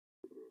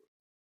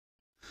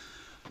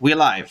We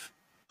live.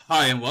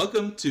 Hi, and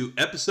welcome to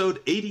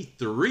episode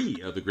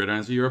 83 of the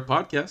Gridirons of Europe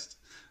podcast.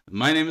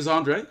 My name is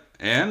Andre,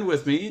 and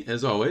with me,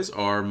 as always,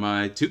 are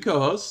my two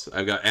co-hosts.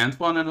 I've got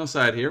Antoine on our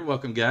side here.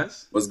 Welcome,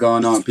 guys. What's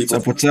going on,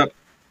 people? What's up?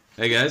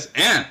 Hey, guys.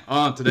 And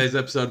on today's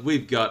episode,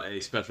 we've got a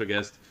special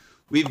guest.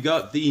 We've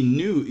got the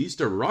new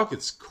Ystad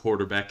Rockets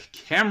quarterback,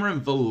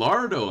 Cameron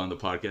Valardo, on the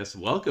podcast.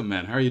 Welcome,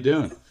 man. How are you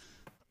doing?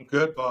 I'm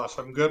good, boss.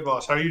 How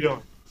are you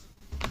doing?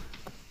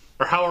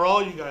 Or how are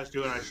all you guys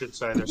doing, I should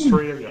say. There's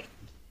three of you.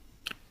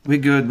 We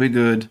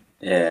good.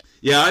 Yeah.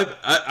 Yeah,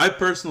 I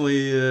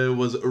personally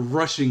was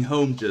rushing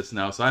home just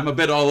now, so I'm a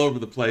bit all over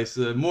the place,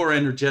 more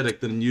energetic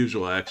than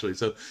usual, actually.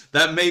 So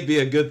that may be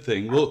a good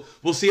thing.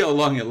 We'll see how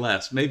long it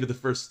lasts. Maybe the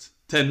first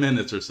 10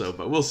 minutes or so,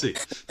 but we'll see.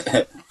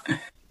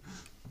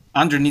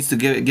 Andre needs to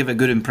give a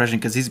good impression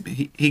because he's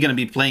gonna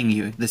be playing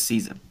you this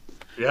season.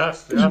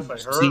 Yes, I heard.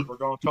 See, We're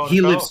going toe to toe.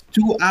 He lives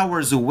 2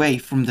 hours away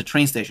from the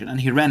train station,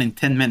 and he ran in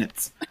 10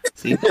 minutes.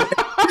 See?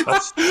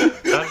 That's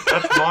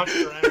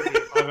monster energy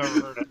if I've ever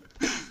heard it.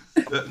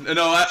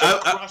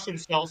 Russian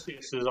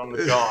Celsius is on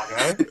the jog,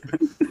 eh?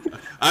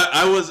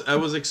 I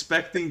was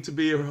expecting to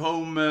be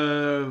home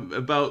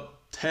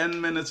about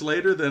 10 minutes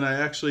later than I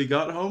actually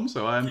got home,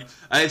 so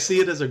I see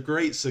it as a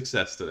great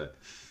success today.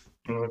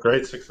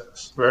 Great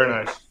success. Very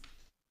nice.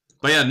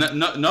 But yeah,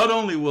 not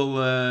only will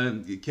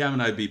Cam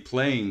and I be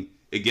playing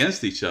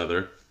against each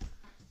other,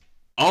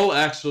 I'll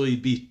actually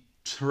be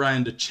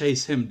trying to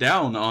chase him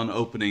down on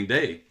opening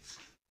day.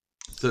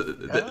 So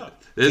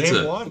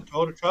Game one,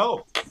 toe to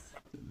toe.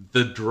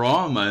 The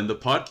drama in the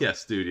podcast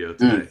studio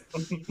today.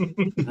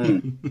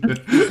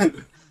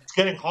 It's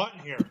getting hot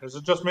in here. Is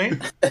it just me?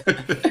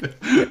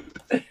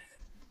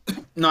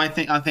 No, I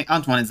think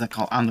Antoine is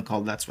on the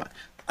call. That's why.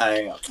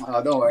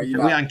 Don't worry.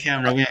 We're on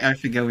camera. I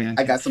forget we're on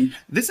camera. I got some.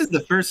 This is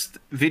the first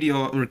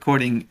video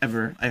recording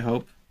ever, I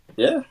hope.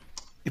 Yeah.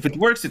 If it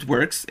works, it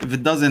works. If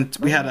it doesn't,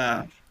 we had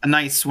a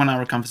nice 1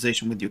 hour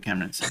conversation with you,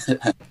 Cameron. So.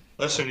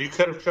 Listen, you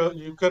could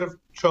have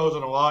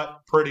chosen a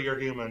lot prettier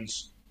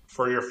humans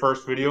for your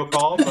first video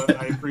call, but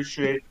I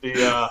appreciate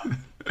the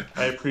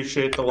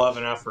love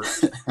and effort.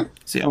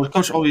 See, our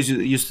coach always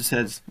used to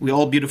say, "We're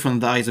all beautiful in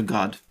the eyes of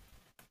God."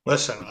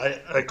 Listen,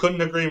 I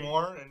couldn't agree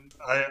more, and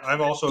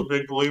I'm also a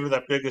big believer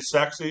that big is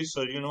sexy.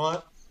 So you know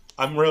what?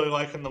 I'm really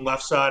liking the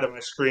left side of my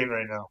screen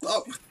right now.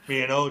 Oh.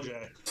 Me and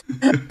OJ.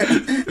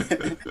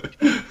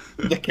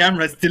 The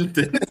camera is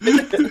tilted.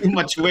 Too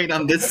much weight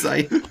on this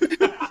side.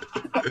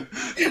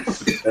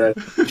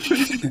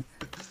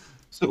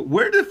 So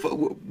where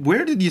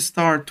did you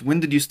start? When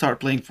did you start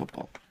playing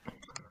football?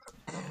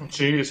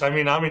 Jeez, I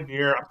mean, I'm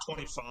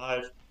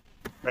 25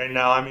 right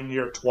now. I'm in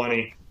year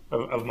 20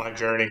 of my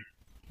journey.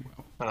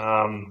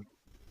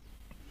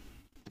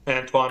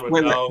 Antoine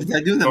would know. Did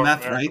I do the North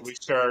math America,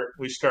 right?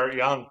 We start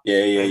young.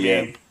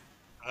 Yeah.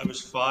 I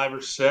was 5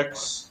 or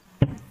 6.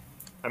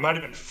 I might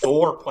have been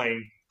 4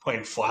 playing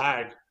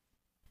flag,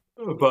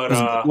 but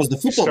was the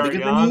football we start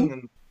bigger than young you?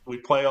 and we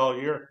play all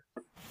year.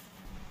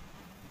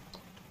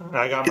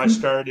 I got my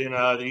start in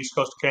the east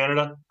coast of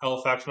Canada,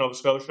 Halifax, Nova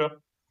Scotia.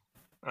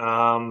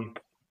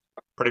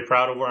 Pretty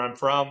proud of where I'm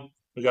from.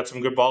 We got some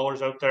good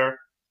ballers out there.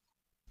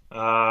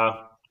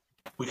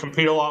 We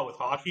compete a lot with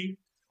hockey.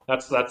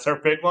 That's our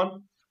big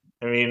one.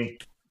 I mean,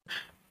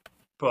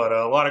 but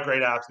a lot of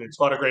great athletes.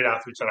 A lot of great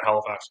athletes out of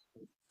Halifax.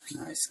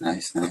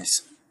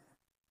 Nice.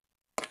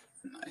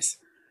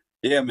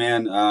 Yeah,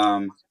 man.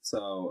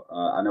 So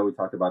I know we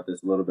talked about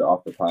this a little bit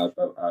off the pod,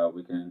 but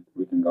we can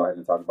go ahead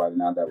and talk about it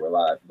now that we're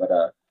live. But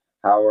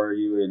how are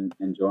you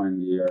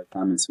enjoying your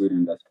time in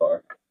Sweden thus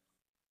far?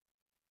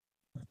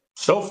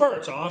 So far,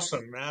 it's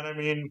awesome, man. I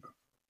mean,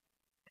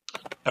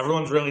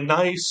 everyone's really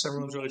nice.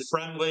 Everyone's really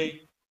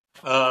friendly.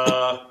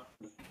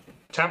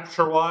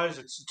 Temperature-wise,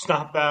 it's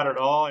not bad at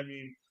all. I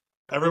mean,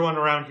 everyone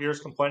around here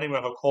is complaining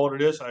about how cold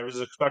it is. I was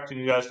expecting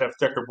you guys to have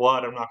thicker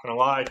blood. I'm not going to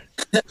lie.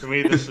 To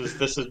me, this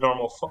is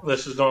normal.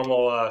 This is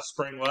normal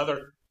spring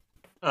weather.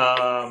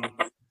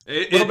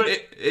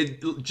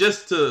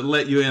 Just to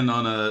let you in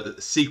on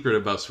a secret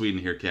about Sweden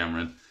here,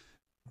 Cameron.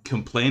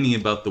 Complaining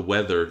about the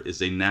weather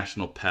is a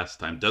national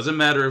pastime. Doesn't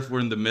matter if we're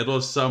in the middle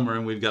of summer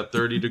and we've got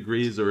 30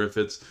 degrees or if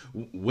it's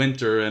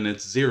winter and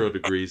it's 0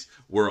 degrees.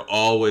 We're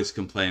always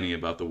complaining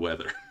about the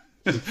weather.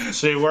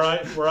 See, where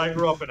I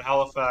grew up in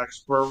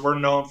Halifax, we're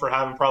known for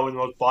having probably the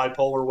most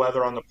bipolar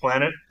weather on the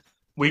planet.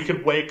 We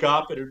could wake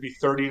up, it would be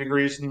 30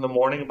 degrees in the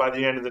morning, and by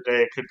the end of the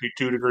day, it could be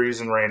 2 degrees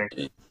and raining.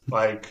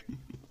 Like,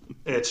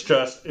 it's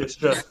just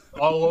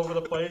all over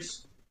the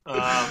place.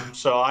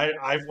 So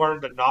I've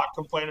learned to not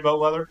complain about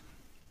weather,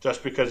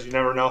 just because you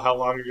never know how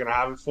long you're going to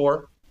have it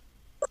for.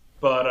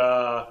 But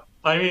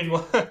I mean,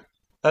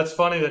 that's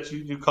funny that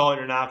you call it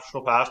your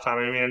national pastime.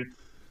 I mean,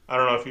 I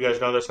don't know if you guys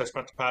know this. I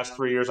spent the past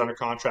 3 years under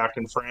contract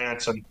in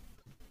France, and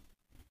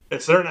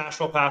it's their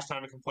national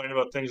pastime to complain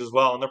about things as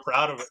well, and they're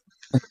proud of it.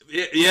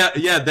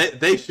 Yeah.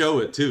 They show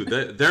it too.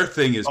 Their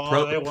thing is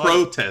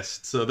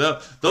protest, so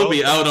they'll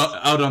be out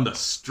on the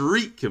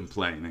street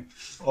complaining.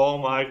 Oh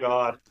my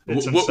God,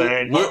 it's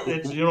insane.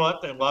 You know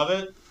what? They love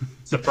it.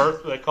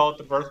 They call it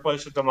the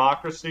birthplace of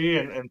democracy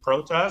and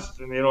protest,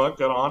 and you know what?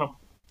 Good on them.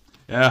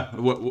 Yeah,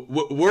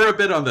 we're a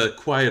bit on the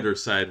quieter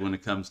side when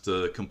it comes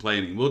to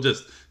complaining. We'll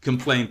just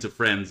complain to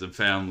friends and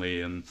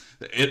family, and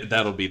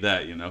that'll be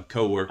that,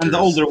 coworkers. And the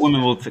older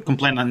women will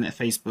complain on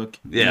Facebook.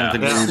 Yeah. The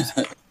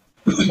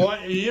groups.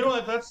 Well, you know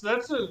what?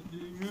 That's a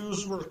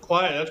use word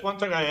quiet. That's one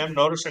thing I am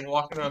noticing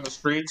walking down the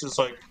streets. Is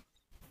like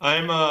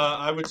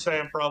I would say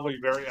I'm probably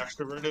very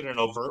extroverted and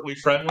overtly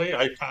friendly.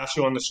 I pass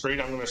you on the street,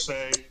 I'm going to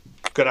say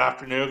good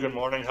afternoon, good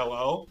morning,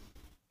 hello.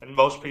 And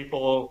most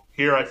people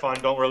here, I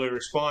find, don't really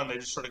respond. They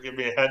just sort of give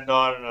me a head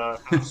nod and a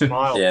half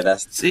smile. Yeah,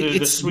 that's See, The it's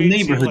the Swedes seem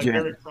neighborhood like you're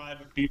very in.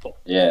 private people.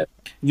 yeah.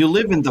 You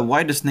live in the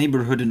widest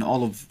neighborhood in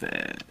all of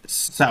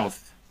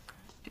South.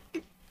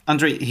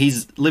 Andre,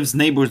 lives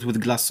neighbors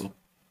with Glasso.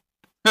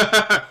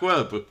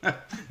 Well,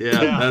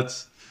 yeah,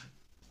 that's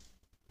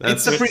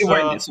It's a pretty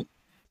wide.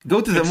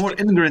 Go to the it's- more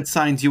immigrant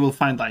signs, you will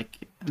find like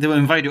they will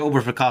invite you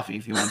over for coffee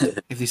if you want.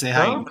 If you say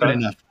hi, Oh, good okay.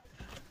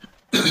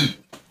 enough.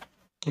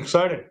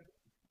 Exciting.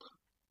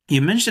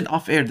 You mentioned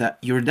off air that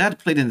your dad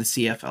played in the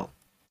CFL,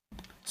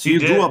 so He you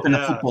grew did, up in a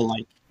yeah. football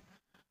like.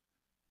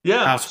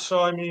 Yeah. House. So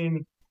I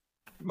mean,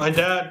 my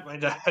dad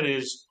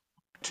is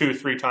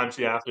 2-3 times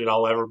the athlete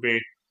I'll ever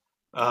be.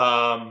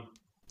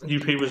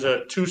 He was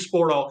a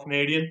two-sport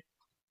All-Canadian.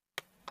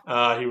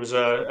 He was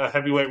a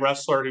heavyweight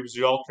wrestler. He was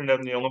the alternate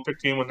in the Olympic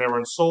team when they were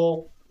in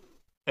Seoul,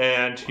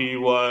 and he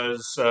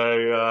was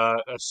a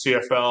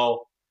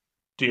CFL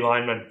D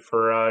lineman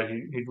for.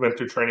 He went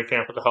through training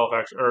camp with the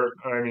Halifax,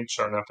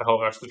 not the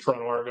Halifax, the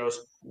Toronto Argos,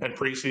 and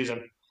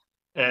preseason.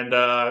 And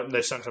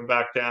they sent him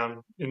back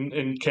down.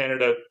 In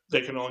Canada,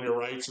 they can own your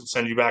rights and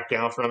send you back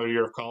down for another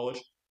year of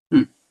college.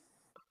 Hmm.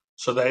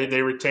 So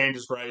they retained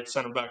his rights,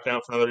 sent him back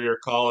down for another year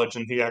of college,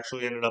 and he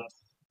actually ended up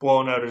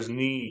blowing out his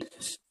knee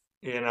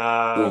in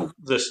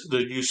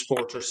the U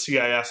Sports or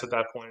CIS at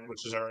that point,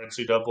 which is our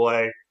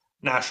NCAA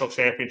national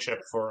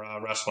championship for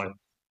wrestling.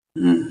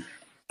 Mm.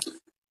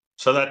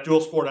 So that dual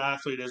sport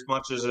athlete, as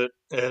much as it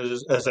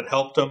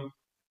helped him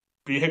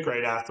be a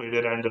great athlete,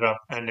 it ended up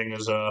ending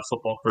his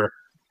football career.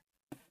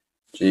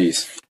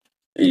 Jeez.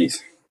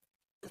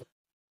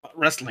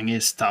 Wrestling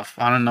is tough.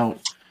 I don't know.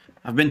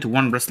 I've been to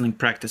one wrestling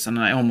practice and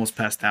I almost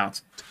passed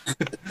out.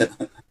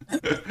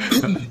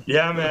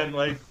 Yeah, man.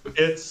 Like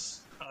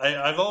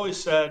I've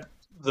always said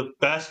the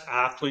best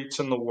athletes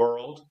in the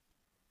world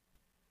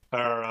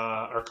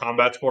are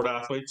combat sport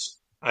athletes.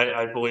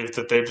 I believe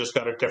that they've just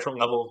got a different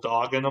level of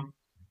dog in them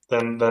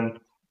than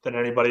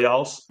anybody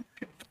else.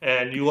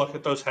 And you look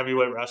at those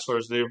heavyweight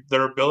wrestlers,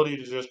 their ability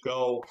to just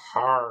go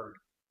hard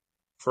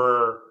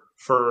for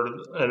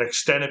an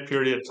extended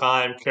period of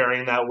time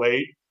carrying that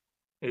weight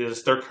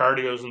is their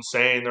cardio is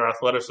insane, their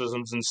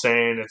athleticism's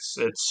insane.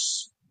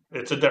 It's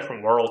a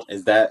different world.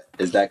 Is that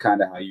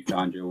kind of how you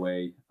found your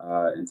way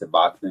into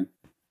boxing?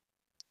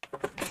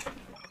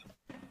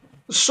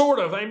 Sort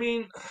of. I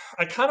mean,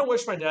 I kind of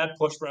wish my dad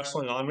pushed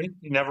wrestling on me.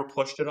 He never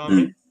pushed it on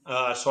me,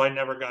 so I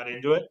never got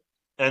into it.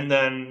 And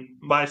then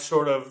my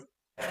sort of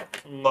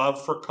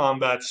love for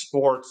combat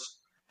sports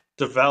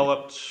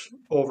developed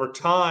over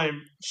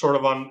time, sort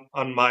of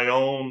on my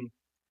own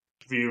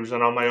views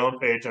and on my own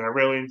page, and I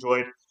really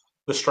enjoyed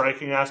the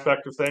striking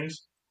aspect of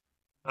things.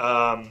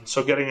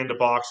 So getting into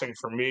boxing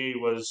for me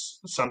was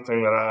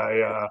something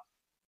that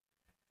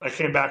I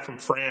came back from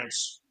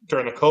France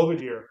during the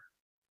COVID year,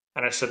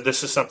 and I said,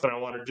 this is something I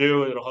want to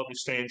do. It'll help me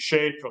stay in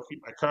shape. It'll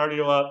keep my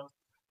cardio up.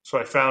 So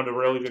I found a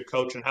really good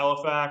coach in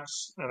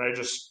Halifax, and I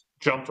just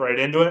jumped right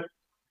into it.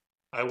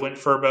 I went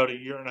for about a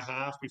year and a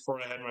half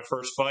before I had my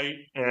first fight,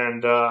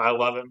 and I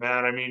love it,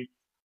 man. I mean,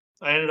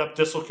 I ended up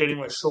dislocating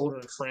my shoulder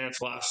in France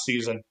last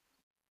season.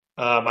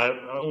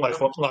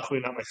 Luckily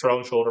not my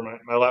throwing shoulder,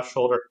 my left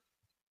shoulder.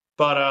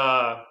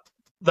 But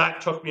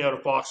that took me out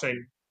of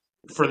boxing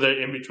for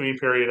the in-between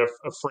period of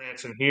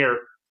France and here,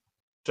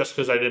 just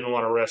because I didn't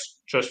want to risk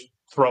just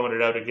throwing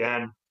it out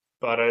again.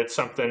 But it's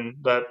something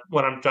that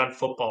when I'm done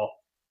football,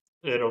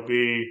 it'll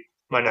be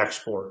my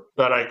next sport.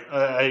 But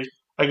I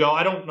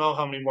don't know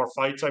how many more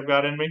fights I've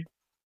got in me.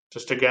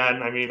 Just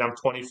again, I mean, I'm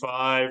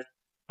 25.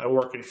 I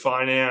work in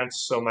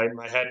finance, so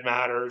my head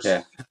matters.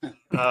 Yeah.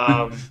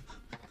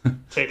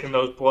 Taking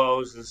those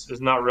blows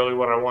is not really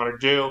what I want to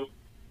do.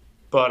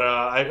 But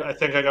I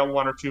think I got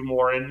one or two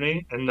more in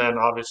me. And then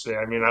obviously,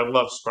 I mean, I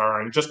love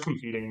sparring, just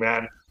competing,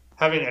 man.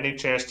 Having any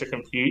chance to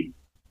compete.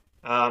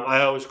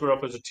 I always grew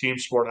up as a team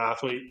sport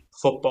athlete.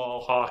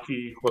 Football,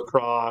 hockey,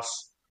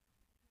 lacrosse,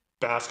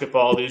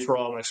 basketball. These were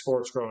all my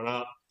sports growing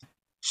up.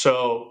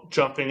 So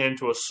jumping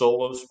into a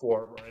solo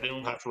sport where I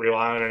didn't have to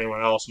rely on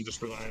anyone else and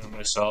just relying on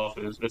myself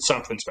it's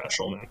something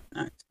special, man.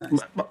 Nice.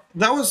 But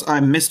that was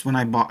I missed when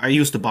I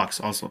used to box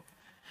also.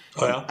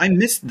 Oh, yeah? I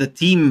missed the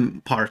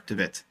team part of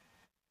it.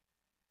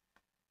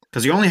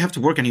 Because you only have to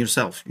work on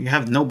yourself. You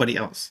have nobody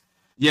else.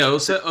 Yeah,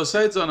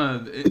 Oside's on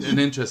an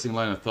interesting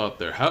line of thought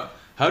there.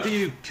 How do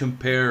you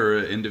compare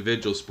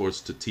individual sports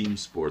to team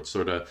sports?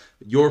 Sort of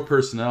your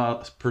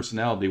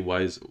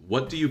personality-wise,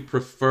 what do you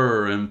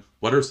prefer, and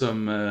what are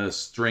some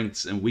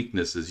strengths and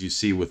weaknesses you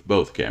see with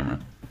both,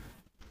 Cameron?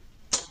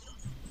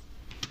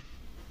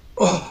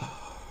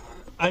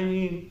 I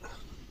mean,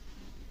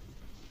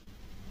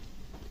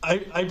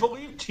 I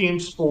believe team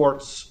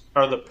sports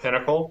are the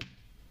pinnacle.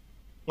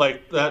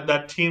 Like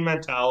that team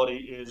mentality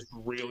is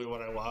really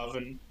what I love.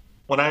 And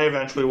when I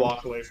eventually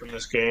walk away from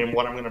this game,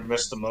 what I'm going to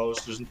miss the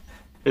most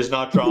is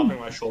not dropping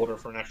my shoulder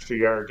for an extra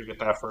yard to get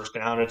that first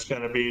down. It's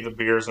going to be the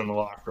beers in the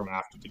locker room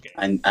after the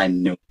game. I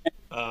knew.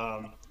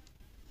 Um,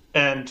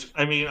 and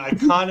I mean, I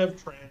kind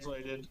of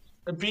translated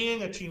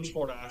being a team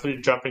sport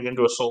athlete, jumping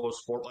into a solo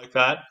sport like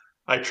that.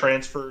 I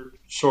transferred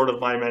sort of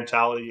my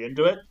mentality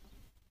into it,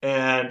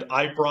 and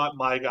I brought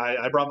my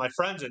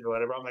friends into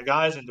it. I brought my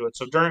guys into it.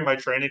 So during my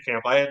training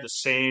camp, I had the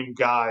same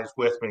guys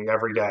with me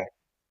every day.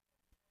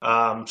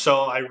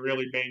 So I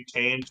really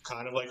maintained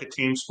kind of like a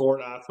team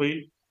sport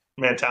athlete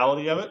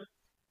mentality of it.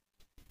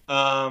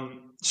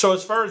 So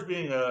as far as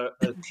being a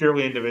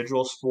purely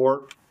individual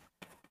sport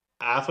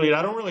athlete,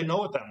 I don't really know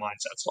what that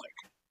mindset's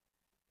like.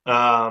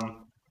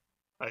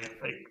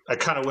 I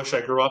kind of wish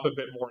I grew up a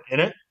bit more in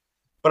it,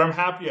 but I'm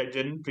happy I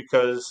didn't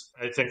because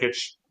I think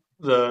it's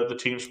the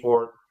team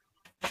sport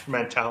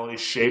mentality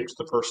shaped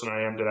the person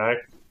I am today.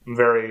 I'm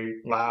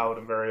very loud.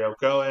 I'm very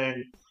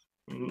outgoing.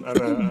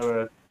 I'm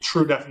a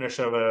true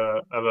definition of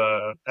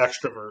a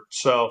extrovert.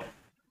 So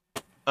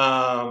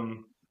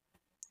um,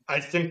 I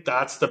think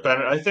that's the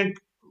benefit. I think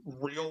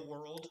real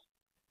world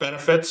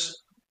benefits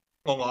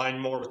align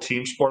more with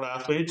team sport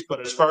athletes.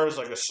 But as far as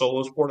like a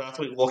solo sport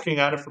athlete, looking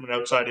at it from an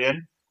outside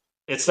in,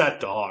 it's that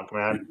dog,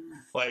 man.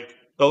 Like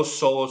those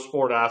solo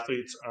sport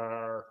athletes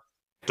are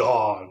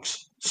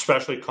dogs,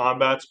 especially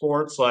combat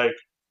sports. Like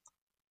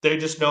they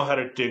just know how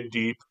to dig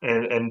deep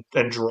and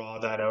draw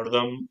that out of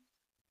them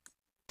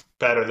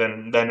better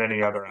than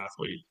any other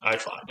athlete. I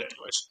find,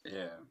 anyways.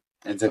 Yeah,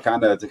 and to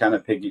kind of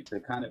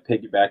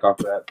piggyback off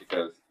of that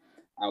because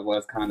I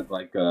was kind of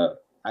like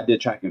I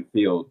did track and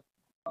field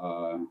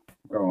uh,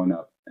 growing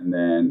up, and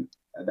then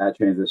that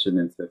transitioned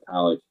into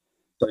college.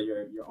 So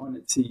you're on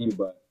a team,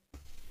 but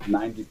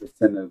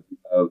 90%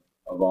 of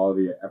all of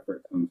your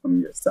effort comes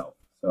from yourself.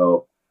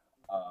 So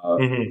uh,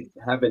 Mm-hmm.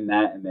 having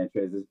that and then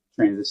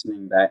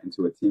transitioning that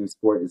into a team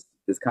sport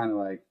is kind of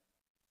like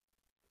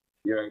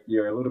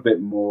you're a little bit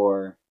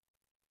more,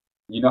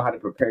 you know how to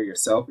prepare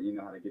yourself and you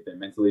know how to get there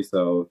mentally.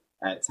 So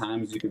at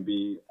times you can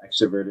be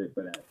extroverted,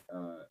 but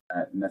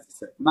at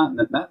necessary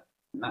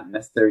not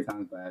necessary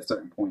times, but at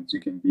certain points you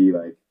can be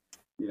like,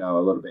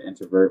 a little bit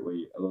introvert, where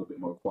you're a little bit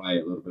more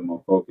quiet, a little bit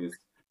more focused,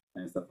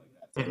 and stuff like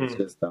that. So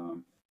Mm-hmm.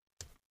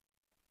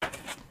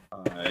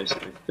 uh,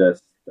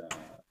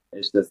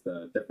 it's just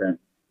a different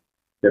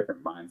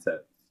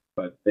mindset.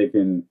 But they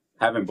can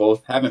having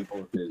both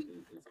is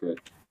good.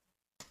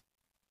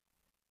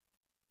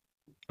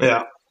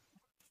 Yeah,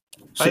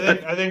 See,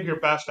 I think your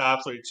best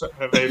athletes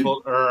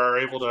are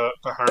able to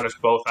harness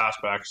both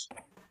aspects.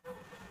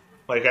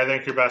 Like I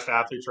think your best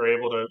athletes are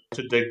able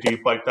to dig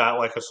deep like that,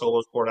 like a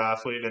solo sport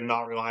athlete, and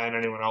not rely on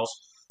anyone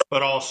else,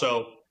 but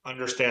also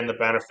understand the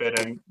benefit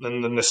and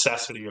the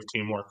necessity of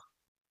teamwork.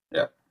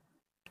 Yeah.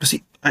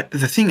 see,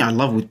 the thing I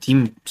love with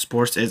team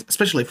sports is,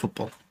 especially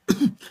football.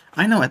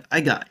 I know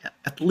I got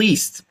at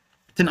least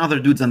 10 other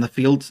dudes on the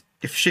field.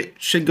 If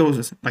shit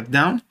goes like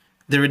down,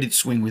 they're ready to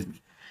swing with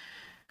me.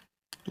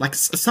 Like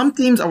some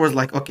teams, I was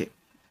like, okay,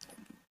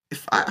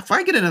 if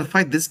I get in a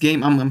fight this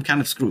game, I'm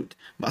kind of screwed.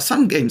 But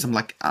some games, I'm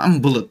like, I'm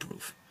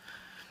bulletproof.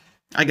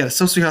 I got a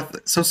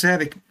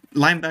sociotic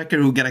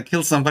linebacker who gonna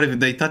kill somebody if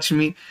they touch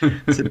me.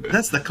 So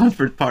that's the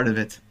comfort part of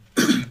it.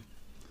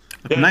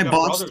 Like when Yeah, I you got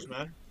boxed, brothers,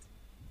 man.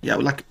 yeah,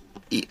 like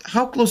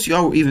how close you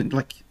are, even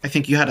like I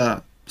think you had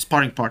a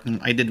sparring partner.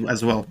 I did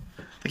as well.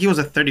 Like he was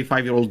a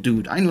 35-year-old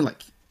dude. I knew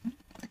like,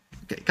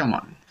 okay, come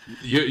on.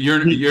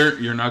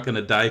 You're not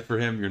gonna die for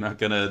him. You're not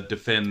gonna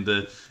defend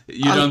the.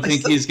 You don't I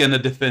think still he's gonna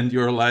defend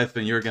your life,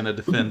 and you're gonna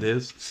defend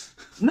his.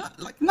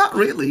 not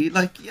really.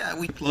 Like yeah,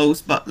 we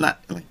close, but like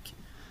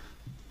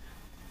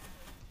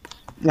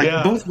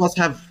Yeah, both of us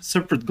have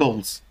separate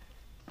goals.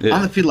 On Yeah.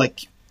 the field,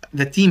 like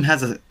the team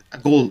has a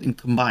goal in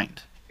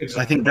combined. So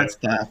I think exactly. that's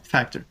the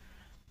factor.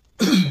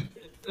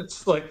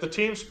 It's like the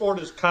team sport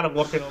is kind of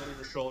looking over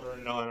your shoulder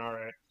and knowing, all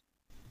right,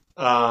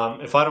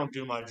 if I don't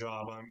do my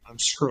job, I'm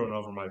screwing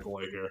over my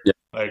boy here. Yeah.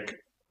 Like,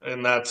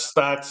 and that's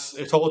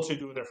it holds you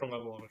to a different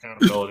level of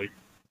accountability.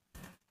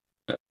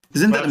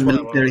 Isn't that a That's what I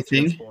love military about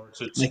team thing?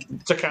 sports. Like,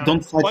 It's account.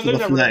 don't fight One for thing the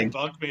that really flag.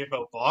 bugged me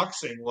about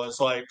boxing was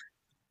like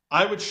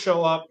I would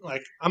show up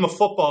like I'm a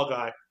football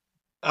guy.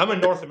 I'm a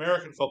North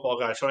American football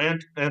guy. So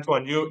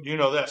Antoine, you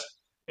know this.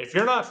 If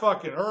you're not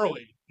fucking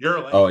early, you're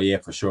Oh late. yeah,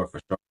 for sure, for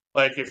sure.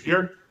 Like if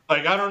you're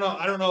like I don't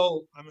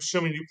know. I'm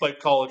assuming you played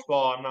college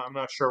ball. I'm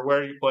not sure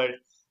where you played,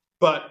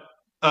 but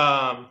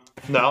no,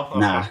 okay.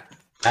 Nah,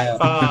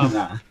 Um,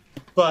 nah.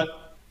 but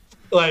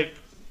like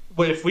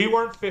if we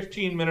weren't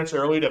 15 minutes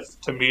early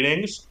to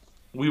meetings,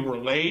 we were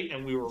late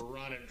and we were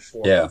running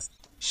for them. Yeah,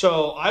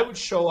 So I would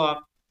show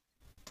up.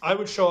 I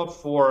would show up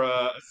for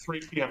a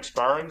 3 p.m.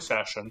 sparring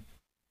session,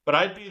 but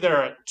I'd be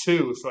there at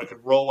 2 so I could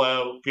roll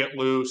out, get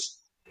loose,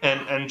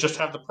 and just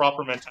have the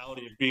proper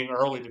mentality of being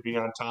early to be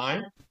on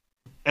time.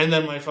 And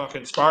then my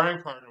fucking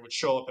sparring partner would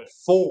show up at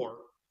 4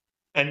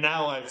 and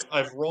now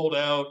I've rolled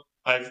out,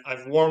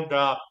 I've warmed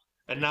up,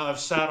 and now I've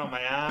sat on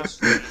my ass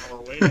for an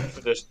hour waiting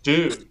for this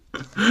dude.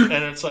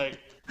 And it's like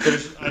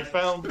I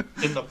found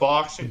in the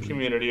boxing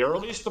community, or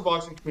at least the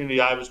boxing community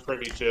I was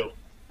privy to,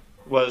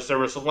 was there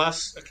was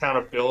less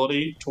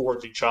accountability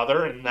towards each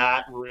other, and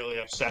that really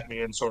upset me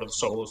in sort of the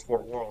solo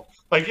sport world.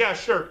 Like, yeah,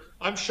 sure,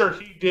 I'm sure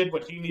he did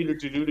what he needed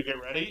to do to get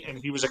ready, and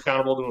he was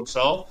accountable to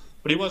himself,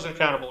 but he wasn't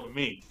accountable to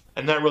me,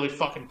 and that really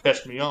fucking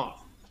pissed me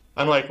off.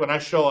 And like when I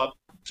show up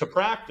to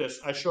practice,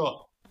 I show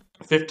up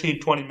 15,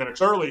 20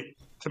 minutes early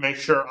to make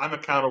sure I'm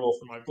accountable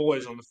for my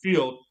boys on the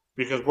field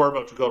because we're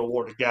about to go to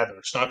war together.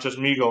 It's not just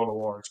me going to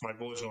war; it's my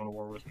boys going to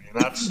war with me,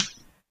 and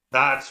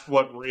that's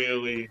what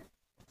really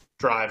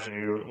drives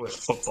me with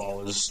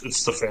football is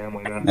it's the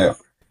family, man. Yeah.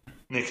 And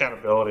the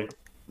accountability.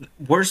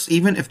 Worse,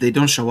 even if they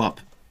don't show up.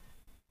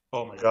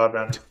 Oh my god,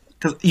 man.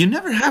 Because you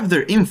never have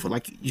their info.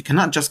 Like, you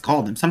cannot just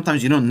call them.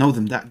 Sometimes you don't know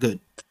them that good.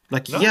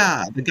 Like, No.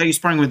 yeah, the guy you're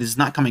sparring with is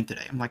not coming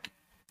today. I'm like,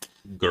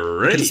 he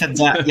Great. said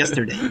that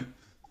yesterday.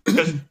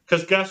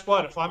 Because guess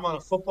what? If I'm on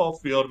a football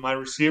field and my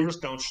receivers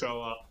don't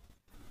show up,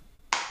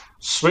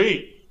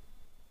 sweet.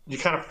 You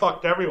kind of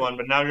fucked everyone,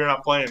 but now you're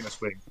not playing this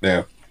week.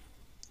 Yeah.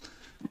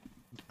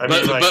 I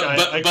mean,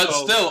 But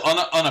still,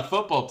 on a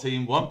football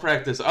team, one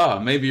practice,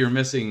 maybe you're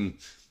missing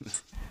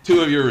two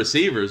of your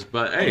receivers,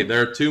 but hey,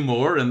 there are two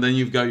more, and then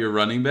you've got your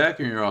running back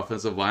and your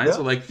offensive line. Yeah.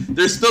 So, like,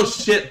 there's still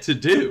shit to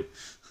do.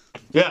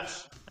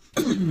 Yes.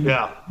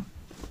 Yeah.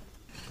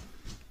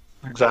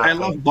 Exactly.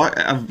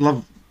 I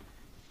love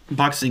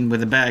boxing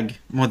with a bag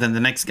more than the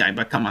next guy,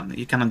 but come on,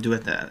 you cannot do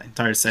it the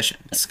entire session.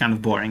 It's kind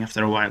of boring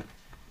after a while.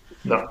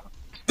 No.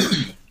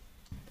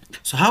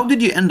 So how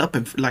did you end up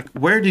in, like,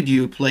 where did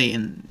you play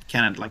in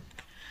Canada? Like,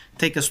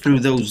 take us through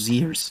those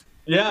years.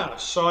 Yeah.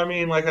 So, I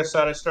mean, like I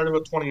said, I started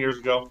about 20 years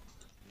ago.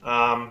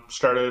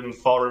 Started in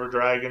Fall River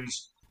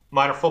Dragons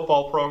minor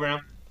football program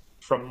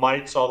from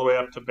mites all the way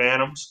up to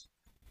Bantams.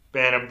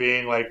 Bantam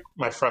being like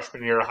my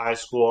freshman year of high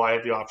school. I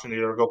had the option to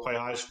either go play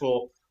high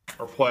school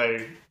or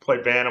play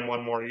Bantam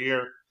one more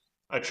year.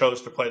 I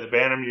chose to play the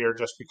Bantam year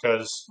just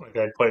because like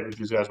I'd played with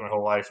these guys my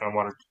whole life and I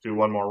wanted to do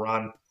one more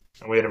run,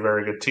 and we had a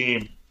very good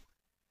team.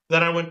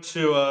 Then I went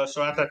to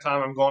so at that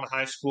time I'm going to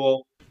high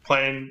school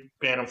playing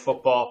Bantam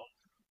football.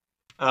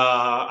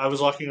 I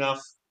was lucky enough,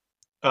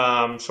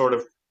 sort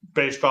of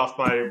based off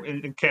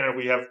in Canada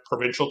we have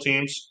provincial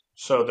teams,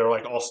 so they're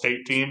like all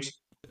state teams,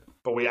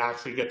 but we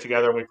actually get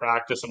together and we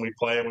practice and we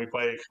play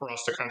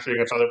across the country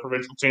against other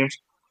provincial teams.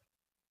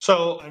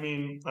 So I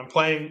mean, I'm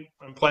playing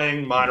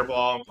minor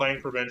ball, I'm playing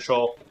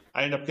provincial.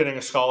 I end up getting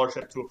a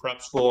scholarship to a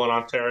prep school in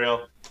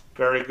Ontario,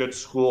 very good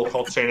school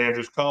called St.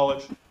 Andrew's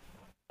College.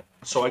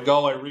 So I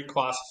go, I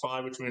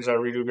reclassify, which means I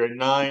redo grade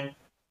 9.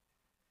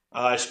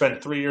 I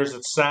spent 3 years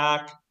at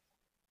SAC,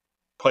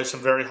 play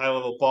some very high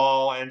level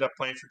ball. I end up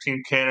playing for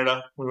Team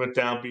Canada. We went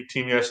down, beat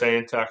Team USA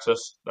in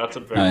Texas. That's a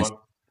big Nice. one.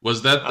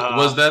 Was that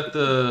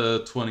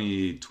the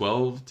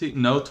 2012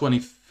 team? No,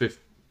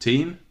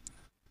 2015.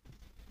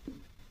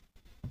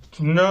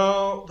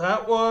 No,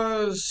 that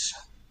was.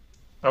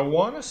 I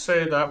want to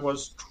say that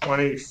was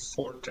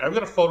 2014. I've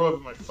got a photo of it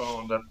on my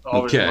phone that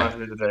always Okay. reminds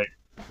me of the date.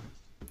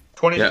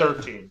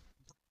 2013.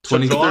 So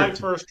 2013. July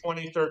 1st,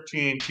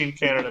 2013, Team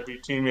Canada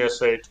beat Team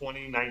USA.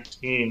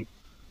 2019,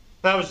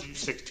 that was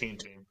U16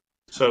 team.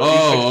 So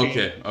Oh,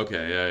 U16,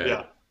 okay,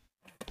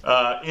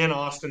 yeah. in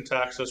Austin,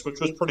 Texas, which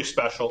was pretty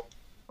special.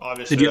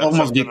 Obviously, Did you that's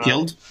almost get something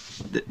killed?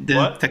 Did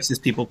What? Texas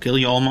people kill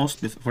you almost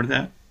before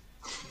that?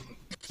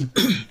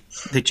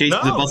 They chased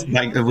the No, bus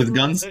with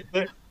guns?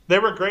 They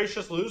were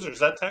gracious losers.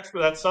 That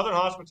Southern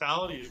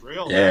hospitality is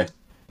real, Yeah. man.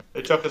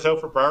 They took us out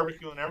for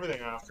barbecue and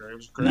everything after. It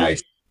was great.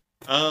 Nice.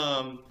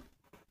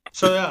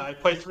 So yeah, I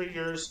played 3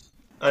 years.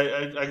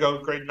 I go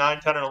grade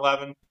 9, 10, and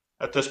 11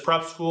 at this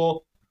prep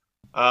school.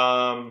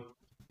 I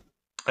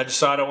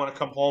decided I want to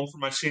come home for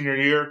my senior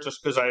year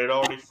just because I had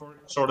already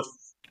sort of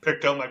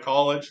picked out my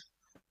college.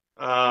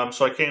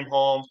 So I came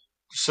home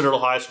to Citadel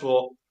High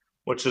School,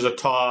 which is at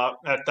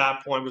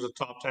that point was a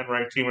top 10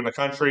 ranked team in the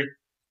country.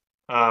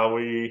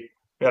 We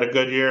had a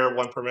good year,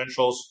 won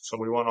provincials, so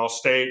we won all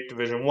state,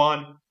 Division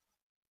One.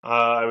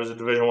 I was a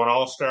Division One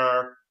All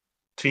Star,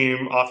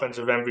 team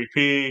offensive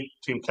MVP,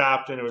 team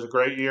captain. It was a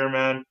great year,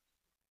 man.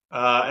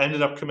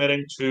 Ended up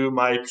committing to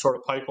my sort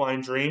of pipeline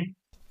dream.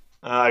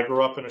 I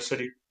grew up in the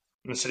city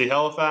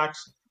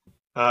Halifax.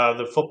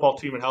 The football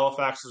team in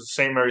Halifax is the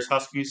St. Mary's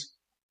Huskies.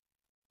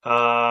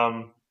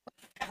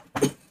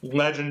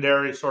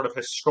 Legendary sort of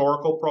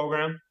historical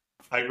program.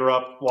 I grew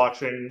up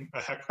watching a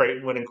Heck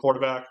Creighton winning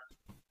quarterback.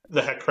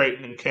 The Heck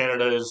Creighton in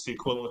Canada is the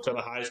equivalent to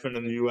the Heisman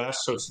in the U.S.,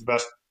 so it's the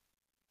best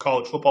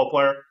college football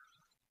player.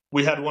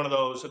 We had one of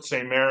those at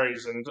St.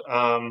 Mary's, and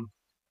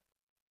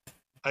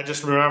I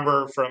just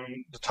remember from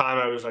the time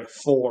I was like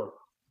 4,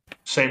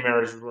 St.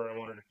 Mary's was where I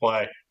wanted to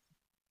play.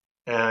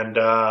 And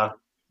I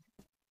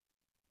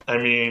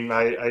mean,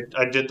 I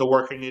did the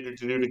work I needed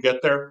to do to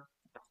get there.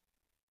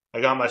 I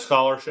got my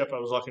scholarship. I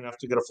was lucky enough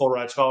to get a full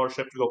ride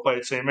scholarship to go play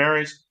at St.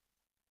 Mary's.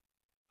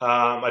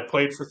 I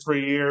played for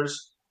 3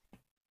 years.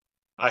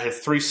 I had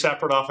 3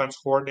 separate offense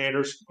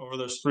coordinators over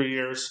those 3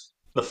 years.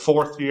 The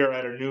 4th year, I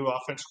had a new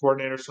offense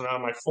coordinator, so now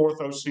I'm my 4th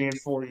OC in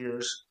 4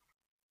 years.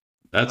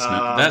 I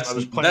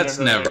was playing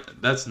under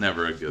that's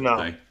never a good no.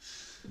 thing.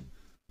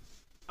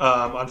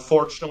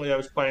 Unfortunately, I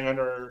was playing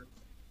under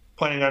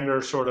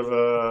sort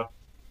of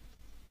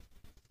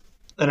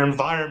an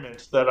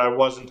environment that I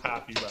wasn't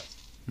happy with.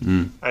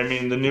 I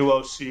mean, the new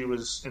OC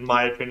was, in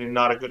my opinion,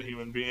 not a good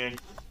human being.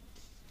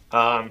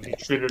 He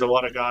treated a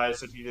lot of guys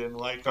that he didn't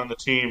like on the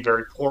team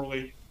very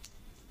poorly.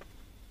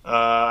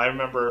 I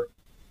remember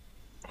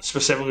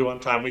specifically one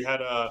time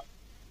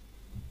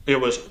it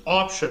was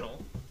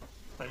optional.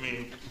 I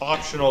mean,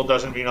 optional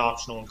doesn't mean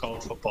optional in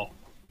college football.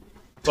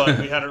 But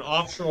we had an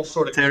optional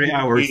sort of 30 QB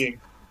hours. meeting.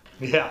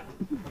 Yeah.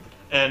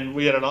 And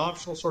we had an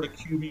optional sort of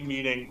QB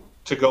meeting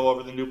to go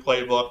over the new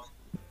playbook.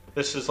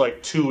 This is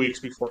like 2 weeks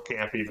before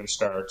camp even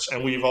starts.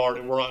 And we're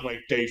on like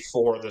day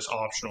 4 of this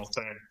optional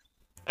thing.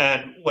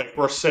 And like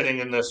we're sitting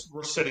in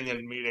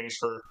meetings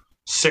for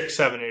 6,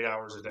 7, 8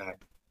 hours a day.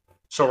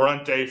 So we're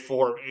on day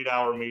 4 of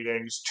 8-hour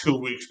meetings, 2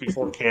 weeks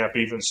before camp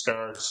even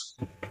starts.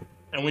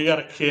 And we got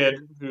a kid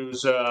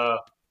who's a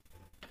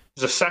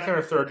second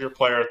or third year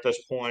player at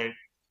this point.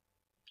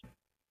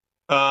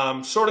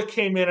 Sort of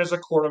came in as a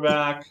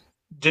quarterback,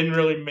 didn't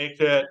really make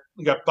it.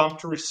 He got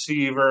bumped to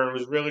receiver and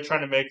was really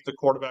trying to make the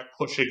quarterback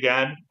push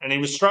again. And he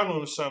was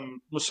struggling with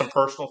some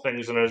personal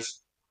things in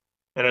his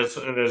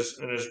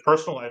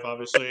personal life.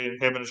 Obviously,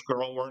 him and his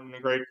girl weren't in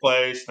a great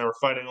place. And they were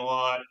fighting a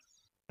lot,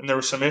 and there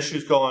were some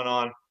issues going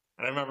on.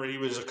 And I remember he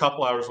was a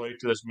couple hours late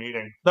to this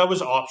meeting. That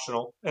was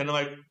optional, and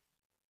like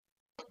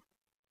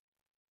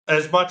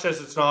as much as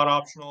it's not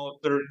optional,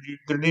 there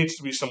needs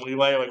to be some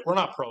leeway. Like we're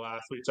not pro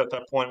athletes at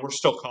that point. We're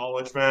still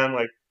college, man.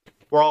 Like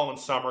we're all in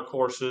summer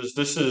courses.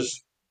 This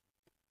is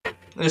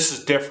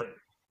different.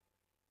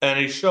 And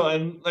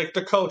and like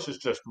the coach is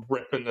just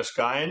ripping this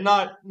guy and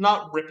not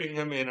ripping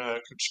him in a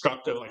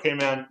constructive like, hey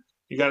man,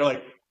 you gotta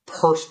like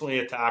personally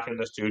attacking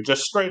this dude,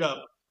 just straight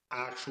up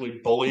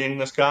actually bullying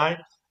this guy.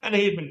 And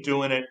he had been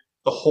doing it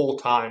the whole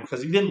time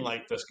because he didn't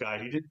like this guy.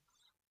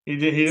 He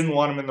didn't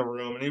want him in the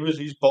room, and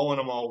he's bullying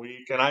him all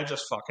week, and I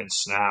just fucking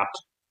snapped,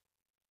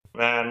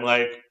 man.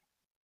 Like,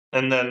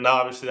 and then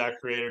obviously that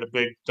created a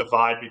big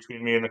divide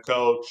between me and the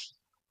coach,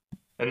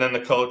 and then the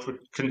coach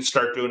couldn't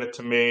start doing it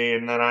to me,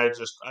 and then I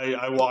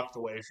walked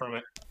away from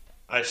it.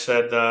 I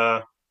said,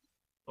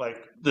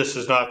 like, this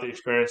is not the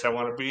experience I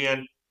want to be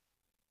in.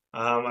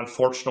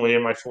 Unfortunately,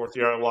 in my 4th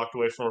year, I walked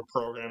away from a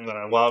program that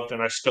I loved,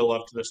 and I still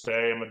love to this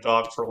day. I'm a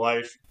dog for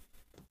life.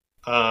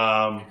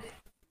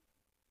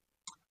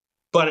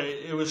 But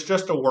it was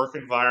just a work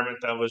environment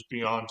that was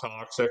beyond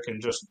toxic and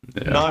just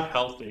not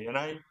healthy. And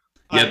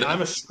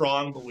I'm a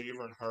strong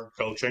believer in hard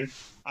coaching.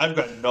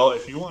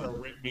 If you want to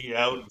rip me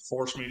out and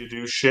force me to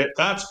do shit,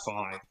 that's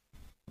fine.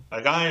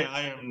 Like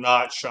I am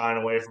not shying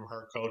away from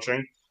hard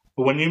coaching.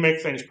 But when you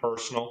make things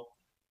personal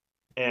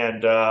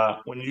and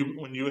when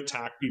you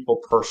attack people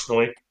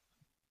personally,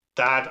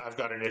 that I've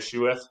got an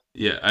issue with.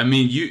 Yeah, I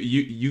mean,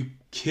 you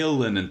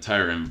kill an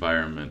entire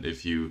environment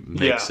if you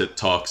it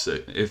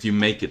toxic. If you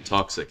make it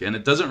toxic, and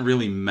it doesn't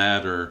really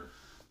matter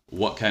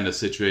what kind of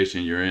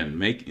situation you're in.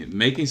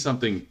 Making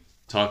something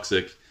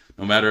toxic,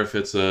 no matter if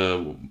it's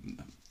a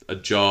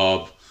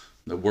job,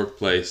 a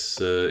workplace,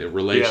 a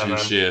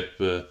relationship,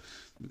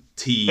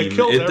 team.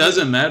 It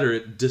doesn't matter.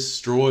 It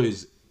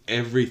destroys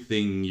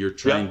everything you're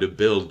trying to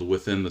build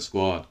within the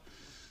squad.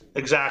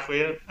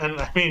 Exactly, and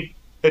I mean.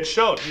 It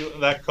showed.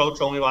 That coach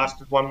only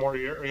lasted 1 more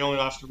year. He only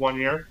lasted 1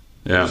 year.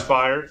 Yeah. He was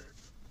fired.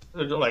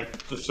 Like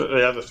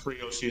the other 3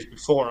 OCs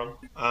before him.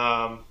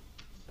 Now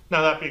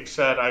that being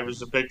said, I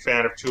was a big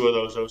fan of 2 of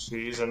those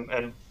OCs,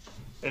 and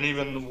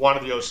even one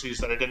of the OCs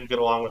that I didn't get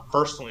along with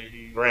personally.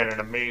 He ran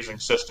an amazing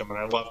system, and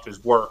I loved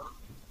his work.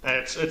 And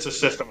it's a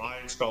system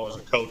I install as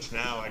a coach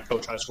now. I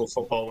coach high school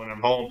football when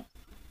I'm home,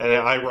 and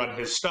I run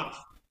his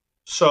stuff.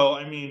 So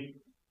I mean.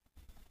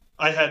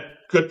 I had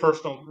good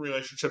personal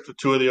relationships with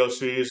 2 of the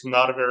OCs,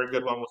 not a very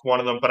good one with one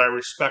of them, but I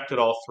respected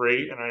all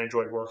 3, and I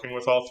enjoyed working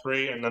with all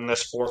 3, and then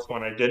this 4th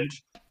one I didn't.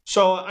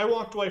 So I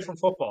walked away from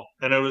football,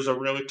 and it was a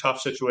really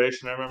tough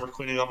situation. I remember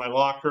cleaning out my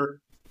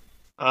locker.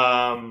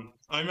 I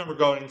remember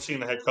going and seeing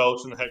the head coach,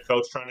 and the head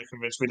coach trying to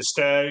convince me to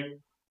stay,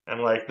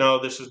 and like, no,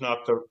 this is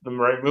not the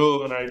right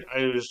move, and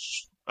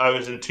I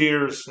was in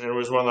tears, and it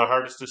was one of the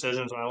hardest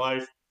decisions of my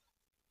life.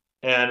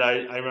 And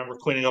I remember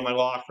cleaning out my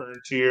locker in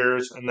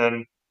tears, and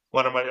then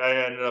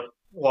I ended up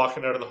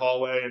walking out of the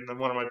hallway, and then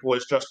one of my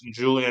boys, Justin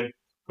Julian,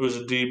 who's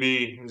a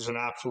DB, who's an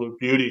absolute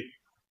beauty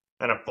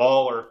and a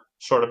baller,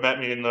 sort of met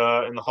me in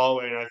the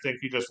hallway, and I think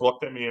he just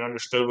looked at me and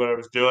understood what I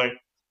was doing.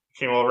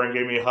 He came over and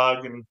gave me a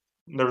hug, and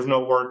there was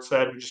no word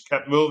said. We just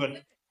kept moving.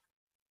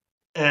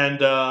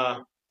 And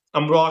I'm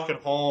walking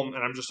home,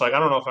 and I'm just like, I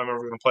don't know if I'm ever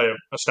going to play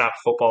a snap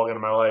of football again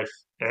in my life.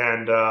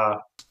 And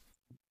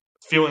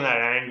feeling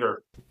that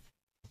anger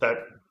that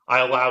I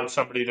allowed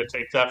somebody to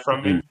take that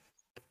from me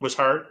was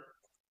hard.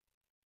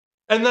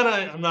 And then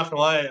I'm not going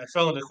to lie, I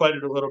fell into quite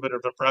a little bit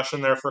of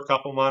depression there for a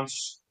couple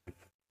months,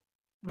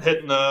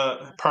 hitting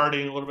the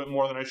partying a little bit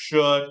more than I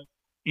should.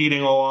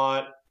 eating a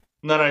lot.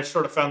 And then I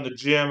sort of found the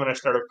gym and I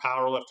started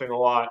powerlifting a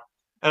lot.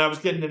 And I was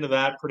getting into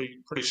that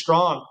pretty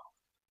strong.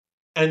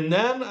 And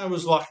then I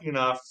was lucky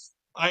enough,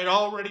 I had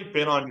already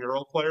been on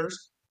Euro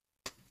Players,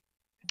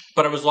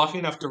 but I was lucky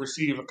enough to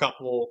receive a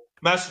couple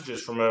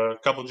messages from a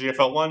couple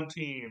GFL 1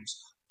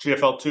 teams,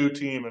 GFL 2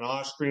 team, an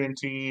Austrian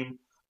team.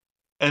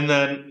 And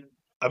then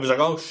I was like,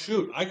 oh,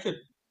 shoot, I could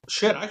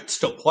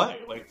still play.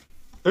 Like,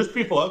 there's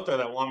people out there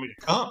that want me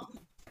to come.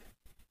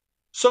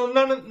 So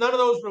none of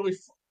those really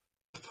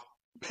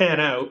pan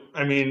out.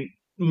 I mean,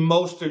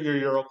 most of your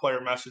Euro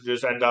player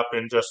messages end up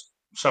in just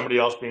somebody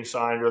else being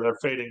signed or they're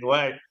fading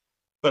away.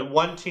 But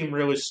one team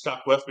really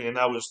stuck with me, and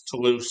that was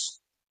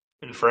Toulouse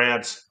in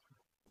France.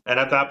 And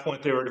at that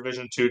point, they were a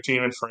Division II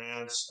team in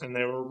France, and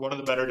they were one of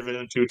the better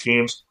Division II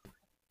teams.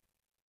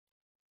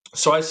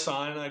 So I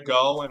sign, I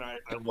go, and I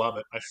love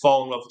it. I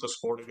fall in love with the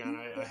sport again.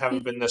 I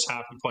haven't been this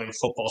happy playing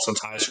football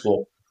since high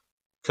school.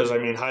 Because, I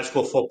mean, high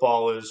school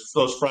football is,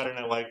 those Friday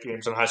Night Light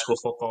games in high school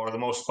football are the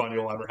most fun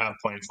you'll ever have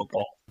playing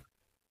football.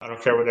 I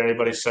don't care what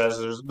anybody says.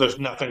 There's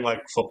nothing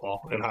like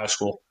football in high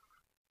school.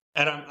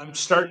 And I'm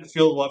starting to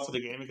feel the love for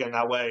the game again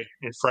that way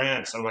in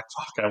France. I'm like,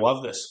 fuck, I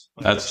love this.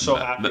 I'm so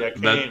happy I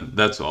came.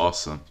 That's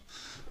awesome.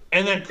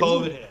 And then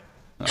COVID hit.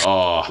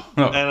 Oh.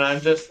 And I'm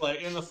just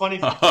like, and the funny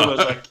thing too is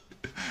like,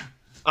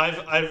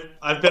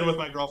 I've been with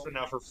my girlfriend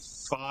now for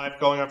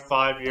going on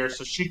 5 years.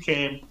 So she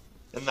came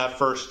in that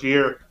first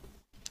year,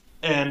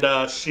 and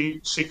she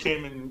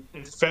came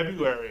in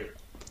February,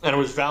 and it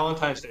was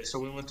Valentine's Day. So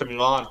we went to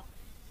Milan,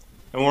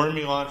 and we're in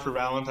Milan for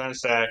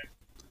Valentine's Day,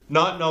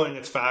 not knowing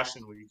it's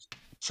Fashion Week.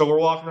 So we're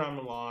walking around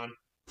Milan,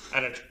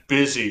 and it's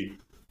busy.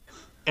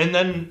 And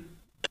then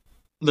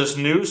this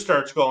news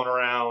starts going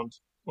around,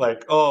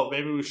 like, oh,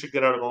 maybe we should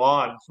get out of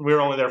Milan. We were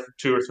only there for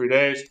 2 or 3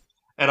 days.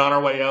 And on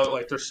our way out,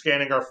 like, they're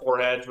scanning our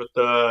foreheads with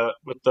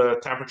the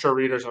temperature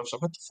readers. I was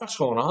like, what the fuck's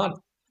going on?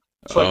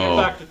 So I get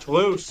back to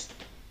Toulouse,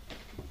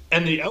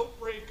 and the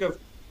outbreak of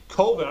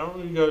COVID, I don't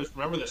know if you guys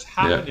remember this,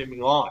 happened in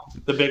Milan,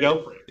 the big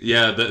outbreak.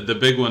 Yeah, the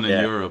big one in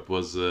Europe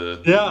was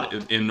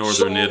in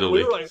northern Italy.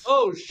 We were like,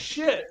 oh,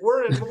 shit,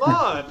 we're in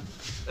Milan.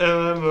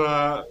 And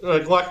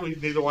then, luckily,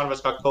 neither one of us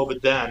got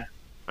COVID then.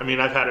 I mean,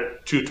 I've had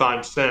it 2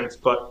 times since.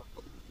 But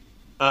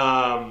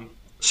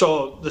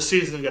so the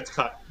season gets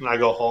cut, and I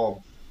go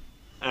home.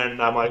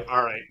 And I'm like,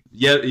 all right.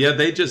 Yeah,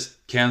 they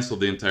just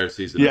canceled the entire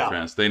season in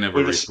France. They never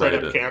replayed it. We just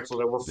straight up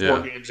canceled it. We're 4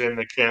 games in,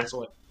 they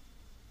cancel it.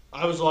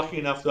 I was lucky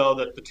enough, though,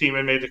 that the team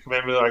had made the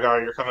commitment. They're like, all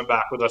right, you're coming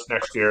back with us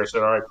next year. I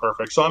said, all right,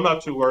 perfect. So I'm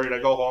not too worried. I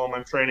go home.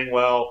 I'm training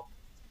well.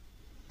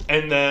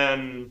 And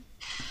then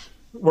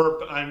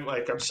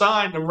I'm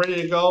signed. I'm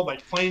ready to go. My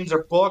planes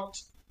are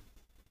booked.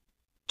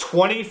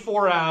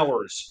 24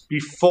 hours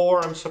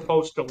before I'm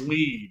supposed to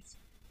leave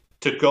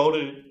to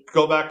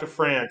go back to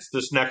France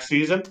this next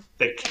season,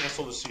 they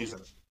canceled the season.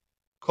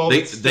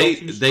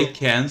 They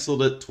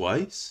canceled it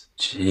twice?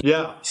 Jeez.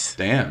 Yeah.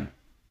 Damn.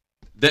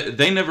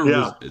 They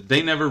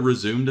never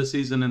resumed a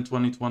season in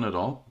 2021 at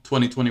all?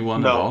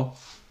 2021 at all?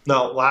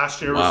 No,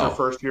 last year was their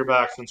first year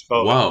back since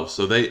COVID. Wow,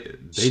 so they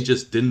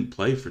just didn't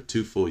play for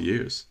 2 full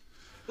years.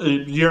 A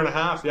year and a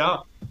half, yeah.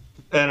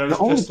 And it was the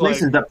only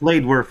places that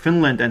played were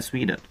Finland and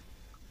Sweden.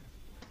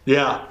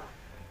 Yeah.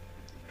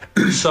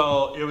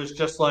 So it was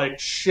just like,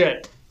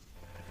 shit.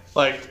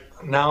 Like,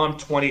 now I'm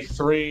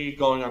 23,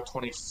 going on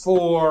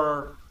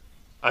 24.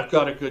 I've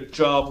got a good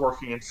job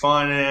working in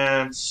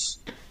finance.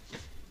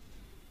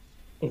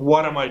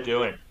 What am I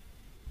doing?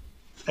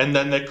 And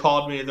then they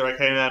called me. They're like,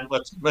 hey, man,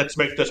 let's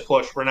make this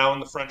push. We're now in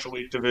the French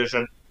Elite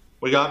Division.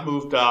 We got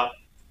moved up.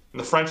 And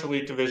the French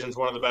Elite Division is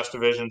one of the best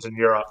divisions in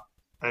Europe.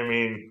 I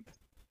mean,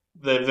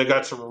 they've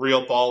got some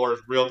real ballers,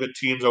 real good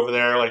teams over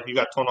there. Like, you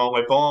got Tonon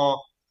Le Bon,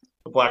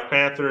 the Black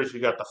Panthers. You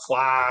got the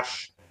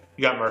Flash.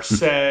 You got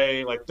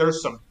Marseille. Like,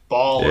 there's some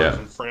ballers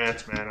in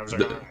France, man. I was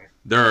like, all right.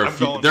 There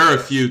are a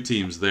few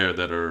teams there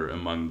that are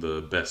among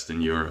the best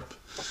in Europe.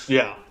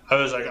 Yeah. I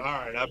was like, all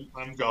right,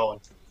 I'm going.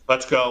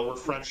 Let's go. We're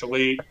French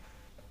Elite.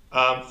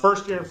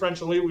 First year in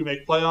French Elite, we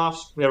make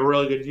playoffs. We have a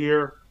really good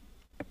year.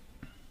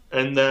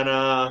 And then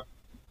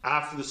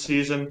after the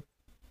season,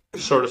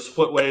 sort of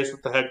split ways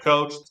with the head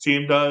coach. The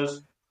team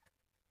does.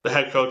 The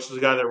head coach is the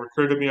guy that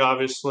recruited me,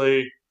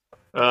 obviously.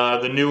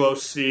 The new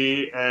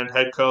OC and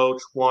head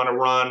coach want to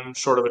run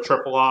sort of a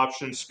triple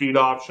option, speed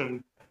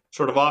option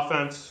sort of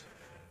offense.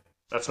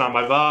 That's not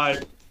my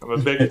vibe. I'm a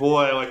big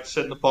boy. I like to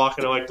sit in the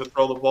pocket. I like to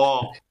throw the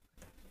ball.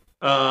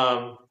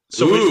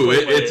 So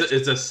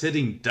it's a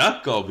sitting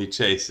duck I'll be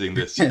chasing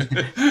this year.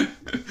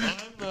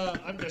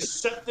 I'm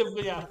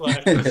deceptively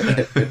athletic.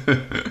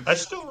 I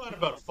still run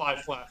about a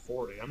 5-flat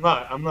 40. I'm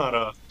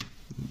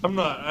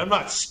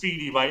not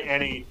speedy by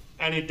any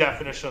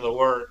definition of the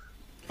word,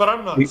 but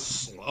I'm not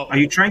slow. Are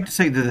you trying to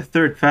say that the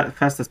third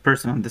fastest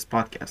person on this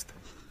podcast?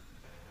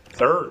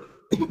 Third?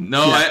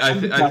 No,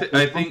 yeah.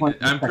 I think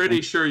I'm pretty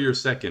sure you're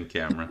second,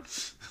 Cameron.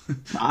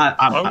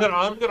 I'm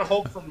gonna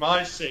hope for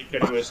my sake,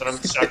 anyways, that I'm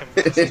second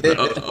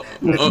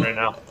right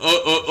now.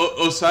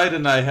 Osaid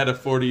and I had a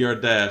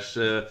 40-yard dash.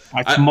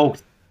 I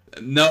smoked.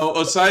 No,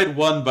 Osaid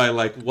won by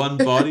like 1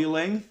 body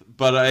length,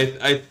 but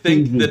I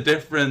think the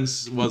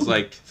difference was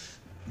like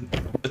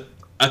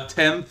a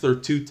tenth or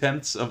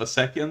 2/10 of a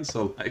second.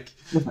 So like,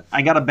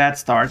 I got a bad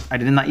start. I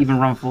did not even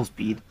run full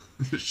speed.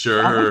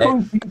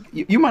 sure.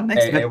 You might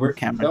next Hey, bet, we're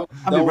Cameron.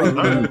 don't worry.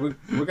 Alright.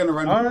 We're gonna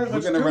run. All right, we're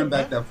let's gonna do run it,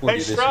 back man. that 40 Hey,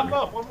 this strap year.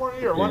 up one more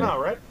year. Why Yeah.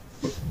 not, right?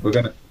 We're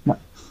gonna.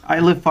 I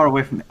live far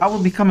away from it. I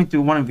will be coming to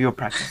one of your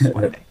practices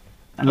one day,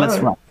 and let's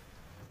Alright.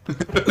 run. All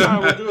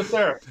right, we'll do it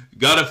there.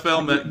 Gotta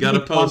film it. Gotta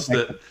post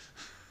it.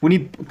 We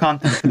need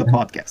content for the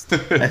podcast. I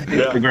think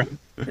Yeah. it's great.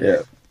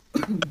 Yeah.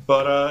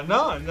 But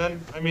no, and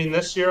then I mean,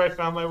 this year I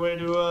found my way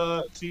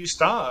to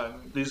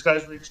Ystad. These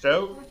guys reached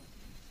out.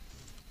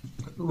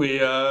 We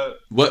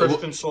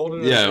Christian sold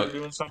it. yeah. We were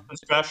doing something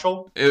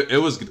special.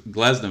 It was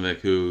Glasnovic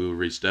who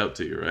reached out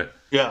to you, right?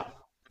 Yeah,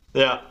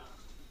 yeah.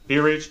 He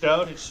reached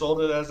out. He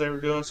sold it as they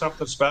were doing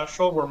something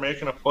special. We're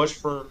making a push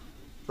for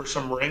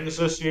some rings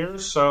this year.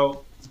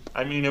 So,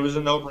 I mean, it was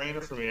a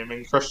no-brainer for me. I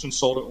mean, Christian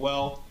sold it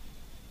well.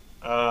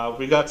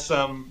 We got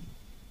some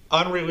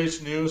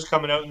unreleased news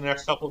coming out in the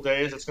next couple of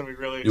days. It's going to be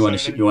really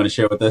exciting. You want to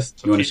share with us?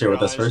 So You want to keep share your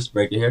with us eyes- first?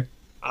 Break it here.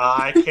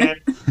 I can't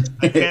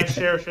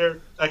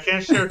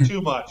share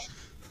too much,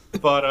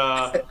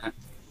 but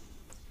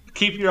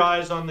keep your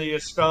eyes on the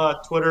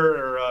Twitter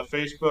or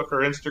Facebook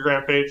or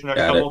Instagram page next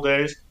Got couple of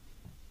days.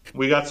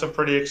 We got some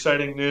pretty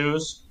exciting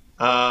news.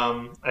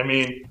 I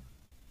mean,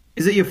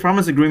 Is it your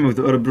promise agreement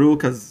with Örebro?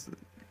 Because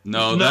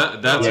No,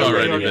 that's yeah,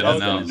 already yeah, been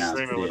that's announced. been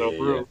Agreement with Yeah,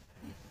 Obru.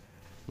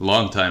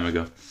 Long time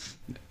ago.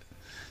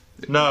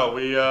 No,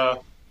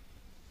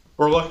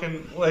 we're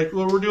looking like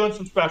we're doing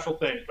some special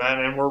things, man,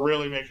 and we're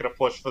really making a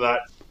push for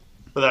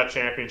that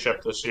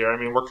championship this year. I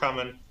mean, we're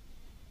coming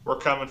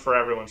for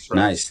everyone's throat.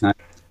 Nice.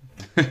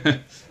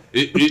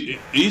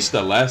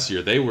 Ystad last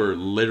year, they were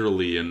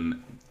literally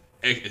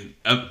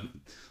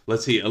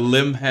let's see, a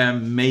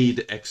Limham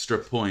made extra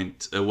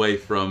point away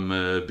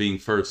from being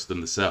first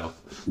in the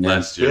South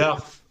last year. Yeah.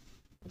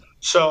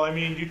 So, I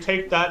mean, you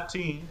take that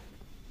team,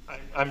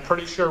 I'm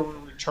pretty sure we're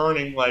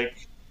returning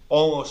like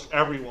almost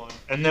everyone.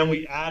 And then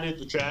we added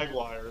the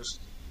Jaguars.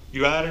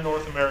 You add a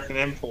North American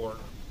import.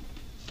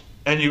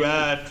 And you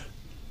add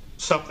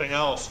something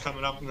else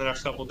coming up in the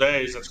next couple of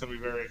days that's going to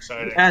be very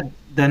exciting. add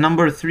the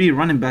number 3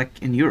 running back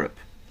in Europe,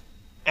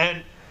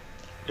 And,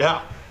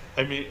 yeah.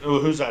 I mean,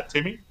 who's that?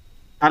 Timmy?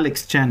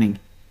 Alex Channing.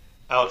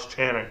 Alex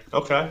Channing.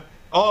 Okay.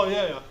 Oh,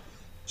 yeah.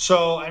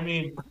 So, I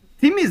mean,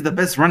 Timmy is the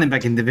best running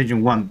back in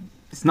Division 1.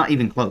 It's not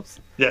even close.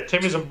 yeah,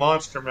 Timmy's a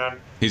monster, man.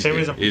 He's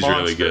Timmy's a monster.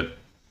 really good.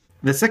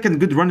 The second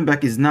good running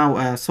back is now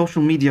a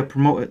social media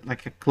promoter,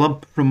 like a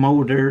club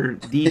promoter,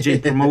 DJ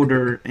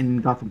promoter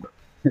in Gothenburg.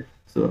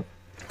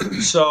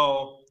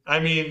 So, I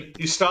mean,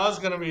 Ystad's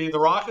going to be the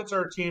Rockets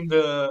are a team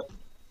to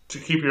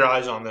keep your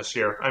eyes on this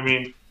year. I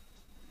mean,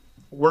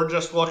 we're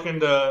just looking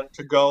to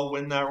go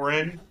win that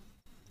ring,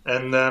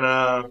 and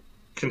then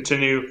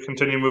continue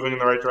moving in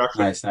the right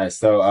direction. Nice.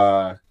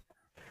 So,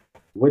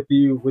 with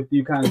you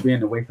kind of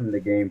being away from the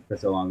game for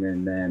so long,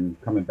 and then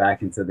coming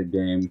back into the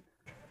game,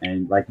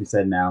 and like you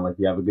said now, like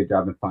you have a good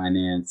job in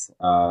finance.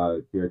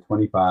 You're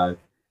 25,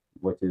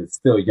 which is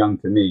still young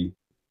to me.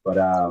 But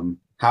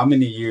how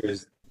many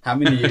years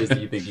do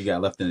you think you got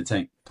left in the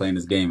tank playing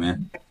this game,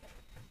 man?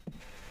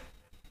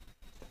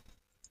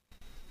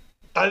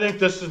 I think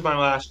this is my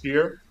last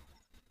year.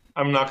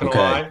 I'm not going to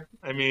lie.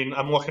 I mean,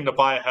 I'm looking to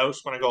buy a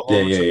house when I go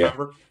home in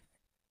September.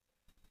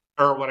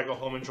 Or when I go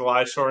home in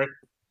July, sorry.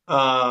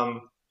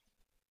 I've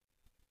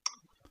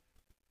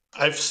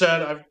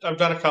said I've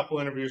done a couple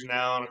interviews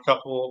now and a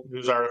couple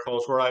news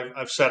articles where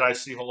I've said I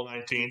see hole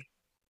 19.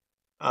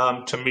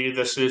 To me,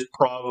 this is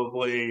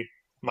probably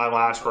my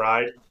last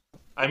ride.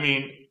 I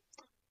mean,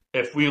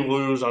 if we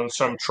lose on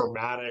some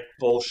traumatic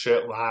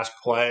bullshit last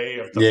play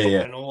of the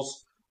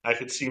finals, I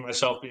could see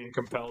myself being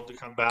compelled to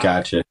come back.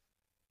 Gotcha.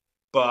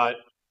 But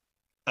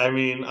I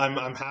mean,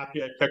 I'm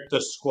happy I picked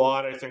this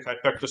squad. I think I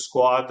picked a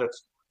squad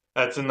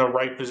that's in the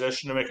right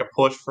position to make a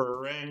push for a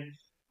ring.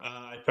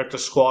 I picked a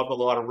squad with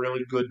a lot of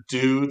really good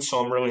dudes,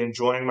 so I'm really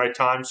enjoying my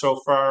time so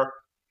far.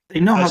 They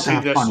know how to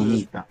have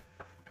fun.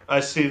 I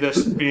see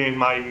this being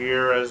my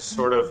year as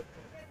sort of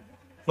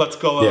let's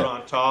go out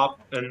on top,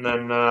 and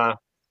then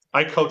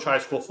I coach high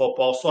school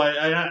football, so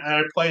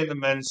I play in the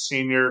men's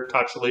senior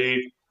touch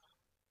league.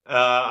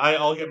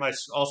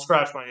 I'll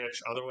scratch my itch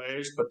other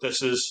ways, but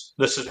this is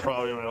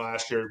probably my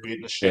last year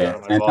beating the shit out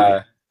of my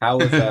body.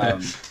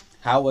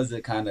 How was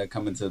it kind of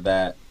coming to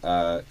that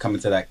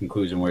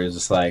conclusion where it's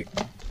just like,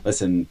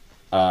 listen,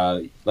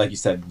 like you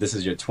said, this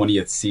is your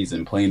 20th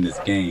season playing this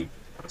game,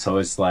 so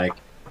it's like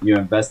you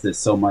invested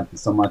so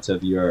much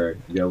of your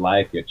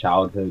life, your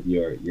childhood,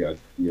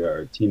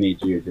 your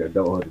teenage years, your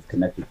adulthood is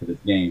connected to this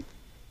game,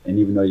 and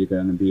even though you're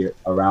going to be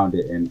around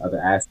it in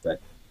other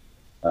aspects,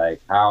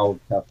 like how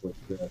tough was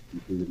the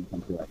conclusion to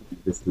come to like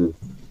this is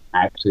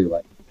actually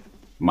like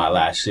my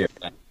last year?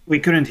 We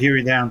couldn't hear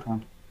you there,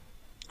 Anton.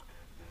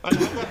 I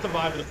got the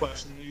vibe of the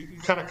question. You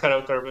kind of cut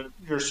out there, but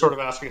you're sort of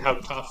asking how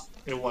tough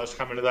it was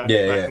coming to that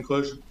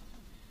conclusion.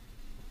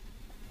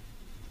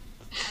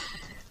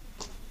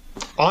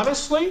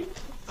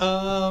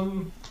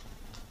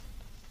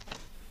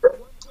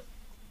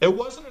 It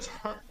wasn't as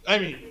hard. I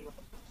mean,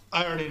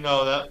 I already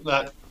know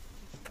that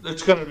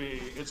it's gonna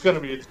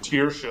be a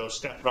tear show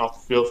stepping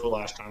off the field for the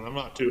last time.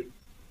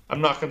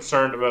 I'm not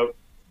concerned about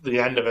the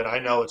end of it. I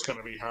know it's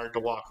gonna be hard to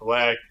walk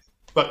away.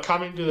 But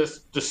coming to this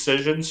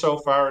decision so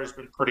far has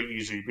been pretty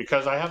easy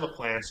because I have a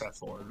plan set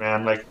for it,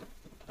 man. Like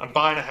I'm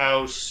buying a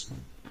house.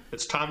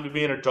 It's time to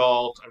be an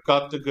adult. I've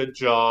got the good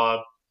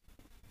job.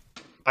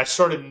 I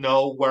sort of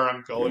know where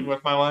I'm going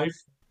with my life.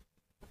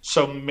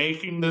 So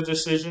making the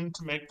decision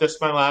to make this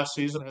my last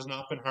season has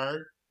not been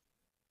hard.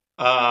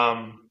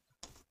 Um,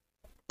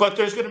 but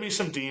there's going to be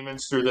some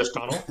demons through this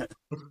tunnel.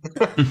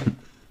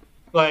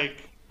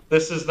 Like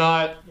this is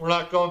not. We're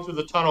not going through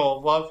the tunnel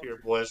of love here,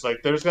 boys. Like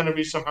there's going to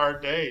be some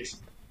hard days,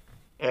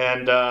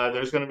 and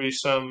there's going to be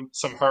some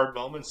hard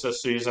moments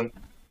this season.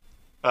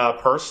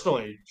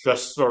 Personally,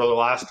 just sort of the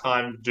last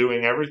time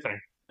doing everything.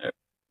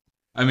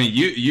 I mean,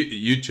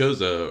 you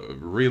chose a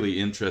really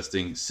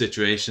interesting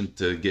situation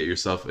to get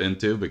yourself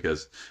into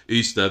because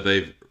Ystad,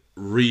 they've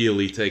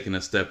really taken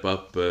a step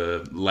up.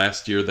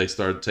 Last year, they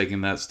started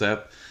taking that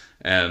step,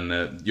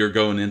 and you're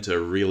going into a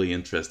really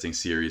interesting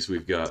series.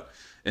 We've got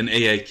an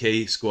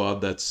AAK squad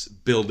that's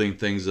building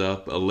things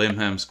up, a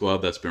Limham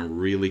squad that's been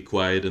really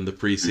quiet in the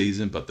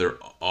preseason, but they're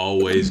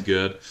always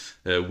good.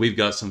 We've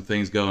got some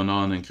things going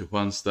on in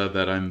Kristianstad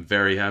that I'm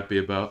very happy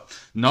about.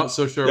 Not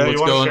so sure Yeah, what's you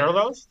want going. to share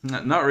those?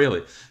 Not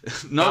really.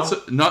 No?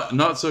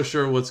 Not so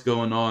sure what's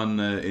going on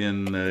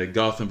in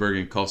Gothenburg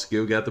and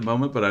Karlskoga at the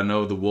moment, but I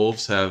know the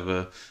Wolves have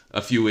a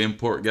few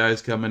import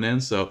guys coming in,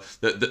 so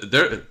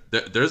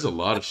there's a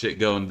lot of shit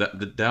going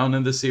down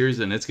in the series,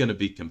 and it's going to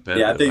be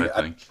competitive.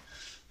 I think.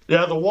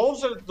 Yeah, the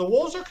Wolves are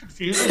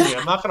confusing me.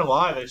 I'm not going to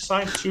lie. They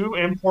signed 2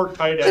 import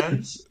tight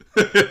ends.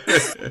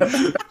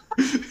 I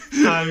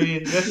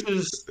mean, this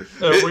is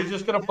we're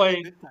just going to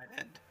play.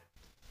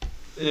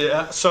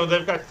 Yeah, so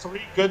they've got 3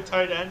 good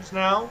tight ends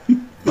now.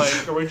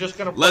 Like, are we just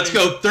going to play? Let's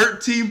go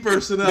 13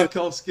 personnel,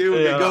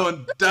 Karlskoga, Yeah.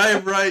 going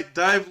dive right,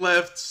 dive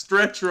left,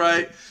 stretch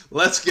right.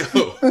 Let's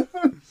go.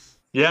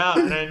 Yeah,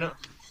 and I know.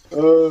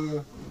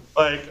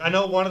 I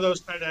know one of those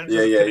tight ends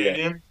is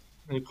Canadian.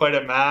 And he played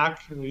at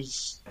Mac, and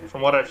he's,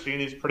 from what I've seen,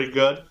 he's pretty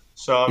good.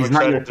 So I'm He's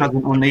not your excited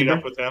cousin to or meet neighbor?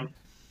 up with him.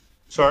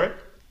 Sorry?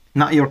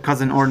 Not your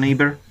cousin or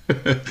neighbor.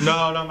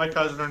 No, not my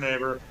cousin or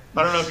neighbor.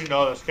 I don't know if you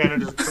know this.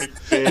 Canada's a pretty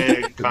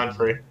big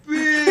country.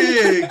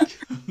 Big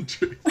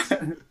country.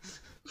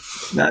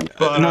 But,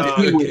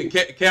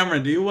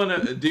 Cameron, do you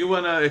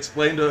wanna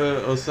explain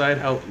to Oside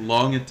how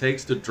long it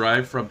takes to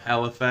drive from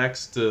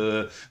Halifax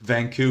to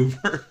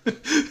Vancouver?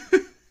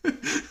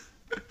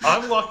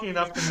 I'm lucky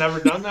enough to never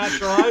done that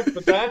drive,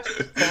 but that's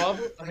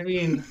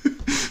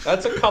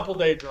a couple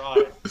day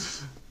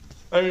drive.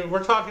 I mean,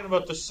 we're talking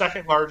about the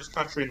second largest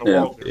country in the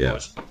world here, Yeah.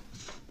 boys.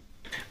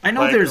 I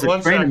know Like, there's a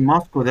one train sec. in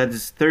Moscow that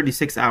is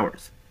 36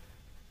 hours.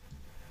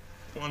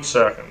 1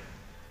 second.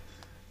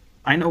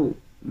 I know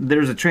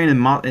there's a train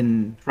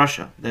in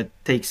Russia that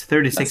takes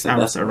 36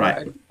 hours to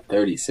arrive.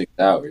 36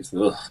 hours.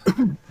 Ugh.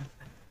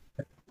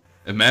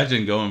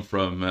 Imagine going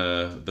from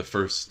the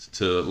first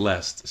to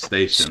last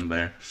station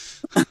there.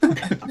 I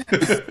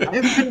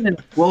have been in a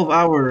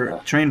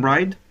 12-hour train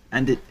ride,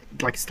 and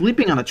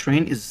sleeping on a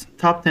train is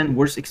top 10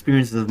 worst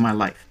experiences of my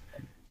life.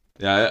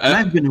 Yeah, And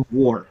I've been in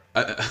war.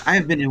 I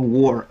have been in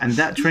war, and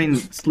that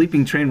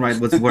sleeping train ride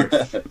was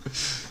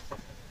worse.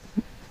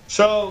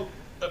 So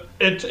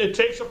it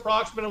takes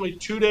approximately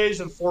 2 days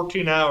and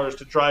 14 hours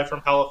to drive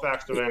from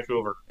Halifax to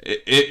Vancouver.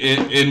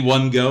 in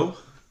one go.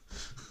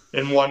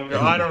 In one go.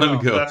 I don't one know.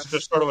 go. That's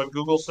just sort of what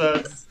Google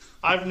said.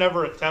 I've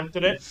never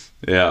attempted it,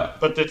 Yeah,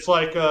 but it's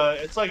like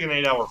an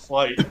 8-hour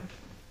flight.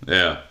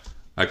 yeah,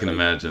 I can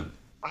imagine.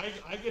 I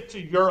get to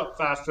Europe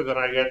faster than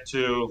I get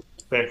to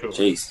Vancouver.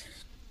 Jeez.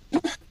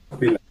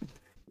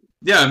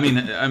 Yeah,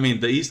 I mean,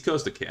 the east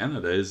coast of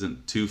Canada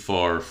isn't too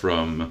far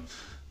from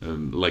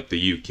like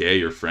the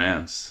UK or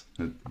France.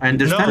 I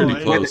understand No, why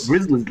the close.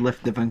 Grizzlies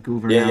left the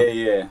Vancouver Yeah, now.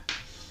 yeah.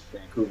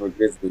 Vancouver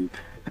Grizzlies.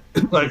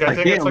 Like I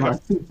think they it's are like a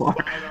not too far.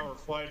 5-hour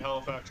flight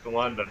Halifax to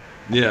London.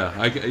 Yeah,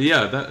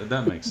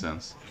 that makes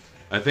sense.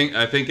 I think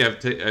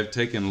I've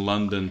taken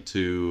London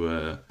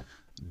to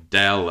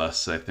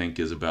Dallas. I think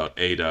is about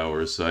 8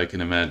 hours, so I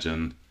can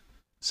imagine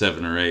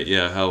 7 or 8.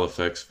 Yeah,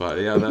 Halifax 5.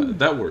 Yeah,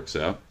 that works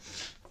out.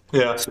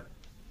 Yeah.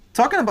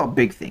 Talking about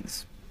big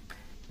things,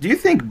 do you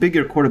think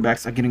bigger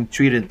quarterbacks are getting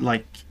treated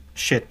like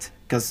shit?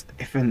 Because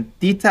if a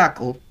D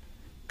tackle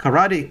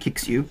karate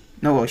kicks you,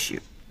 no issue.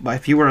 But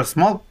if you were a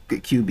small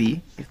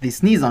QB, if they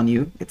sneeze on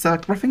you, it's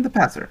like roughing the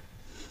passer.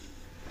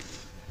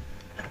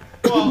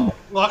 Well,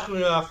 luckily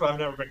enough, I've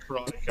never been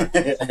karate kicked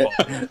in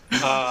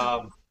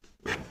football.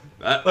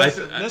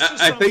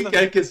 I think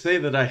I could say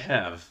that I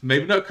have.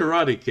 Maybe not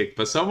karate kick,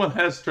 but someone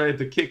has tried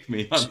to kick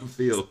me on the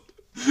field.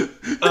 The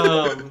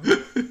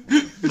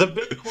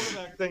big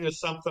quarterback thing is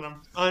something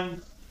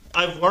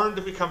I've learned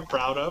to become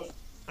proud of.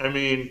 I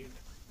mean,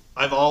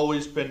 I've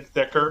always been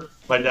thicker.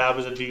 My dad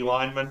was a D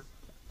lineman,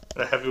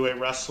 a heavyweight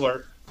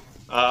wrestler.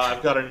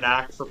 I've got a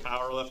knack for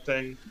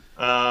powerlifting.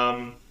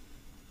 I'm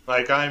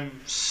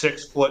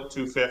 6 foot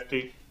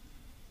 250.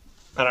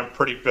 and I'm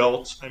pretty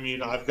built. I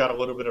mean, I've got a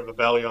little bit of a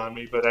belly on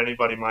me, but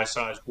anybody my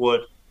size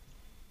would.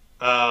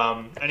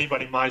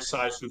 Anybody my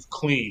size who's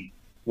clean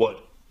would.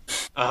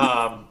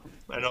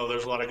 I know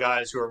there's a lot of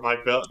guys who are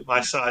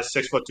my size,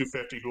 6'2",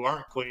 250, who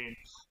aren't clean,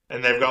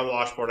 and they've got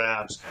washboard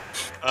abs.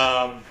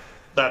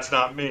 That's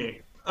not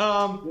me.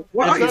 What It's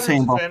are you got its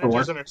saying about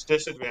advantages Thor? and its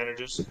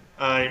disadvantages.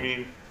 I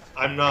mean,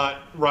 I'm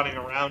not running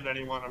around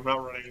anyone. I'm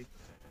not running.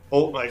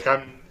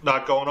 I'm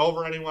not going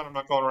over anyone. I'm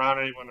not going around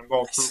anyone. I'm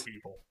going through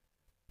people.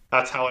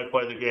 That's how I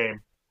play the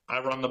game. I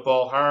run the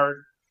ball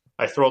hard.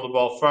 I throw the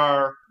ball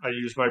far. I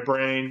use my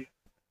brain.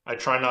 I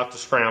try not to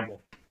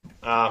scramble.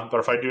 But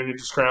if I do need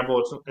to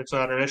scramble, it's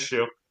not an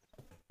issue.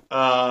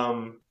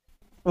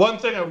 One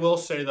thing I will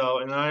say, though,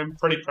 and I'm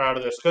pretty proud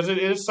of this, because it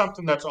is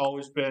something that's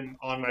always been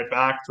on my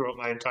back throughout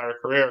my entire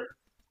career,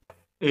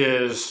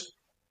 is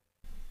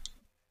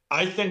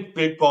I think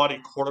big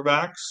body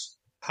quarterbacks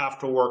have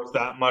to work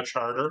that much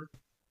harder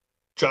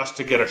just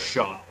to get a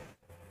shot.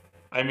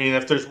 I mean,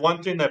 if there's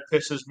one thing that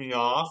pisses me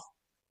off,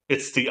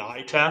 it's the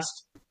eye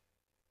test.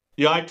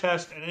 The eye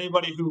test, and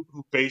anybody who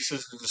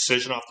bases the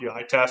decision off the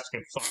eye test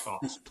can fuck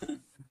off.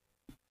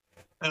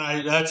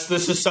 And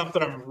this is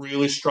something I'm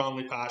really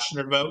strongly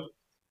passionate about.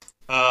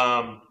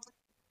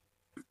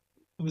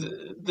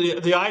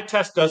 The eye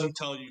test doesn't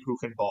tell you who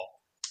can ball.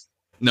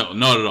 No,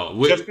 not at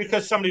all. Just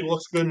because somebody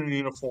looks good in a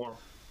uniform,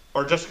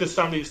 or just because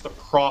somebody's the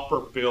proper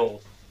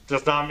build,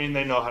 does not mean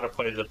they know how to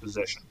play the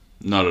position.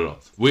 Not at all.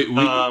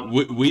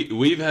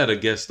 We've had a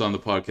guest on the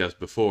podcast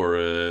before,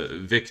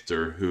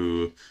 Victor,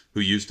 who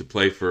used to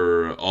play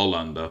for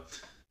Arlanda.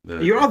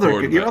 Your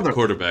other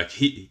quarterback.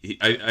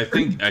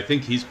 I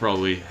think he's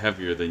probably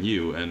heavier than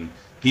you, and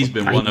he's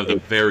been one of the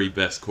very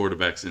best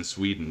quarterbacks in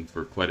Sweden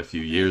for quite a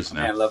few years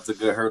now. Man loves a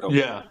good hurdle.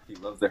 Yeah, he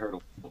loves the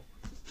hurdle.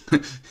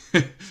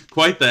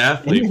 Quite the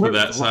athlete for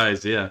that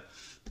size. Yeah.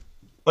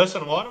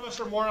 Listen, a lot of us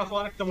are more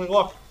athletic than we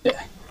look.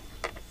 Yeah.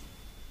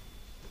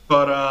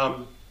 But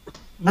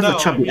as a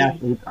chubby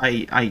athlete,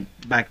 I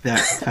back that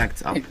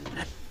fact up.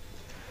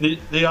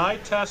 The eye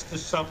test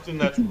is something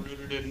that's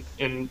rooted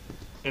in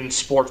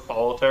sports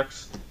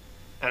politics,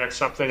 and it's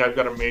something I've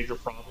got a major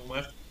problem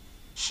with.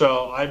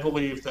 So I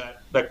believe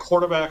that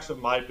quarterbacks of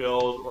my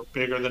build, or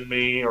bigger than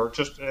me, or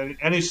just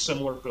any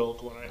similar build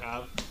to what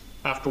I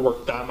have to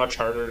work that much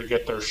harder to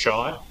get their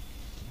shot.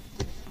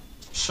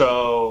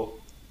 So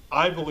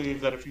I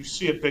believe that if you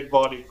see a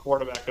big-bodied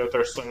quarterback out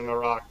there slinging the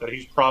rock, that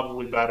he's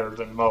probably better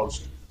than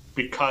most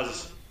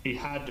because he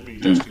had to be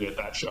just to get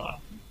that shot.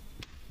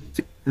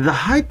 The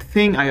height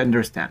thing I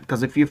understand,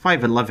 because if you're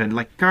 5'11",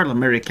 like Kyler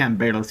Murray can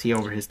barely see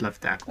over his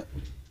left tackle.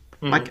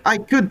 Mm-hmm. Like I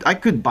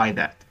could buy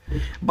that,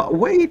 but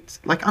weight,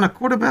 like on a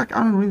quarterback, I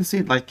don't really see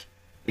it. Like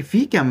if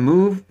he can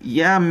move,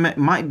 yeah,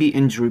 might be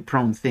injury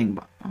prone thing,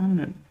 but I don't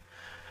know.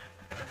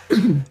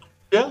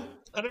 Yeah,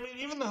 and I mean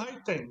even the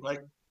height thing,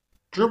 like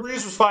Drew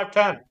Brees was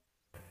 5'10".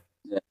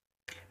 Yeah.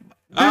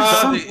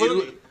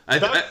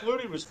 Doug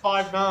Flutie was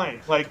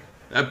 5'9". Like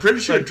I'm pretty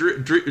sure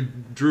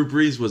Drew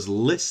Brees was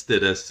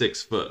listed as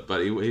 6 foot,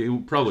 but he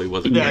probably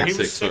wasn't. Yeah, he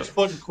was 6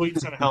 foot in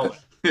cleats and a helmet.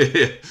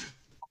 Yeah.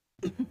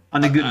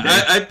 On a good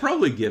day. I'd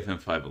probably give him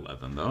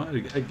 5'11", though.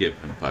 I'd give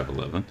him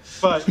 5'11".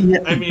 But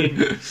I mean,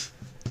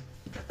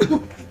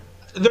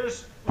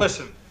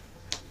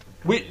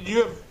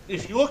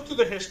 if you look through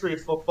the history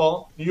of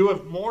football, you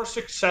have more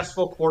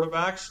successful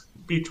quarterbacks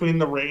between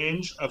the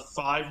range of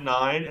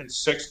 5'9" and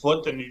 6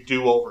 foot than you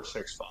do over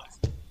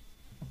 6'5".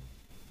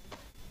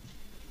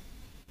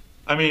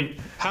 I mean,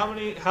 how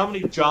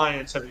many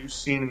giants have you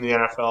seen in the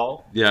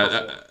NFL?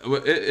 Yeah,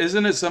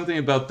 isn't it something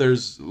about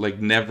there's like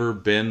never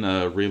been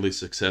a really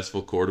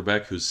successful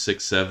quarterback who's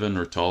 6'7"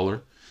 or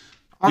taller?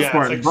 Yeah,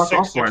 it's like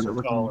 6'6"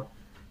 or taller.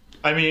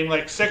 I mean,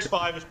 like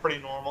 6'5" is pretty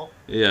normal.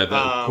 Yeah,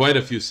 quite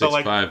a few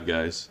 6'5"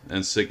 guys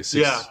and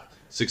 6'3".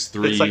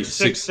 It's like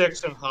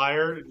 6'6" and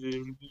higher.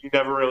 You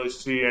never really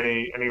see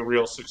any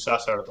real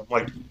success out of them,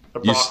 like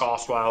the Brock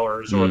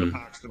Osweilers or the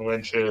Paxton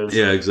Lynches.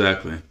 Yeah,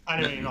 exactly.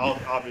 I mean,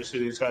 obviously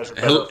these guys are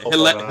better.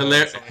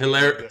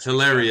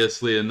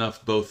 Hilariously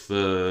enough, both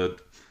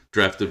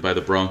drafted by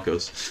the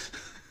Broncos.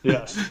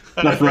 Yes,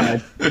 that's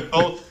right.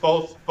 Both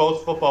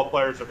football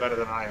players are better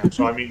than I am,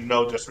 so I mean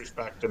no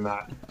disrespect in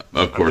that.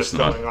 Of course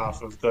not. Going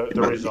off of the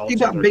results. You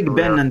got Big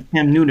Ben and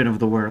Cam Newton of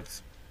the world.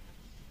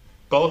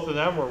 Both of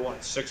them were what,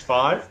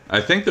 6'5"?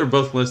 I think they're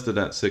both listed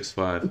at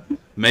 6'5".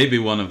 Maybe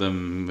one of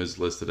them is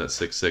listed at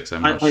 6'6".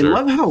 I'm not sure. I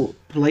love how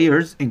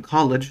players in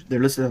college, they're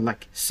listed at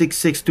like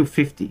 6'6",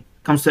 250.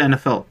 Comes to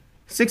NFL,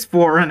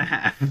 6'4" and a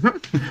half.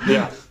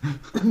 Yeah.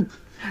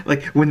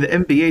 Like when the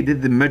NBA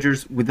did the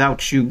measures without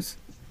shoes.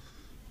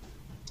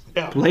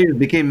 Yeah. Players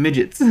became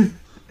midgets.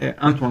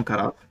 Antoine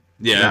cut off.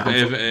 Yeah,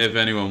 if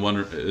anyone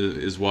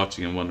is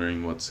watching and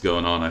wondering what's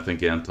going on, I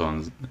think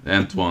Antoine's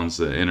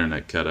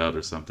internet cut out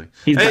or something.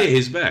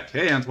 He's back.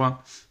 Hey, Antoine.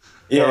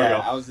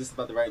 Yeah, I was just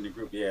about to write in the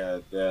group.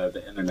 Yeah,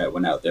 the internet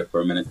went out there for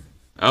a minute.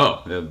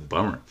 Oh, yeah,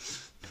 bummer.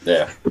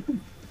 Yeah.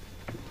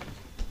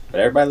 But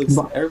everybody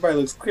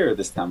looks clear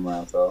this time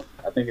around, so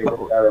I think it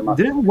worked out in my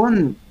favor. Didn't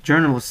one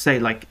journalist say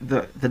like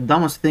the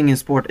dumbest thing in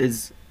sport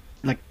is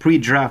like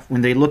pre-draft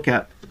when they look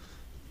at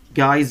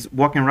guys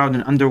walking around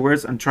in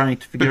underwears and trying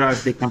to figure out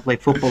if they can play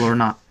football or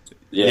not.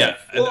 Yeah.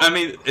 I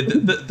mean,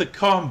 the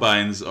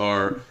combines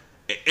are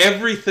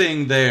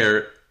everything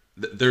there.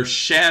 They're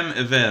sham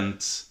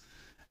events,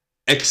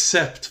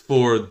 except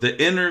for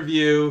the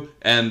interview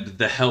and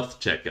the health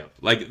checkup.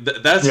 Like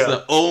that's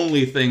the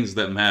only things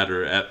that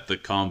matter at the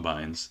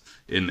combines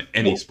in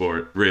any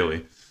sport,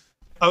 really.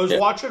 I was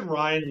watching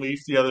Ryan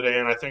Leaf the other day,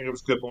 and I think it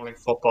was Good Morning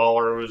Football,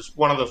 or it was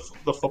one of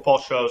the football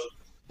shows.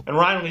 And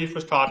Ryan Leaf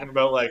was talking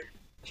about, like,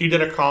 he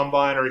did a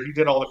combine, or he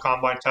did all the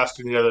combine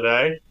testing the other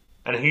day,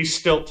 and he's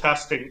still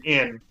testing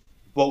in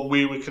what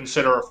we would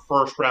consider a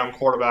first-round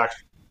quarterback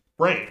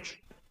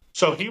range.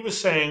 So he was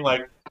saying,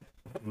 like,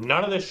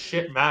 none of this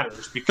shit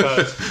matters,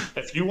 because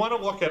if you want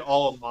to look at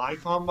all of my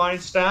combine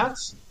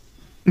stats,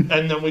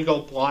 and then we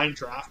go blind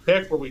draft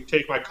pick, where we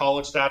take my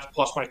college stats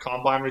plus my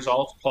combine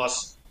results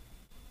plus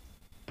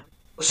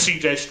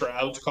CJ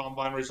Stroud's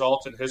combine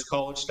results and his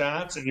college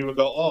stats, and you would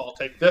go, "Oh, I'll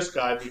take this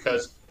guy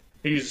because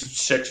he's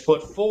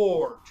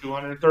 6'4",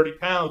 230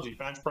 pounds. He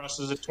bench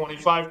presses it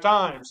 25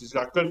 times. He's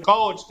got good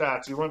college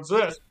stats. He runs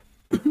this."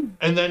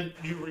 And then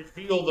you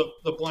reveal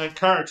the blank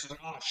cards. Like,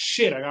 oh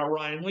shit, I got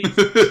Ryan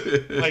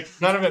Leaf. Like,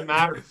 none of it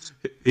matters.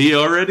 He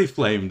already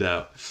flamed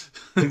out.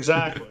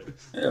 Exactly.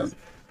 Yeah.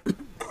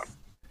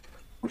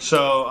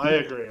 So I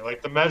agree.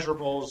 Like, the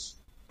measurables,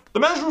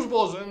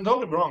 and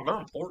don't get me wrong, they're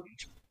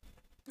important.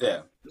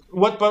 Yeah.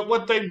 But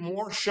what they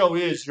more show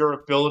is your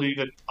ability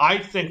to. I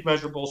think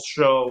measurables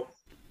show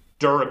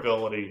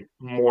durability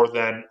more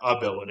than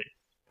ability.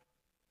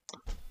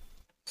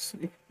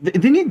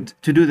 They need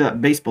to do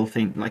that baseball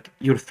thing, like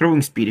your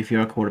throwing speed if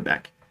you're a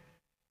quarterback.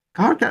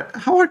 How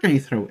hard can you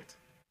throw it?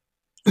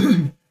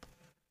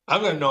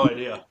 I've got no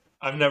idea.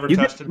 I've never You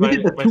tested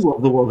get the two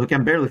of the world who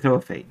can barely throw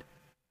a fade.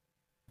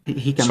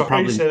 He can Sorry,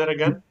 probably say that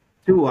again?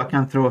 Tua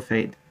can throw a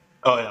fade.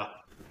 Oh, yeah.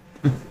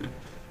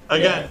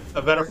 Again,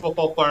 a better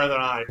football player than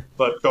I,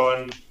 but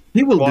going.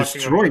 He will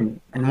destroy me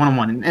in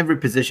one-on-one in every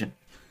position.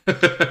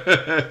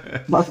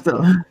 But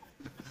still.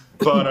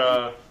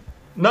 But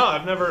no,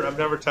 I've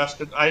never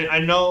tested. I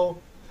know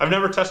I've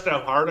never tested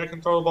how hard I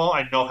can throw the ball.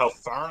 I know how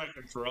far I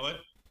can throw it.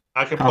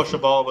 I can push a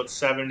ball about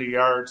 70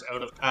 yards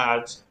out of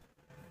pads.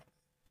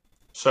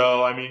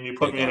 So, I mean, you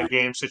put me in a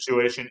game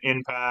situation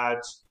in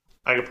pads,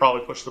 I could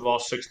probably push the ball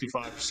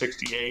 65 to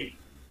 68.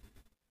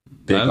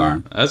 Big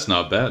arm. That's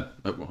not bad.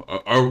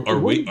 Are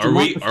we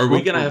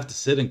gonna have to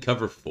sit in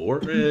cover 4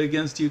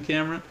 against you,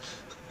 Cameron?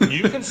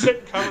 You can sit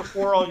in cover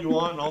 4 all you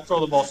want, and I'll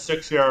throw the ball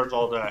 6 yards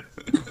all day.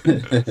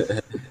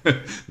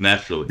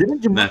 Naturally.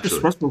 Didn't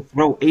Jamarcus Russell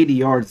throw 80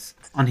 yards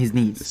on his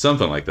knees?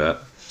 Something like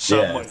that.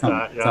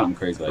 Something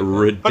crazy like that.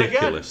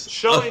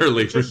 Ridiculous.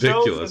 Utterly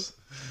ridiculous.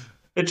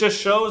 It just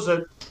shows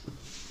that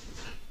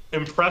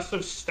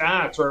impressive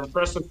stats or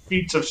impressive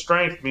feats of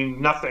strength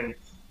mean nothing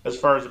as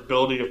far as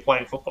ability of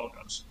playing football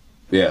goes.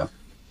 Yeah.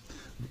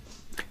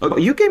 Well,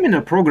 you came in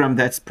a program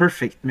that's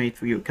perfect made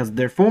for you because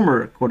their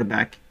former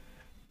quarterback,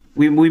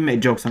 we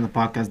made jokes on the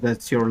podcast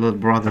that's your little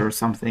brother or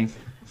something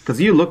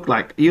because you look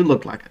like.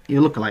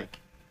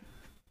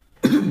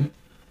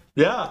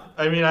 Yeah,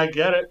 I mean, I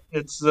get it.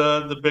 It's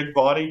the big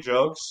body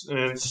jokes,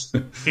 and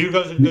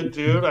Hugo's a good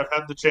dude. I've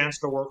had the chance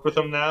to work with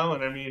him now,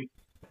 and I mean,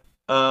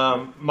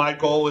 my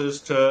goal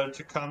is to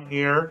come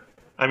here.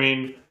 I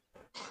mean,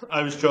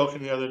 I was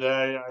joking the other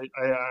day.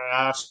 I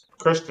asked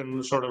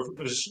Kristen sort of,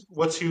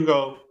 what's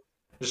Hugo?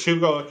 Is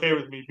Hugo okay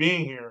with me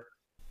being here?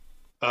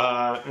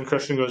 And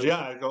Christian goes, yeah.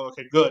 I go,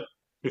 okay, good.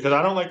 Because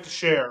I don't like to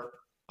share.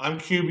 I'm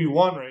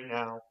QB1 right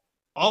now.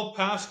 I'll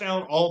pass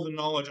down all the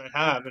knowledge I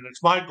have, and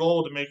it's my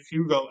goal to make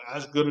Hugo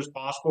as good as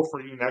possible for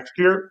you next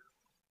year.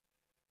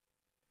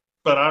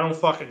 But I don't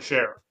fucking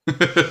share.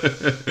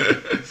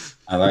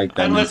 I like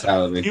that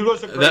mentality.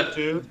 Hugo's a great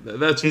dude.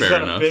 That's He's fair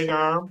got enough. a big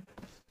arm.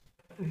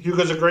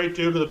 Hugo's a great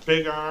dude with a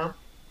big arm.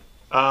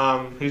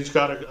 He's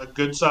got a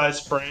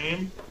good-sized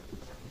frame.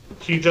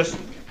 He just,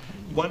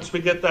 once we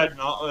get that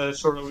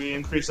we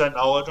increase that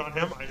knowledge on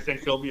him, I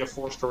think he'll be a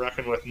force to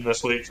reckon with in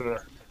this league for the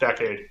next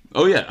decade.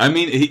 Oh yeah, I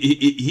mean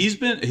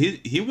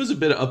he was a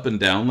bit up and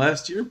down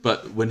last year,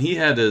 but when he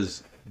had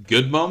his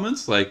good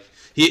moments, like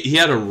he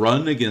had a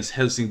run against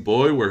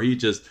Helsingborg where he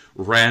just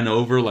ran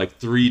over like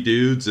 3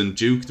 dudes and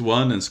juked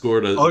one and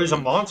scored he's a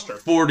monster.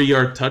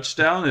 40-yard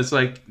touchdown. It's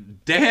like,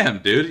 damn,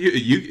 dude,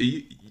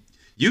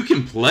 you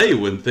can play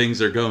when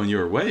things are going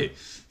your way.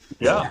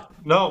 Yeah.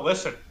 No,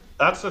 listen.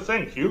 That's the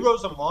thing.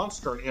 Hugo's a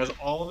monster, and he has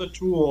all the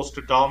tools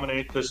to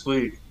dominate this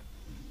league.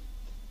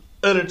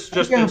 And it's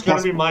going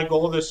to be my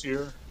goal this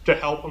year to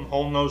help him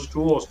hone those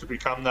tools to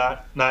become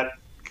that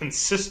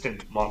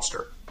consistent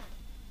monster.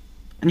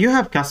 And you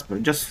have Casper.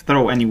 Just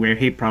throw anywhere.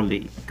 He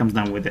probably comes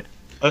down with it.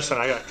 Listen,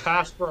 I got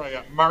Casper, I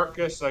got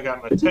Marcus, I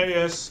got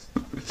Mateus,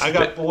 I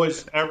got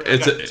boys. I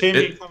got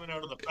Timmy coming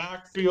out of the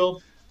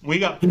backfield. We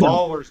got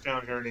ballers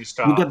down here in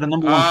Ystad. We got the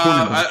number 1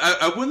 cornerback.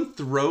 I wouldn't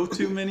throw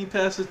too many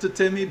passes to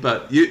Timmy,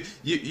 but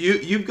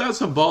you've got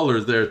some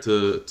ballers there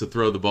to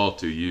throw the ball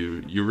to.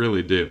 You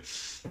really do.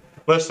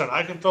 Listen,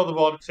 I can throw the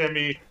ball to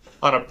Timmy.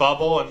 on a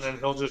bubble, and then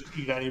he'll just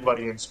eat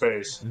anybody in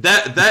space.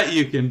 That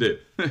you can do.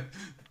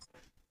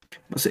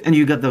 And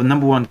you got the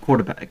number one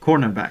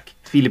cornerback,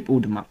 Philip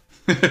Udema.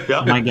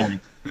 Yeah. My guy.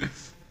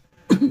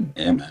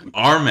 Yeah, man.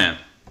 Our man.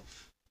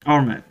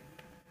 Our man.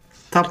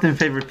 Top 10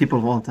 favorite people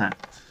of all time.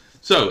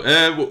 So,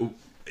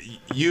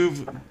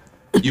 you've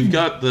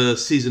got the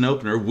season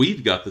opener.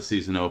 We've got the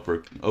season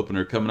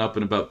opener coming up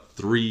in about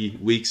 3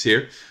 weeks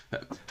here.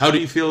 How do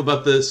you feel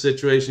about the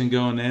situation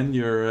going in?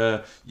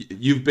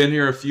 You've been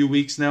here a few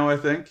weeks now, I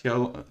think.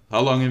 How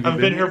long have you I've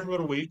been here for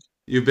about a week.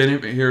 You've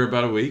been here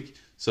about a week.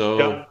 So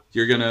Yeah.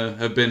 you're going to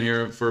have been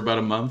here for about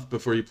a month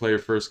before you play your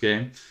first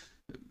game.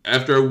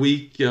 After a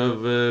week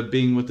of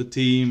being with the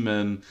team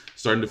and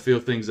starting to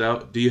feel things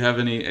out, do you have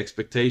any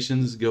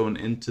expectations going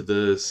into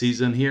the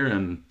season here?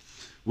 And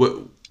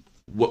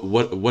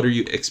what are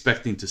you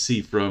expecting to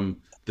see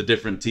from the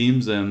different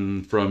teams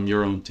and from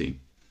your own team?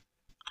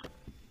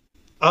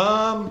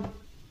 I'm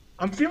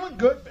feeling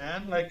good,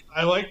 man. Like,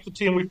 I like the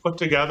team we put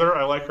together.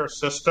 I like our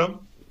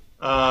system.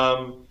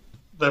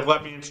 They've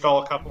let me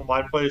install a couple of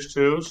my plays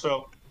too,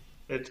 so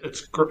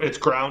it's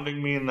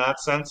grounding me in that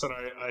sense, and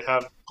I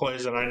have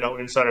plays that I know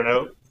inside and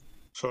out,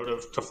 sort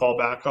of to fall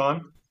back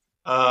on.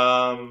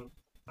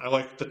 I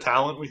like the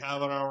talent we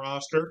have on our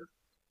roster.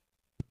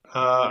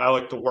 I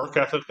like the work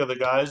ethic of the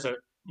guys that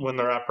when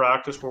they're at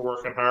practice, we're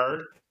working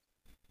hard.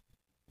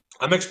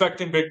 I'm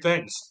expecting big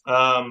things.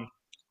 I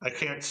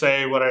can't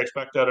say what I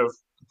expect out of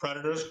the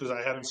Predators because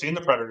I haven't seen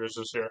the Predators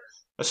this year.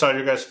 I saw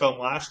you guys film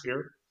last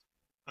year.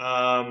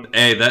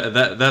 Hey,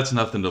 that's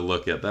nothing to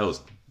look at. That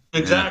was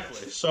Exactly.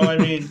 Yeah. So, I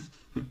mean,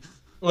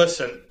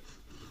 listen,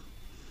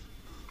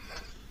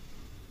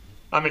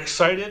 I'm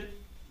excited.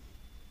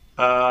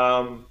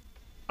 I'm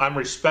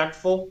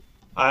respectful.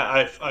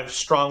 I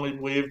strongly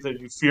believe that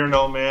you fear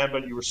no man,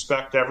 but you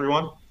respect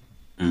everyone.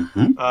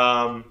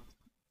 Mm-hmm.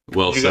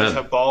 Well you said. guys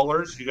have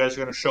ballers. You guys are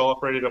going to show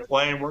up ready to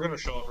play, and we're going to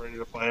show up ready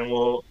to play, and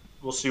we'll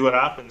see what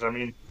happens. I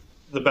mean,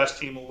 the best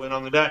team will win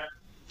on the day.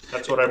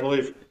 That's what I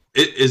believe.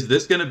 Is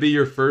this going to be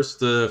your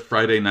first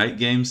Friday night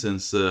game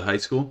since high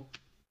school?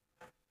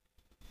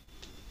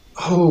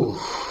 Oh,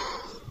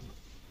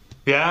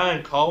 yeah.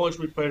 In college,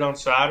 we played on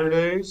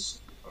Saturdays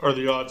or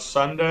the odd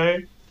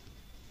Sunday.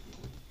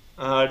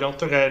 I don't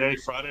think I had any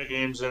Friday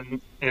games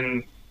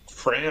in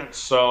France,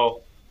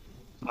 so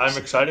I'm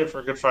excited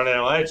for Good Friday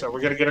Night Lights. Are we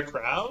going to get a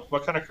crowd?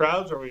 What kind of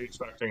crowds are we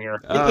expecting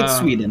here? It's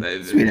Sweden.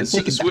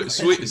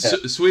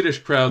 Swedish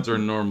crowds are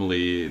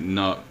normally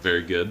not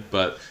very good,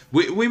 but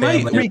we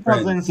might 3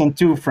 cousins and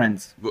 2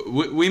 friends.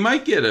 we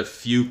might get a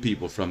few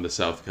people from the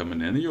south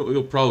coming in.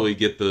 You'll probably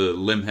get the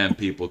Limham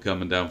people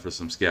coming down for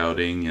some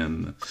scouting,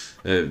 and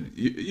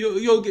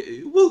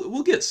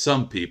we'll get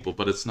some people,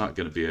 but it's not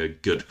going to be a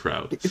good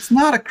crowd. It's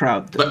not a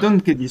crowd.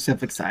 Don't get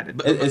yourself excited.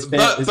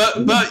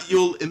 But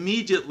you'll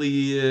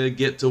immediately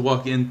get to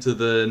walk into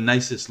the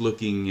nicest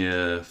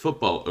looking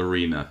football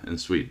arena in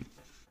Sweden.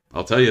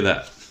 I'll tell you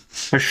that.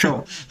 For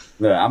sure.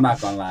 Look, I'm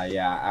not gonna lie.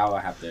 Yeah, I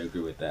would have to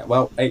agree with that.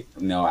 Well,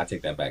 no, I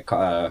take that back.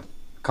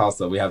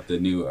 Costa, we have the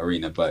new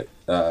arena, but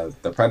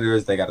the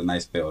Predators, they got a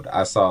nice field.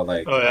 I saw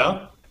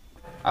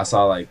I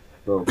saw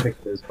little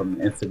pictures from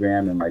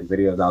Instagram and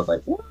videos. I was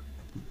like, what?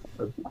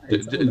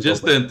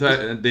 Just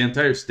the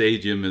entire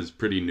stadium is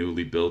pretty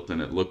newly built,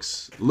 and it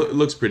looks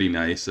pretty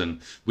nice.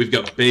 And we've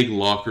got big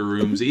locker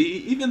rooms.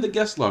 Even the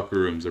guest locker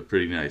rooms are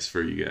pretty nice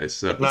for you guys.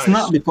 So it's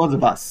not because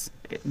of us.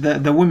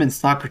 The women's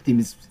soccer team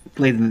is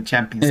played in the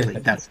Champions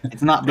League.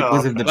 It's not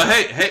because of the. But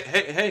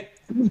hey!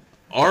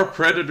 Our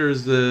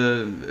Predators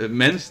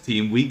men's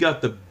team, we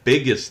got the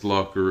biggest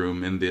locker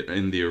room in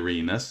the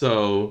arena,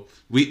 so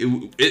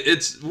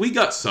we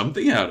got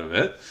something out of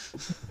it.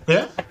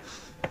 Yeah.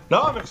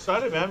 No, I'm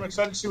excited, man. I'm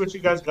excited to see what you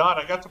guys got.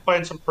 I got to play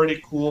in some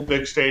pretty cool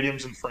big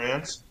stadiums in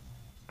France.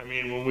 I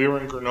mean, when we were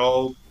in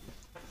Grenoble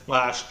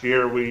last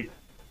year, we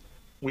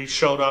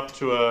showed up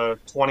to a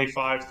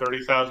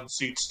 30,000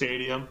 seat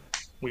stadium.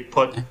 We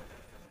put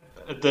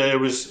it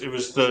was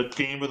the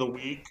game of the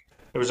week.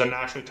 It was a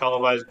nationally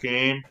televised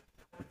game.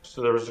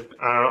 So there was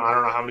I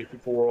don't know how many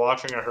people were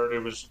watching. I heard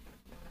it was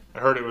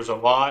a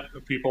lot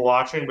of people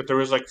watching, but there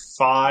was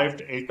 5,000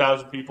 to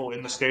 8,000 people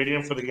in the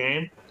stadium for the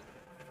game.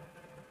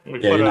 We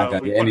put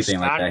a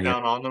stack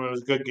down on them. It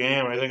was a good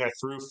game. I think I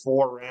threw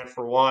 4, ran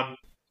for 1.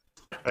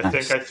 I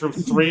think I threw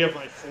 3 of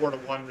my 4 to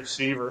 1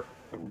 receiver.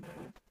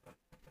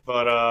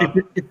 But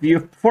if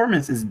your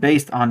performance is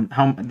based on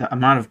the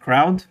amount of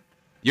crowd,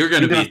 you're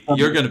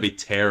gonna be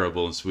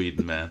terrible in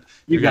Sweden, man.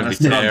 You're gonna be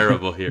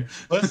terrible here.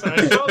 Listen,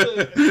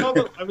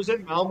 I was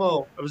in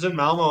Malmo. I was in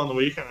Malmo on the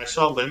weekend. I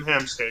saw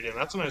Limham Stadium.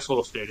 That's a nice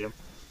little stadium.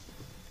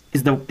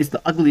 It's the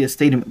ugliest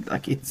stadium.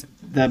 It's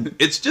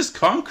just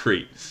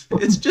concrete.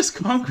 It's just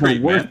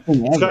concrete, man.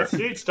 It's got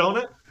seats, don't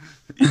it?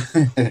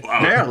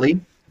 Wow.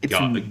 Barely. It's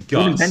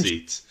got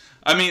seats.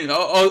 I mean,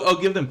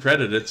 I'll give them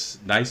credit. It's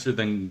nicer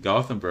than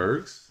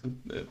Gothenburg's.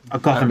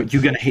 Gothenburg,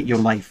 you're gonna hate your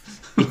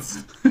life.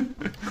 It's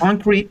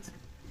concrete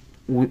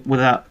with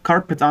a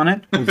carpet on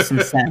it with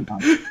some sand on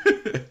it.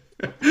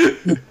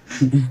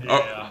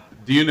 Yeah.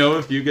 Do you know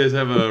if you guys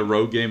have a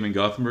road game in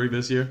Gothenburg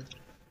this year?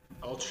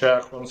 I'll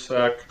check 1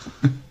 sec.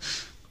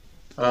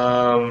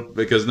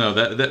 Because no,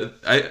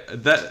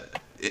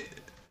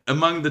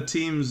 among the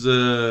teams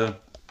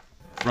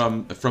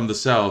from the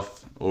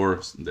South,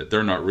 or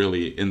they're not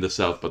really in the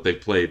South, but they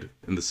played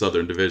in the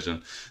Southern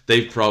Division.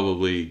 They've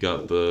probably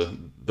got the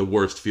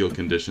worst field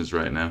conditions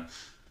right now.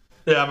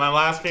 Yeah, my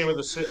last game of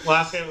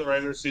the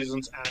regular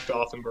season's at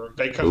Gothenburg.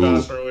 They come to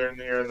us earlier in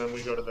the year, and then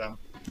we go to them.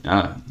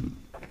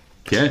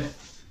 Okay.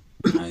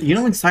 Nice. You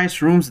know, in science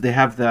rooms they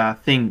have the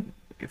thing.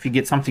 If you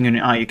get something in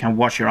your eye, you can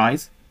wash your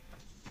eyes.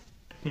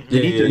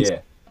 Yeah.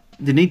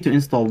 They need to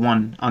install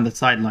one on the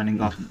sideline in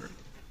Gothenburg.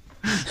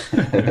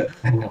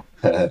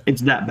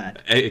 It's that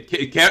bad. Hey,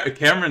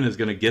 Cameron is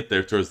going to get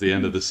there towards the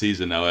end of the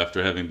season now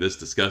after having this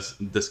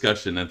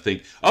discussion and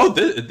think, oh,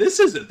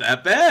 this isn't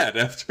that bad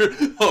after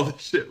all the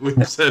shit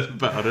we've said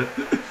about it.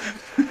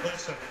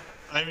 Listen,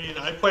 I mean,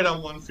 I played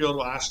on one field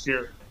last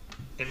year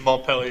in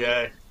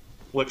Montpellier,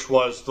 which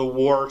was the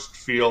worst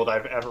field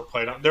I've ever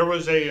played on. There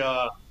was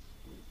a,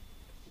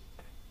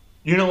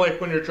 like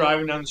when you're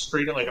driving down the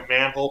street at like a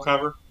manhole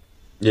cover?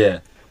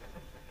 Yeah.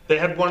 They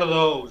had one of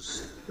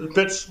those, a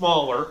bit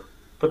smaller,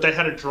 but they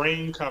had a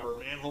drain cover,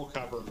 manhole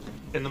cover,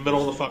 in the middle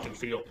of the fucking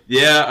field.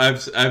 Yeah,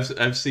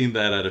 I've seen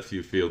that at a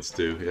few fields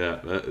too. Yeah,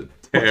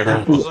 I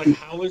terrible. was like,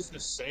 how is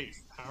this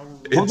safe?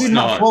 It's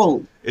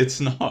not. It's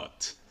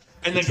not.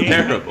 And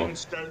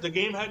the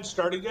game hadn't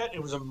started yet.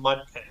 It was a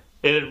mud pit.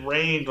 It had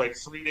rained like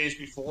 3 days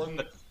before,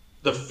 and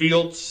the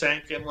field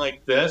sank in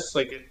like this.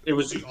 Like it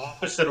was the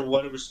opposite of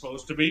what it was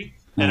supposed to be,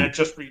 and it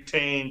just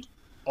retained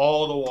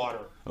all the water.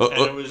 And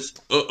it was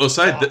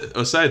aside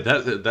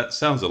that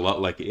sounds a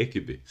lot like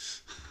Ekeby.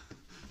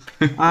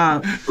 I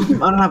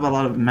don't have a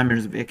lot of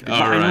memories of it. All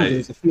I know right.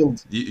 there's a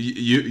field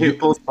here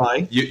close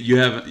by. You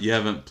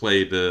haven't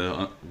played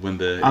when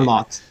the A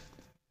lot.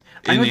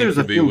 I know there's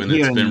a Ekeby field when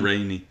here it's been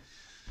rainy.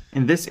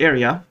 in this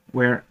area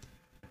where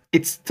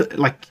it's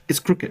it's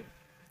crooked.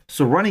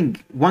 So running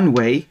one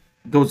way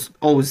goes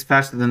always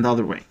faster than the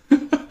other way.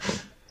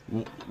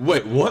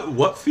 Wait,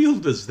 what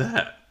field is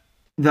that?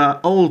 The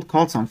old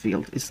Karlsson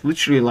field is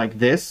literally like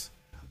this.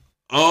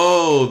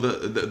 Oh,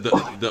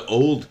 the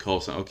old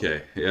call sign.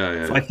 Okay,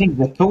 yeah. So I think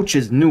the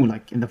coaches knew,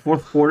 like in the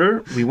fourth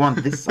quarter, we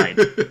want this side.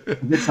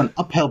 It's an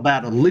uphill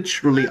battle,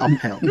 literally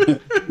uphill.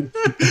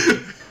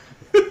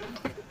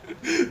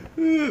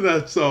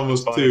 That's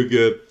almost too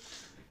good.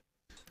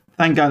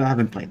 Thank God I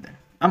haven't played there.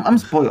 I'm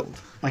spoiled.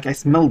 Like I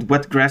smelled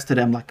wet grass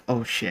today. I'm like,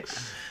 oh shit.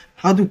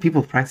 How do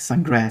people practice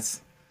on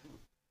grass?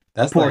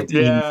 That's Poor like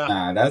team.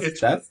 nah,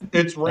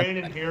 It's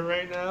raining here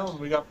right now, and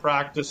we got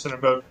practice in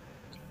about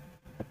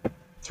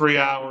 3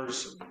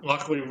 hours.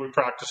 Luckily, we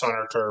practice on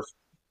our turf.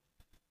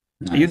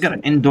 nice. You got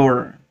an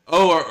indoor.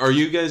 Oh, are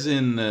you guys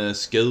in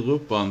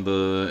Skillrup on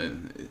the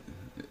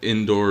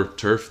indoor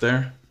turf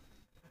there?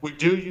 We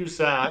do use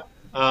that,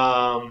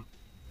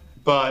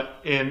 but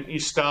in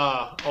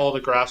Ystad, all the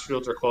grass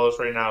fields are closed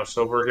right now,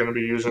 so we're going to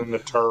be using the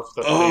turf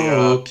that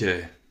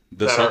Okay.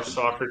 that our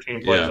soccer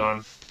team plays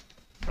on.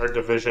 Our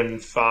Division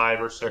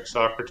 5 or 6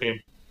 soccer team.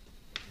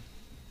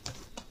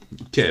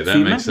 Okay, that So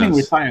makes imagine sense.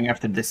 retiring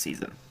after this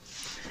season.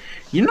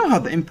 You know how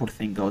the import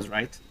thing goes,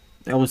 right?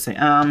 They always say,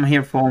 I'm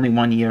here for only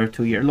 1 year or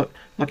 2 years. Look,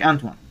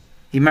 Antoine.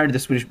 He married the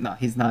Swedish. No,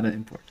 he's not an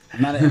import.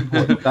 I'm not an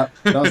import. Stop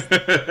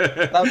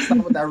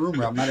with that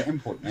rumor. I'm not an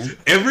import, man.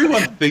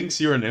 Everyone thinks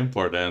you're an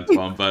import,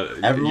 Antoine,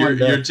 but Everyone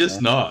you're does,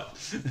 just man. not.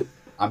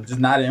 I'm just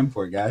not an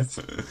import, guys.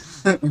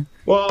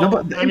 Well, No,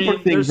 but the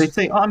import thing, they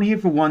say, I'm here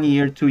for 1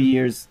 year, 2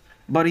 years.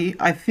 Buddy,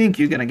 I think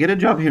you're going to get a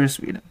job here in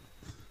Sweden.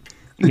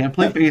 You're going to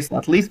play for Ystad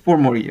at least 4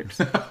 more years.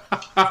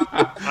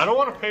 I don't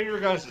want to pay your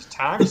guys'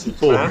 taxes,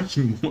 4 man.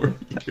 more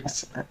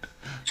years.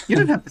 You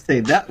don't have to say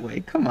it that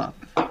way. Come on.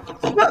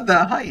 It's not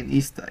that high in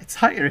Ystad. It's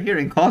higher here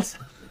in Karlsson.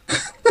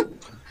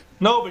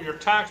 No, but your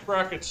tax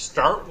brackets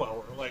start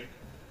lower. Like,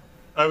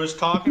 I was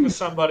talking to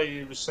somebody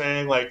who was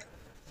saying, like,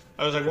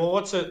 I was like, well,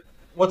 what's it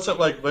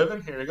like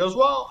living here? He goes,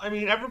 well, I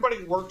mean,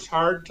 everybody works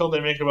hard until they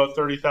make about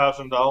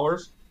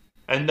 $30,000.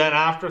 And then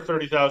after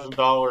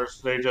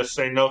 $30,000, they just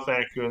say no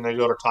thank you and they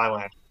go to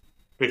Thailand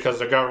because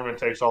the government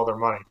takes all their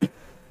money.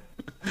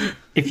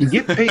 If you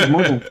get paid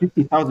more than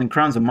 50,000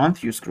 crowns a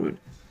month, you're screwed.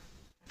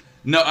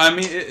 No, I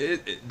mean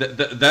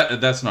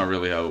that's not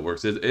really how it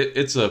works.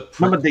 It's a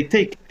No, but they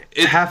take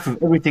half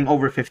of everything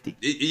over 50.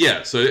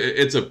 yeah. So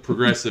it's a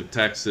progressive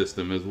tax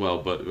system as well.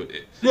 But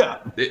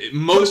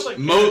Most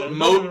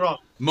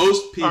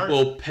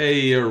people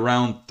pay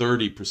around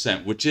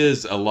 30%, which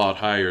is a lot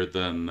higher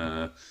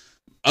than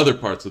other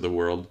parts of the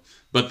world.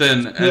 But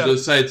then, as the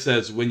site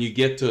says, when you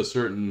get to a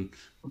certain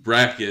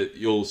bracket,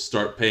 you'll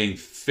start paying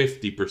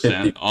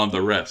 50% on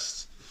the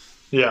rest.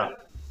 Yeah,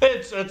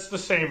 it's the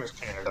same as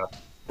Canada.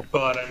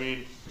 But I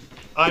mean,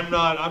 I'm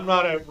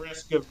not at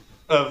risk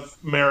of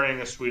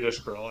marrying a Swedish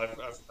girl.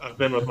 I've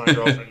been with my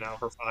girlfriend now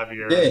for 5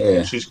 years.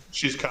 Yeah.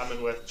 She's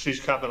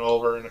coming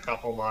over in a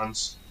couple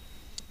months.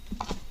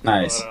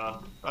 Nice.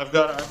 But, I've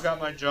got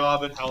my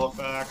job in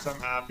Halifax.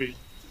 I'm happy.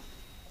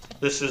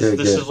 This is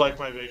Good. like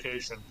my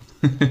vacation.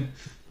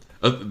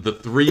 The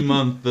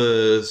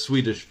 3-month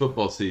Swedish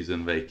football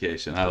season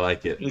vacation. I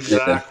like it.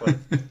 Exactly.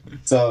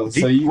 So Do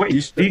you, you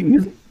wait, do you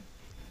use it?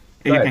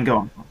 Go You ahead. can go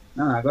on.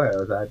 No, go ahead.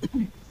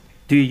 Ozad.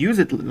 Do you use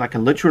it like a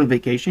literal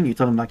vacation? You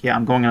tell them like, yeah,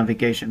 I'm going on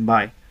vacation.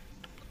 Bye.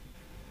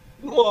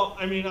 Well,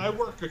 I mean, I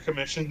work a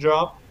commission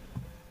job,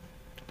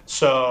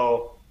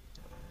 so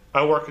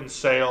I work in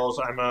sales.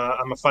 I'm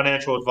a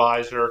financial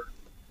advisor,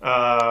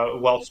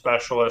 wealth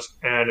specialist,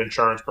 and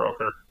insurance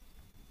broker.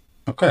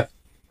 Okay.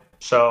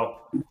 So,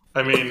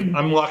 I mean,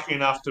 I'm lucky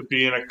enough to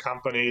be in a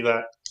company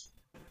that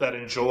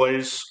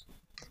enjoys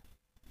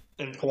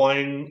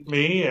employing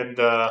me and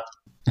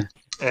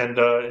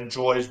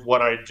enjoys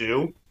what I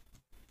do.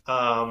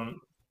 And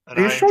Are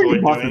you I sure enjoy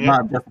your boss is doing it.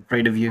 not just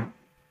afraid of you?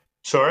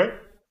 Sorry?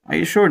 Are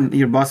you sure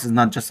your boss is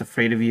not just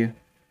afraid of you?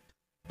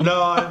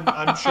 No,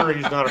 I'm sure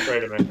he's not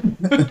afraid of me.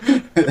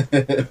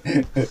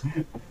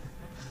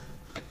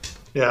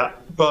 Yeah,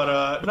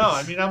 but no,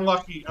 I mean, I'm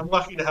lucky. I'm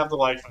lucky to have the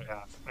life I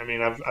have. I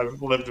mean,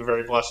 I've lived a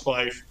very blessed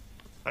life.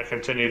 I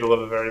continue to live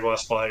a very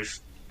blessed life.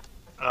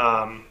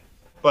 Um,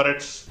 but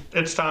it's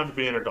time to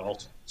be an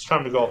adult. It's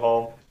time to go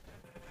home.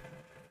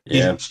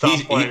 Yeah. Stop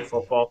playing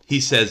football. He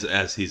says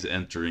as he's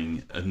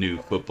entering a new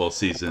football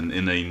season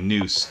in a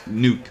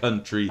new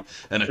country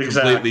and a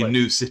completely Exactly.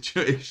 new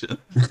situation.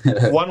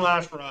 One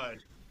last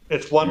ride.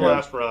 It's one Yeah.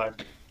 last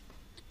ride.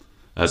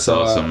 That's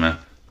So, awesome, man.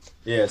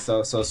 Yeah,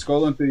 so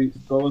scrolling through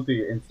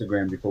your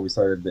Instagram before we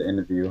started the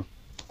interview,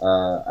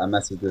 I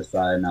messaged this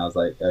side and I was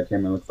like,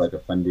 Cameron looks like a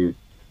fun dude.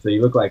 So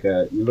you look like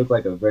a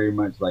very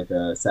much like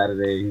a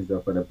Saturdays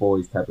or for the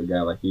boys type of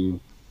guy. Like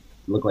you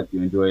look like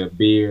you enjoy a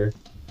beer,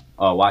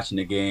 watching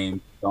the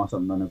game, throwing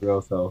something on the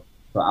grill. So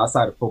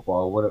outside of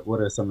football, what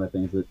are some of the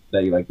things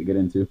that you like to get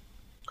into?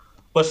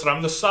 Listen,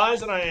 I'm the size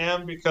that I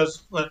am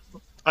because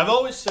I've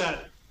always said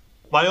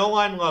my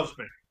O-line loves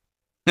me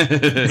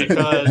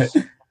because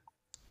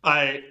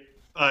I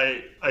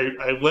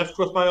lift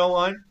with my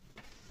O-line,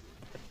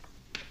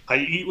 I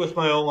eat with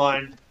my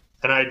O-line,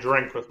 and I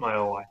drink with my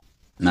O-line.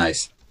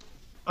 Nice.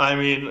 I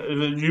mean,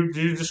 you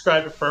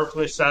described it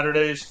perfectly.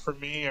 Saturdays for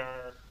me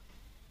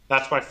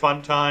that's my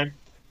fun time.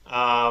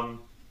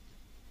 Um,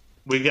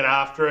 we get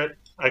after it.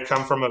 I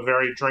come from a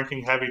very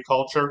drinking heavy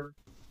culture.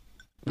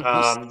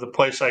 Nice. The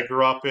place I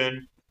grew up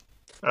in,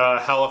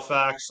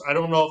 Halifax. I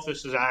don't know if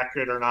this is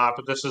accurate or not,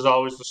 but this is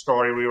always the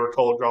story we were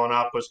told growing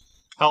up was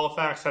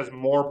Halifax has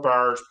more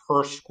bars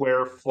per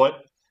square foot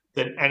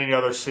than any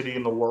other city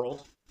in the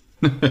world.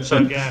 So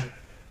again,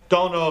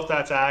 don't know if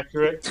that's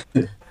accurate,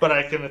 but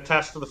I can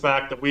attest to the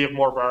fact that we have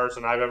more bars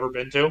than I've ever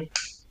been to.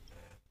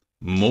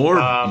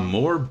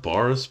 More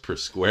bars per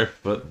square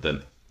foot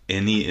than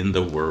any in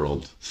the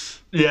world.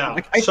 Yeah.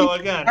 Like, I So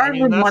think again,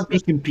 Ireland that's might be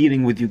just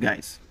competing with you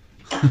guys.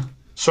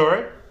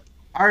 sorry.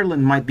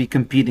 Ireland might be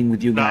competing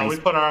with you No, we guys.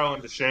 put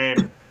Ireland to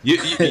shame.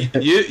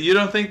 You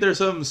don't think there's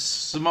some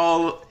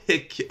small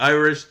hick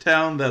Irish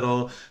town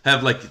that'll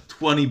have like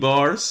 20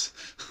 bars?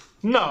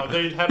 No,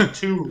 they'd have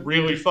two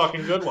really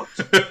fucking good ones.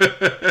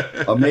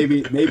 Or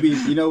maybe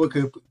you know what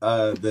could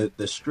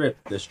the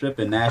strip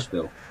in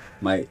Nashville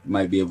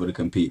might be able to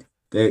compete.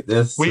 This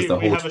is the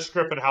We whole. have a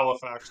strip in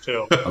Halifax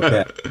too.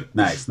 Okay,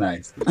 nice.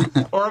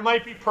 Or it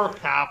might be per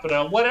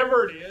capita,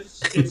 whatever it is.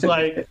 It's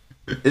like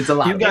It's a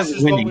lot. You guys this are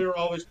is what winning. we were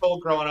always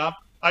told growing up.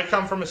 I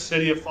come from a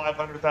city of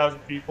 500,000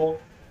 people.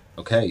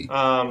 Okay.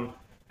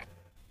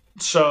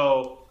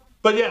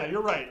 But yeah,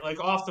 you're right. Like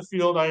off the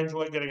field, I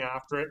enjoy getting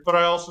after it, but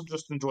I also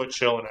just enjoy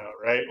chilling out,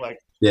 right? Like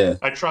Yeah.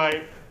 I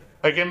try,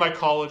 like in my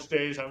college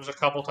days, I was a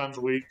couple times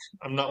a week.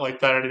 I'm not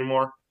like that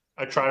anymore.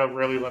 I try to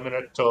really limit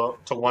it to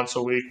once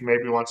a week,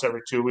 maybe once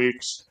every 2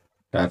 weeks.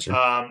 Gotcha.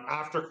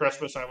 After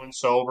Christmas, I went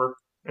sober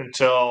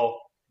until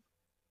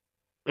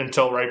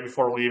right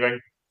before leaving.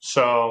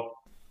 So,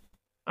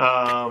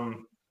 but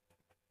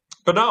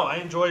no, I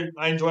enjoy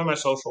my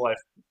social life.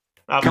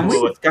 Can we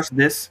Absolutely. discuss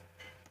this?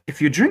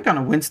 If you drink on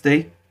a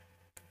Wednesday,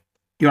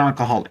 you're an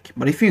alcoholic.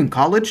 But if you're in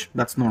college,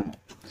 that's normal.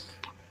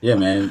 Yeah,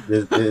 man.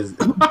 If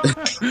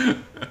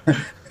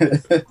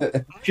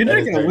you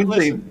drink on a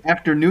Wednesday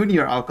afternoon,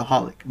 you're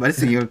alcoholic. But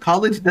if you're in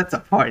college, that's a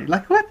party.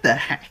 Like, what the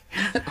heck?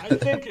 I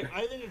think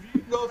if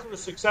you can go through a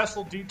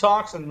successful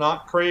detox and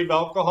not crave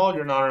alcohol,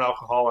 you're not an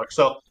alcoholic.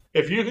 So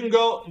if you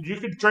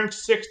could drink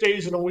 6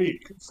 days in a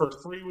week for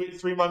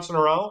 3 months in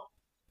a row.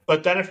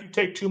 But then if you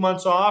take 2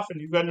 months off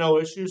and you've got no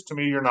issues, to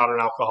me, you're not an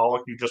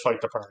alcoholic. You just like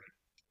to party.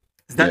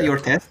 Is that your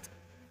test?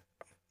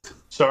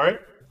 Sorry?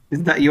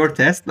 Is that your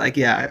test? Like,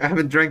 yeah, I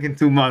haven't drank in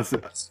 2 months.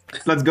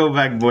 Let's go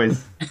back,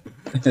 boys.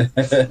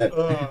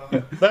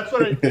 That's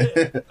what I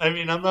did. I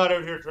mean, I'm not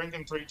out here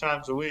drinking 3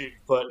 times a week,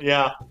 but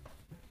yeah.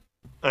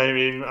 I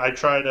mean, I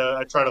try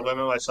to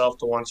limit myself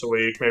to once a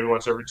week, maybe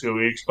once every 2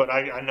 weeks. But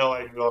I know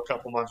I can go a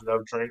couple months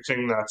without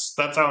drinking. That's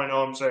how I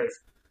know I'm safe.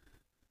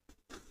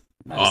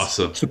 Nice.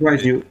 Awesome.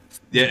 Surprise you.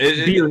 Yeah,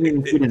 Beer here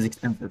in Sweden is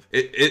expensive.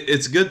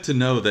 It's good to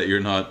know that you're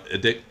not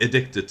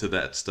addicted to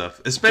that stuff,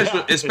 Yeah, it's very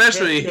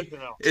good to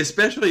know.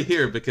 especially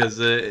here because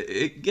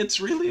it gets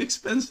really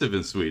expensive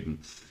in Sweden.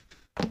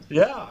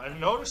 Yeah, I've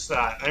noticed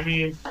that. I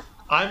mean,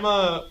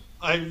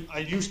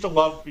 I used to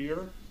love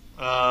beer.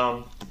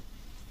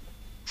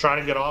 Trying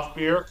to get off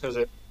beer because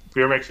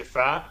beer makes you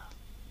fat.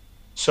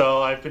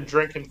 So I've been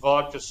drinking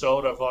vodka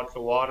soda,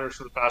 vodka waters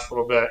for the past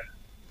little bit.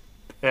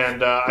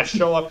 And I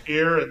show up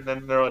here, and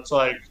then it's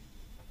like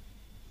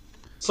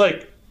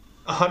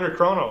 100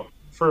 chrono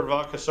for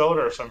vodka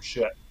soda or some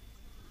shit.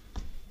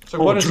 It's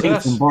like, Oh, what is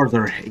drinks in this? bars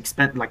are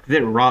expensive. Like, they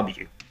rob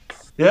you.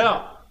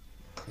 Yeah.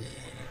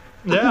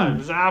 Yeah, it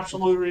was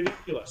absolutely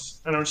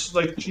ridiculous. And I was just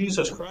like,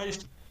 Jesus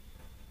Christ.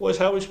 Boys,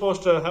 how are we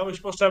supposed to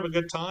have a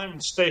good time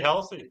and stay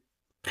healthy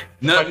if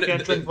I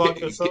can't drink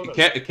vodka sodas?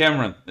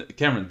 Cameron,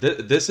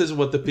 this is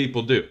what the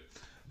people do.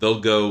 They'll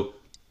go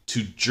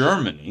to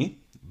Germany,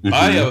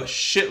 buy a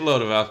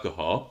shitload of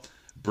alcohol,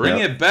 bring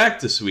it back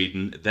to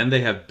Sweden, then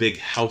they have big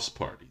house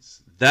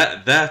parties.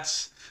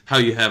 That's how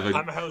you have a.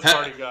 I'm a house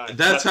party guy.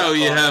 That's how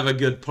you have a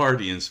good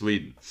party in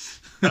Sweden.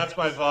 That's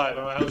my vibe.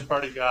 I'm a house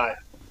party guy.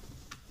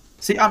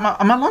 See,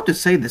 I'm allowed to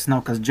say this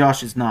now because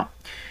Josh is not.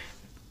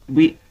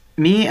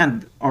 Me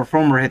and our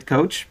former head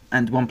coach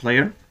and one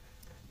player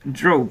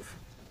drove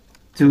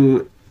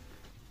to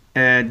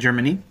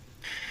Germany,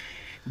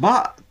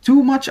 bought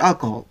too much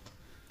alcohol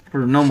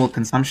for normal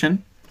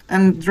consumption,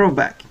 and drove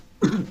back.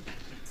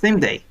 Same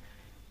day.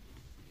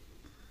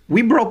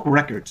 We broke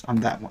records on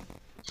that one.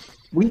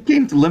 We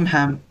came to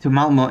Limham to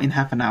Malmo in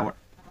half an hour.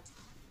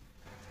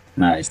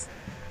 Nice.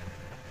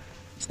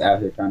 Just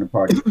out here trying to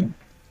party.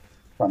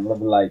 Trying to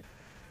live a life.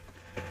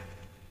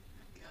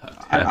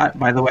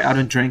 By the way, I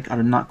don't drink. I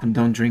do not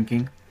condone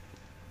drinking.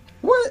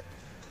 What?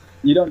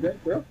 You don't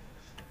drink, bro?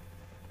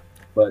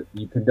 But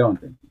you condone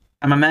drinking.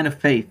 I'm a man of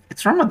faith.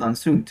 It's Ramadan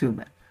soon too,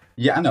 man.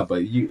 Yeah, I know,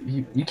 but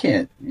you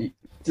can't. You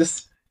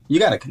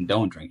gotta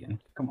condone drinking.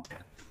 Come on.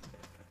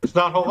 It's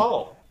not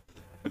halal.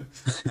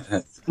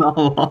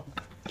 No.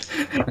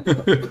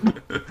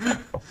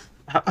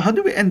 How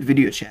do we end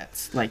video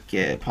chats like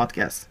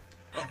podcasts?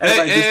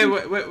 Hey,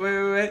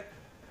 wait.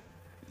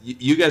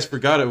 You guys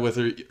forgot it with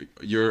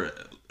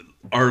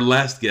our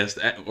last guest,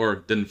 or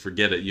didn't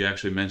forget it. You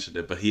actually mentioned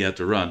it, but he had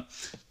to run.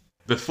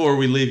 Before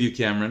we leave you,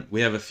 Cameron,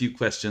 we have a few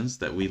questions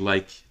that we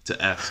like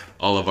to ask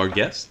all of our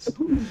guests.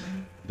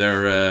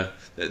 They're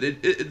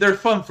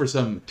fun for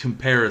some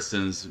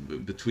comparisons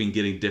between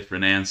getting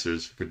different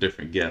answers for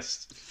different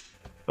guests.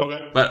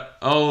 Okay. But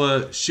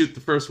I'll shoot the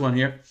first one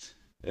here.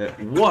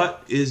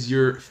 What is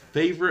your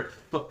favorite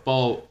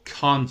football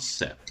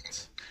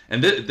concept?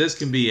 And this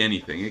can be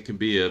anything. It can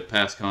be a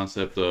pass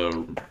concept,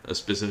 a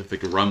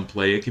specific run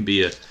play. It can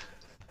be a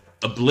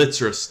blitz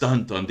or a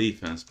stunt on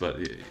defense. But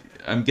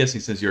I'm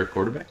guessing since you're a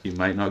quarterback, you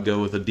might not go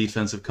with a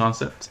defensive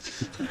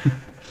concept.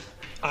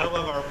 I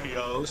love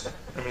RPOs.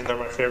 I mean, they're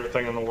my favorite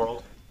thing in the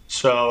world.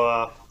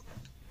 So,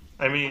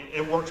 I mean,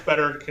 it works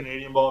better in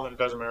Canadian ball than it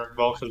does American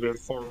ball because we have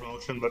forward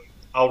motion. But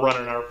I'll run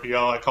an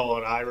RPO. I call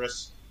it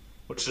Iris,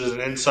 which is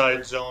an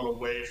inside zone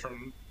away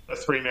from a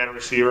three-man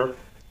receiver.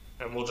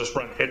 And we'll just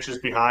run hitches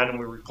behind and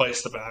we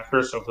replace the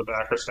backer. So if the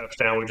backer steps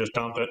down, we just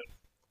dump it.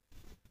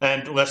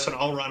 And listen,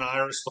 I'll run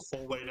Iris the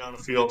full way down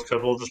the field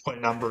because we'll just play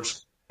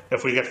numbers.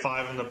 If we get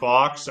 5 in the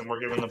box and we're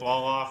giving the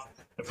ball off,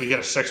 if we get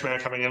a 6-man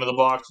coming into the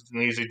box, it's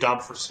an easy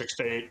dump for 6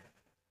 to 8.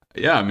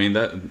 Yeah, I mean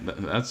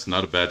that's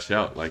not a bad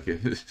shout. Like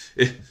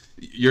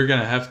you're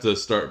gonna have to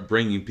start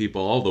bringing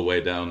people all the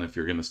way down if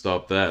you're gonna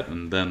stop that,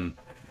 and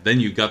then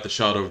you got the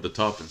shot over the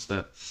top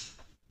instead.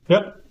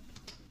 Yep.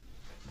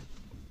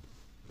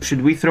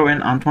 Should we throw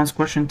in Antoine's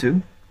question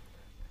too?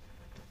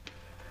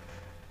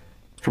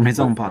 From his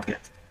own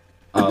podcast.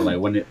 Like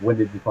when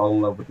did you fall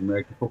in love with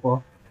American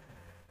football?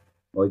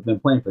 Well, he's been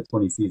playing for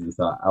 20 seasons,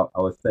 so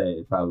I would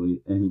say probably,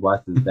 and he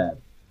watched his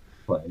dad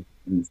play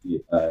in the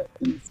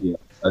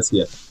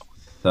CFL.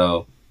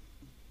 So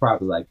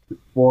probably like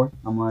 4.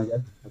 I'm gonna guess.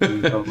 I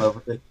think he fell in love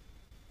with it.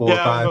 4 or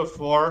 5. I'll go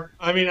 4.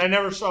 I mean, I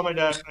never saw my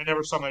dad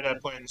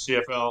play in the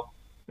CFL.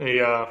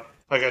 He,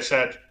 like I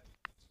said,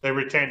 they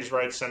retained his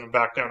right to send him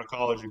back down to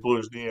college. He blew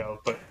his knee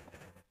out. But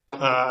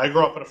I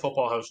grew up in a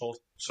football household,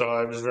 so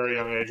I was a very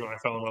young age when I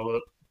fell in love with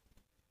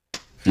it.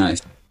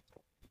 Nice.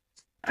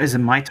 Is it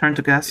my turn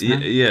to guess?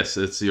 Yes,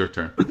 it's your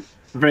turn.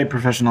 Very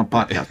professional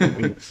podcast.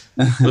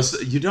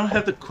 Listen, you don't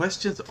have the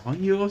questions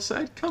on your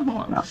side? Come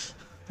on. No.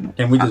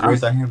 Can we just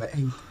raise our hand like,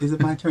 hey, is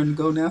it my turn to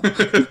go now?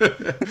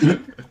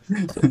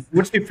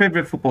 What's your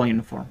favorite football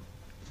uniform?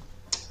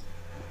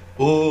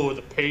 Ooh,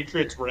 the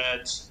Patriots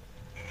Reds.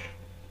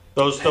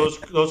 Those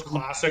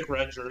classic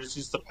red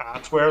jerseys the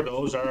Pats wear,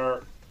 those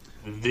are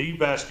the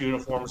best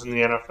uniforms in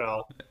the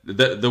NFL.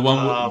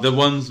 The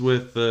ones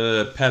with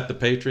Pat the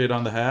Patriot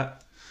on the hat.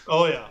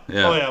 Oh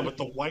yeah, with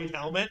the white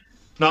helmet,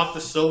 not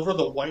the silver,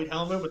 the white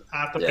helmet with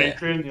Pat the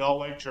Patriot in the all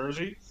white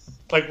jersey.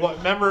 Like what?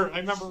 I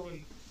remember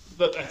when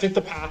I think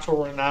the Pats were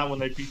wearing that when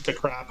they beat the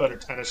crap out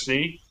of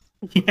Tennessee.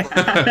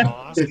 Yeah.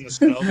 Lost in the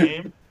snow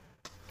game.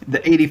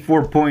 The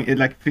 84 point,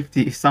 like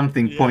 50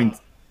 something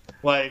points.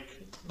 Like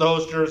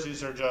those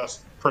jerseys are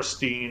just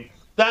pristine.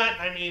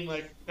 That, I mean,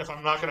 like if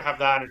I'm not gonna have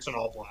that, it's an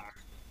all black.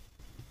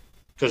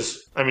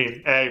 Because I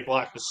mean, A,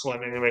 black is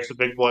slimming, it makes the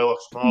big boy look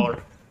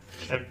smaller,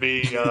 and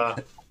B,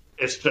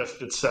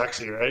 it's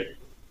sexy, right?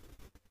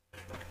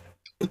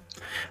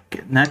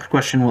 Okay, Next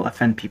question will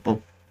offend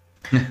people.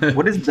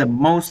 What is the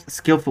most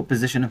skillful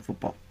position in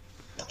football?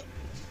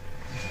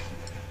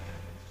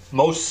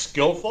 Most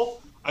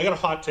skillful? I got a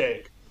hot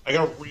take. I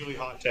got a really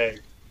hot take.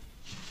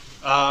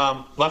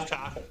 Left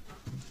tackle.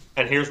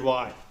 And here's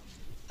why.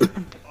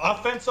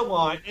 Offensive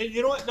line, and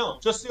you know what? No,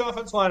 just the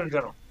offensive line in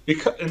general.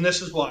 And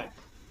this is why.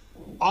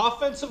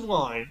 Offensive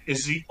line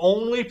is the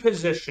only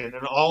position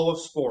in all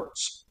of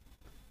sports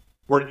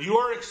where you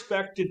are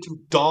expected to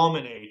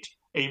dominate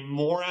a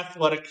more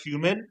athletic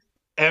human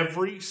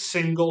every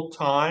single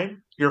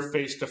time you're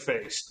face to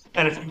face.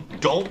 And if you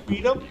don't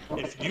beat them,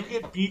 if you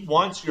get beat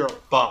once, you're a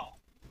bum.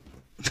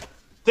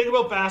 Think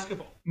about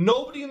basketball.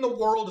 Nobody in the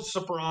world is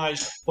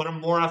surprised when a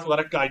more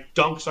athletic guy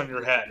dunks on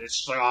your head. It's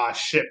just like, oh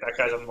shit, that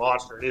guy's a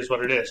monster. It is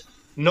what it is.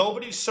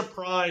 Nobody's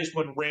surprised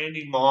when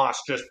Randy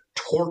Moss just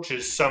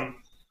torches some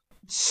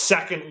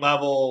second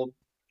level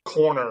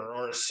corner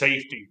or a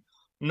safety.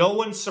 No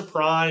one's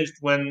surprised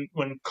when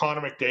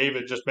Connor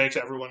McDavid just makes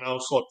everyone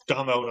else look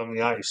dumb out on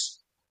the ice.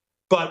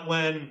 But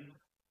when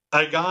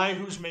a guy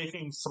who's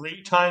making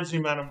 3 times the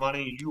amount of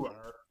money you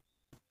are,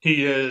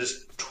 he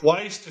is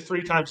twice to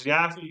 3 times the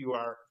athlete you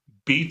are,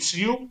 beats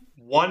you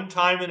 1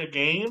 time in a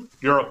game,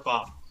 you're a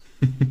bum.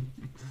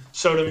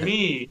 So to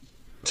me,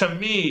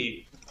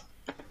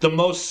 the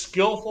most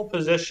skillful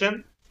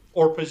position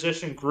or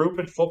position group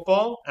in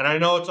football, and I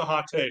know it's a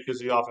hot take, is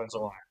the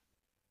offensive line.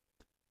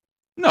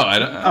 No, I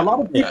don't. A lot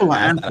of people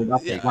Yeah, answered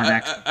that Yeah, one,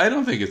 actually. I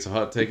don't think it's a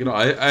hot take at all.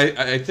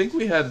 I think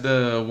we had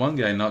one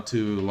guy not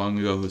too long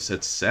ago who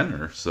said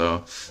center.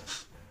 So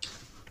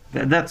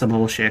That's a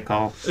bullshit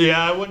call.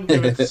 Yeah, I wouldn't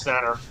give it to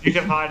center. You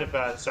can hide a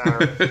bad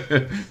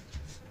center.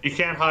 You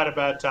can't hide a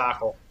bad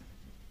tackle.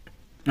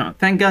 No,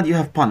 thank God you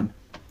have Pun,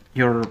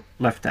 your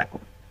left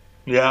tackle.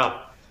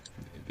 Yeah.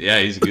 yeah,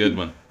 he's a good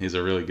one. He's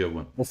a really good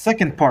one. The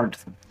second part,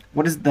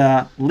 what is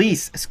the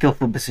least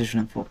skillful position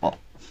in football?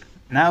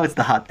 Now it's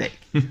the hot take.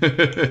 Yeah,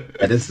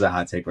 this is a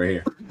hot take right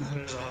here. That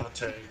is a hot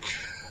take.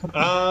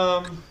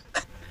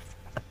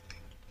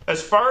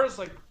 As far as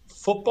like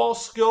football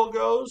skill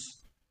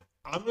goes,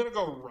 I'm gonna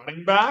go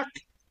running back,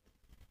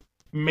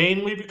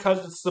 mainly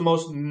because it's the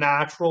most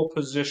natural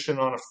position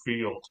on a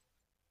field.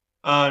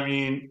 I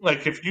mean,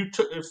 like if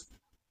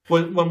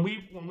when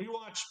we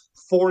watch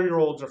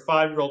 4-year-olds or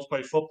 5-year-olds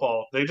play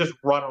football, they just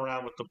run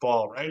around with the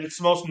ball, right? It's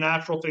the most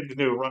natural thing to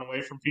do: run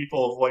away from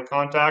people, avoid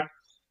contact.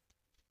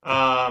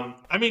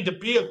 I mean, to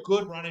be a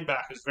good running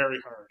back is very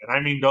hard, and I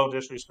mean no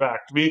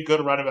disrespect. To be a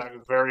good running back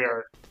is very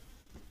hard,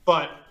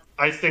 but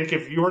I think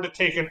if you were to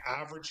take an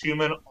average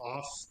human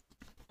off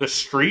the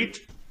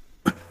street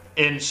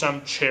in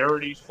some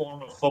charity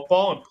form of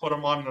football and put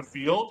them on the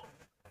field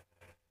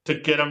to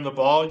get them the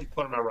ball, you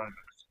put them at running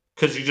back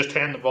because you just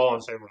hand the ball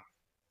and say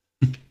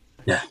run.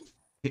 Yeah.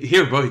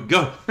 Here, boy,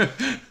 go.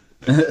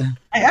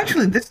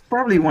 This is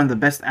probably one of the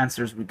best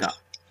answers we got,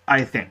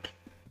 I think.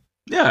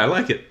 Yeah, I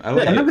like it. I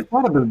like I it. never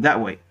thought about it that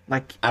way.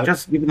 Like,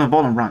 just give them the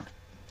ball and run.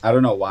 I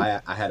don't know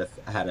why I had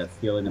a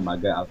feeling in my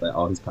gut. I was like,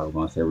 oh, he's probably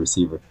going to say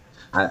receiver.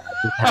 I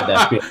just had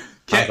that feeling.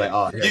 I was like,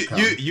 oh, here it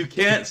comes. You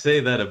can't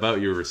say that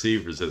about your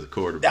receivers as a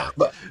quarterback. Yeah,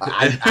 but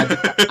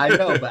I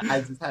know, but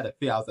I just had a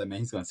feel. I was like, man,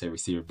 he's going to say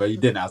receiver. But he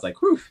didn't. I was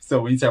like, whew.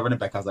 So when he said running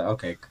back, I was like,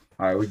 okay,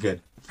 all right, we're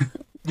good.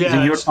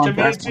 Yeah, So to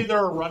me, it's either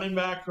a running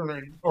back or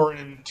an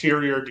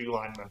interior D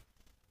lineman.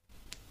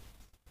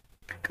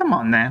 Come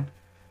on, man.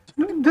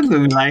 Don't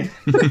do like.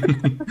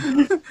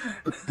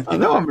 I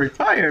know I'm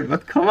retired,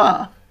 but come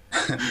on.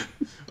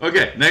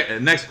 Okay,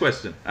 next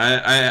question.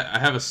 I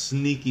have a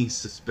sneaking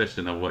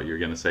suspicion of what you're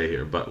going to say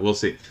here, but we'll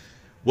see.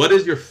 What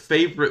is your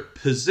favorite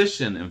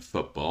position in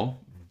football,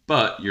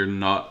 but you're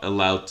not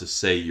allowed to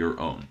say your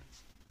own?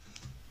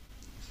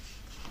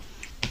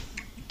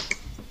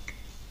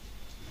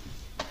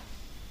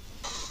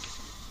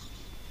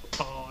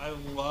 Oh, I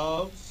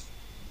love.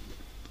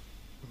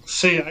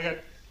 See, I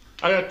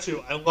got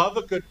 2. I love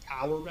a good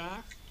power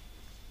back,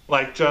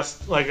 like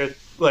just like a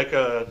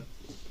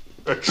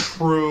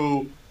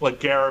true like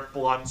Garrett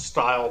Blunt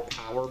style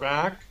power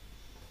back,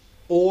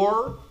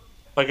 or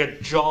like a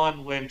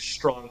John Lynch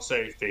strong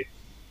safety.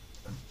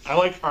 I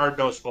like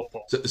hard-nosed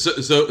football.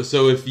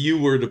 So if you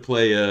were to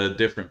play a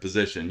different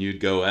position, you'd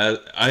go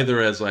either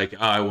as like,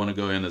 I want to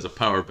go in as a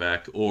power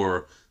back,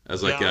 or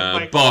as like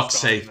a box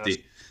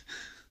safety.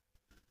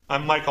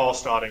 I'm Mike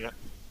Allstodding it.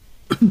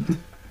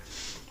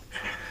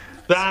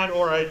 That,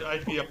 or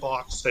I'd be a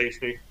box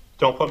safety.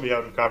 Don't put me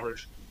out in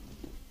coverage.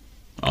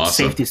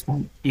 Awesome. Safety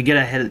spot. You get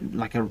ahead,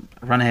 like a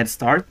run ahead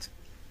start.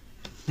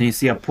 Then you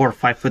see a poor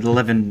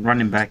 5'11"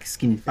 running back,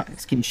 skinny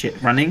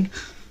shit running.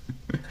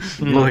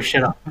 Blow his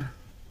shit up.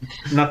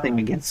 Nothing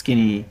against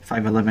skinny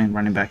 5'11"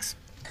 running backs.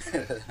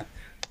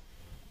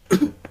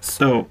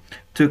 So,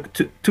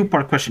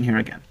 two-part question here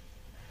again.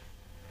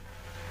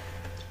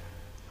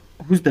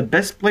 Who's the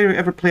best player you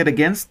ever played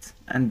against,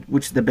 and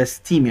which is the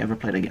best team you ever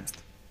played against?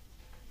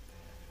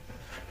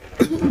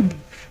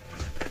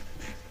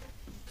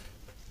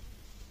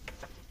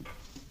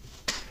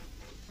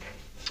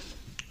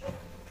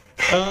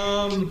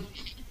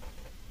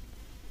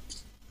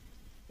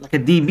 like a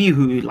DB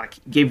who like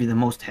gave you the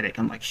most headache.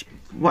 I'm like,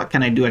 what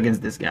can I do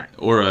against this guy?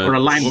 Or a Or a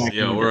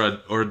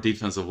linebacker. or a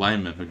defensive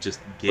lineman who just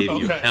gave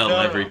you Okay, hell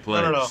every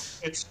play. no.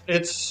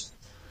 It's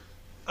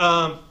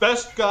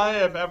best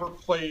guy I've ever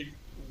played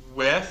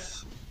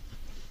with.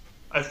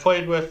 I've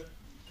played with.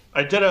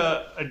 I did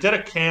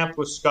a camp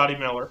with Scotty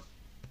Miller,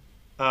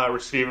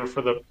 receiver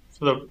for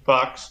the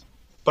Bucks,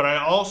 but I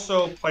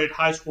also played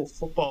high school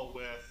football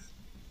with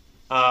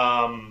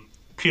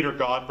Peter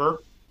Godber,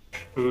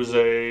 who's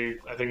I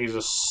think he's a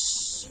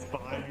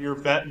 5-year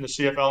vet in the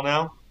CFL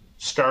now,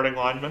 starting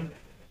lineman.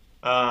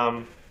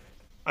 Um,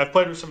 I've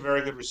played with some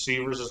very good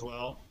receivers as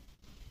well.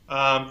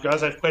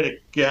 Guys, I've played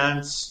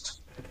against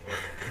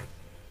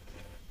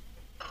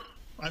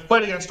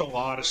a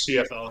lot of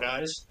CFL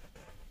guys.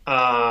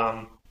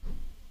 Um,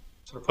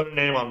 so to put a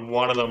name on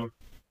one of them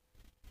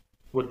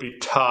would be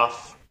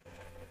tough.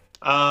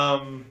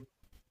 Um,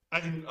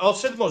 I'll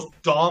say the most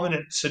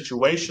dominant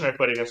situation I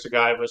played against a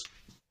guy was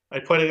I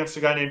played against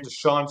a guy named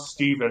Deshaun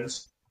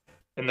Stevens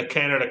in the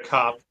Canada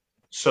Cup.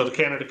 So the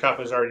Canada Cup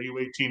is our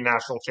U18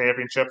 national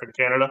championship in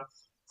Canada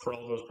for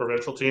all those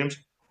provincial teams.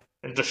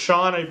 And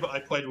Deshaun, I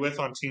played with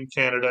on Team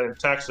Canada in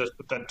Texas,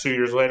 but then 2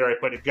 years later, I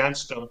played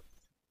against him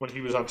when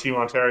he was on Team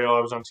Ontario. I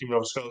was on Team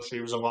Nova Scotia.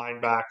 He was a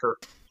linebacker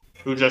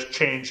who just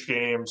changed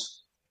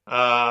games.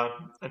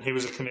 And he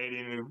was a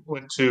Canadian who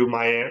went to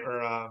Miami,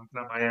 or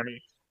not Miami,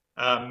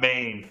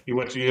 Maine. He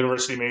went to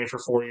University of Maine for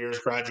 4 years,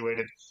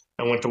 graduated,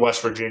 and went to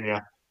West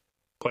Virginia.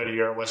 Played a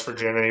year at West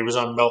Virginia. He was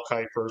on Mel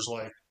Kiper's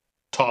like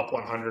top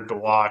 100 to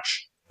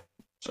watch.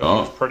 So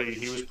Oh,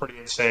 he was pretty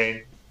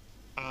insane.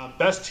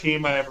 Best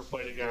team I ever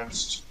played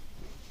against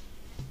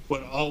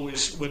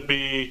would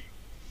be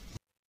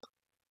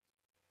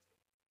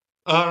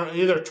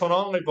either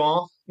Tonon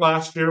Lebon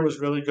last year was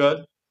really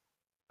good.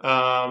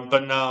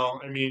 But no,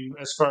 I mean,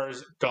 as far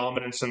as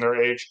dominance in their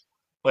age,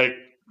 like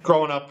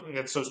growing up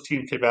against those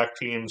Team Quebec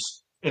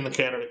teams in the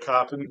Canada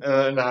Cup and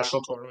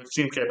national tournaments,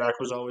 Team Quebec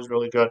was always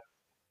really good.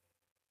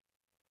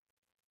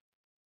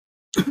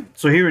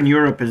 So here in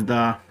Europe is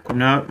the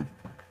no.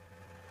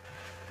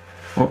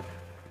 Oh,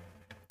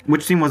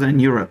 which team was it in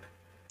Europe?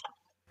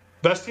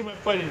 Best team I've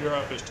played in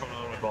Europe is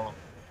Tonon Lebon.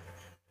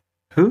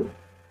 Who?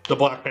 The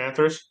Black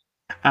Panthers.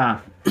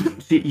 Ah,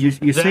 you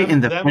say it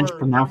in the French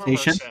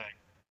pronunciation. Marseille.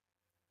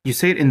 You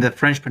say it in the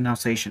French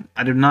pronunciation.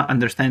 I do not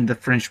understand the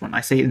French one.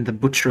 I say it in the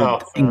butchered Oh,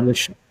 fair.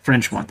 English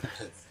French one.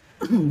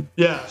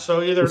 Yeah,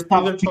 so either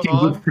Stop speaking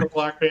good Tonon, the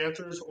Black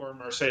Panthers, or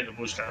Marseille, the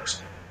Blue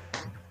Stars.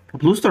 The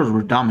Blue Stars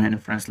were dominant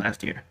in France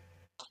last year,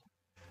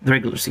 the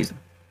regular season.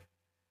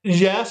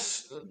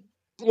 Yes,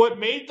 what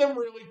made them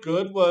really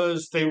good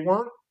was they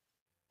weren't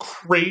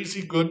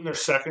crazy good in their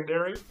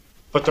secondary,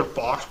 but their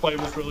box play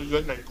was really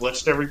good and they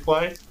blitzed every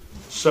play.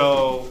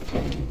 So,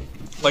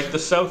 like the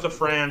south of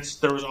France,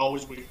 there was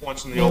always weak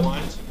points in the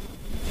O-lines,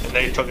 and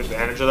they took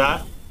advantage of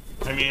that.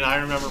 I mean, I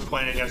remember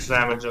playing against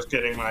them and just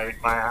getting my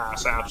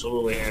ass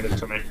absolutely handed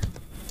to me.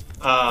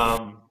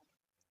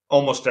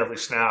 Almost every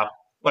snap.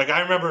 Like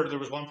I remember there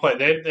was one play,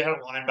 they had a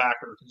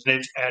linebacker. His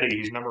name's Eddie.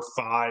 He's number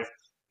 5.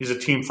 He's a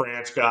Team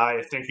France guy.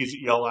 I think he's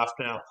at ELF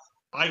now.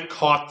 I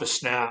caught the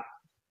snap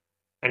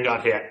and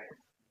got hit.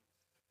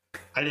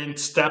 I didn't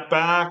step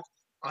back.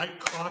 I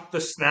caught the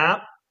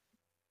snap,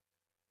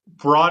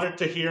 brought it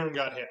to here, and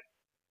got hit.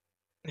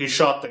 He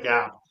shot the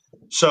gap.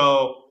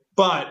 So,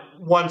 but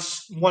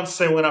once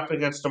they went up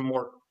against a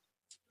more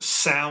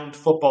sound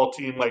football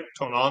team like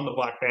Tonon, the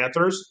Black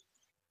Panthers,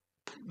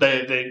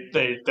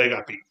 they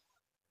got beat.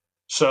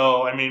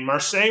 So, I mean,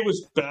 Marseille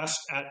was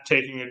best at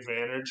taking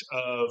advantage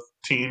of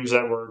teams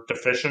that were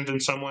deficient in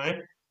some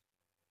way.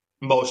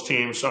 Most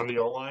teams on the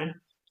O-line.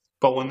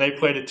 But when they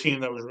played a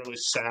team that was really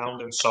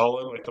sound and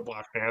solid, like the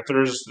Black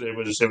Panthers, it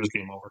was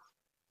game over.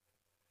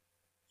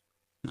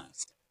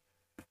 Nice.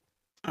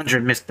 Andre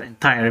missed the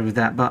entire of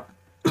that, but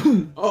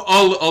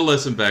I'll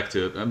listen back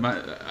to it.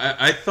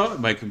 I thought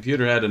my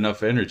computer had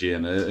enough energy,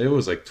 and it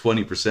was like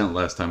 20%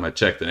 last time I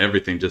checked, and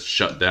everything just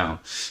shut down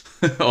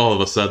all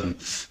of a sudden.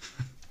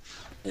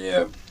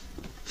 Yeah.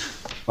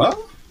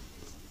 Well,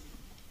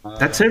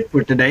 that's it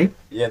for today.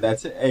 Yeah,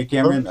 that's it. Hey,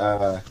 Cameron,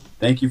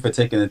 thank you for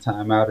taking the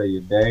time out of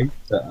your day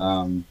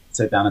to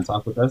sit down and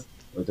talk with us.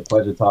 It was a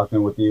pleasure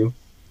talking with you.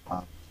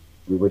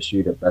 We wish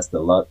you the best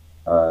of luck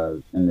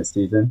in this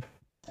season.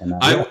 And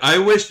I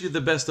wish you the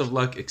best of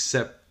luck,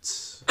 except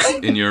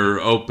in your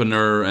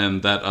opener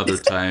and that other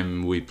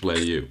time we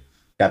play you.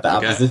 Got the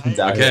oppositions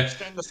out here.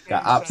 Okay.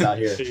 Got ops out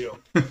here.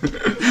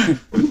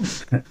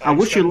 I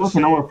wish you luck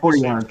in our 40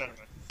 yard.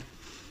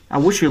 I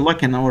wish you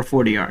luck in our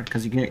 40 yard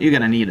because you're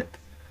gonna need it.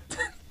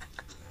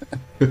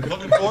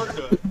 Looking forward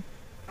to it.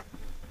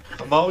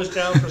 I'm always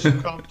down for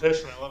some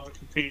competition. I love to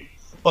compete.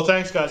 Well,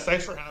 thanks, guys.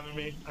 Thanks for having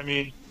me. I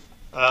mean,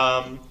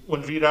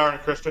 when Vidar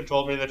and Kristen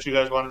told me that you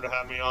guys wanted to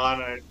have me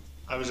on,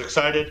 I was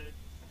excited.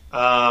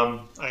 I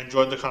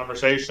enjoyed the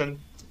conversation,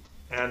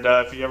 and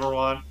if you ever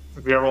want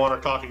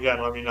to talk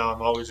again, let me know.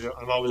 I'm always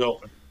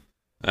open.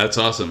 That's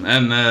awesome.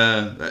 And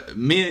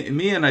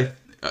me and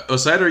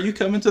Ystad, are you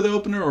coming to the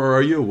opener or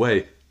are you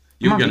away?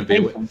 You're I'm going on to be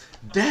vacation.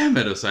 Damn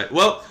it, Ystad.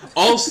 Well,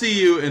 I'll see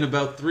you in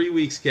about 3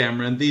 weeks,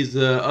 Cameron. These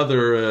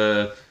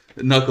other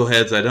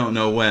knuckleheads, I don't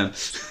know when.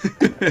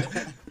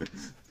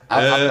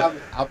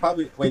 I'll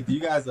probably wait. Do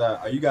you guys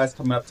are you guys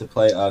coming up to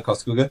play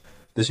Karlskoga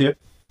this year?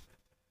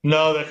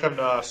 No, they come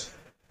to us.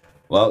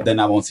 Well, then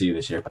I won't see you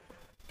this year.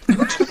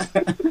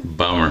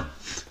 Bummer.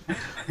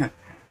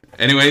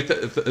 Anyway,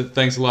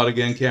 thanks a lot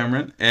again,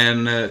 Cameron.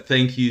 And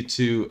thank you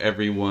to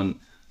everyone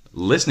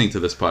listening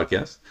to this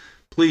podcast.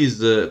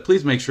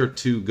 Please make sure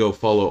to go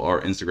follow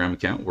our Instagram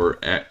account. We're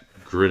at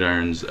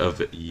Gridirons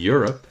of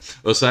Europe.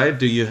 Ystad,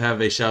 do you have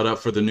a shout out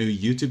for the new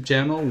YouTube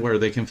channel where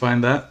they can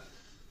find that?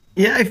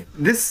 Yeah, if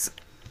this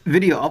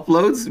video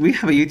uploads, we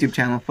have a YouTube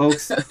channel,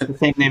 folks. The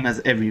same name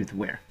as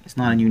everywhere. It's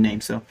not a new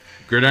name, so.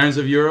 Gridirons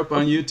of Europe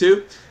on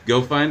YouTube.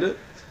 Go find it.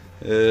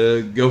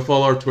 Go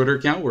follow our Twitter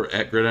account. We're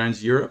at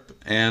Gridirons Europe.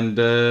 And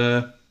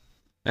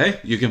hey,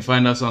 you can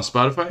find us on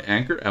Spotify,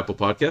 Anchor, Apple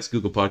Podcasts,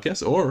 Google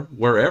Podcasts, or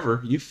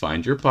wherever you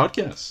find your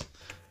podcasts.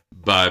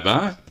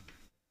 Bye-bye.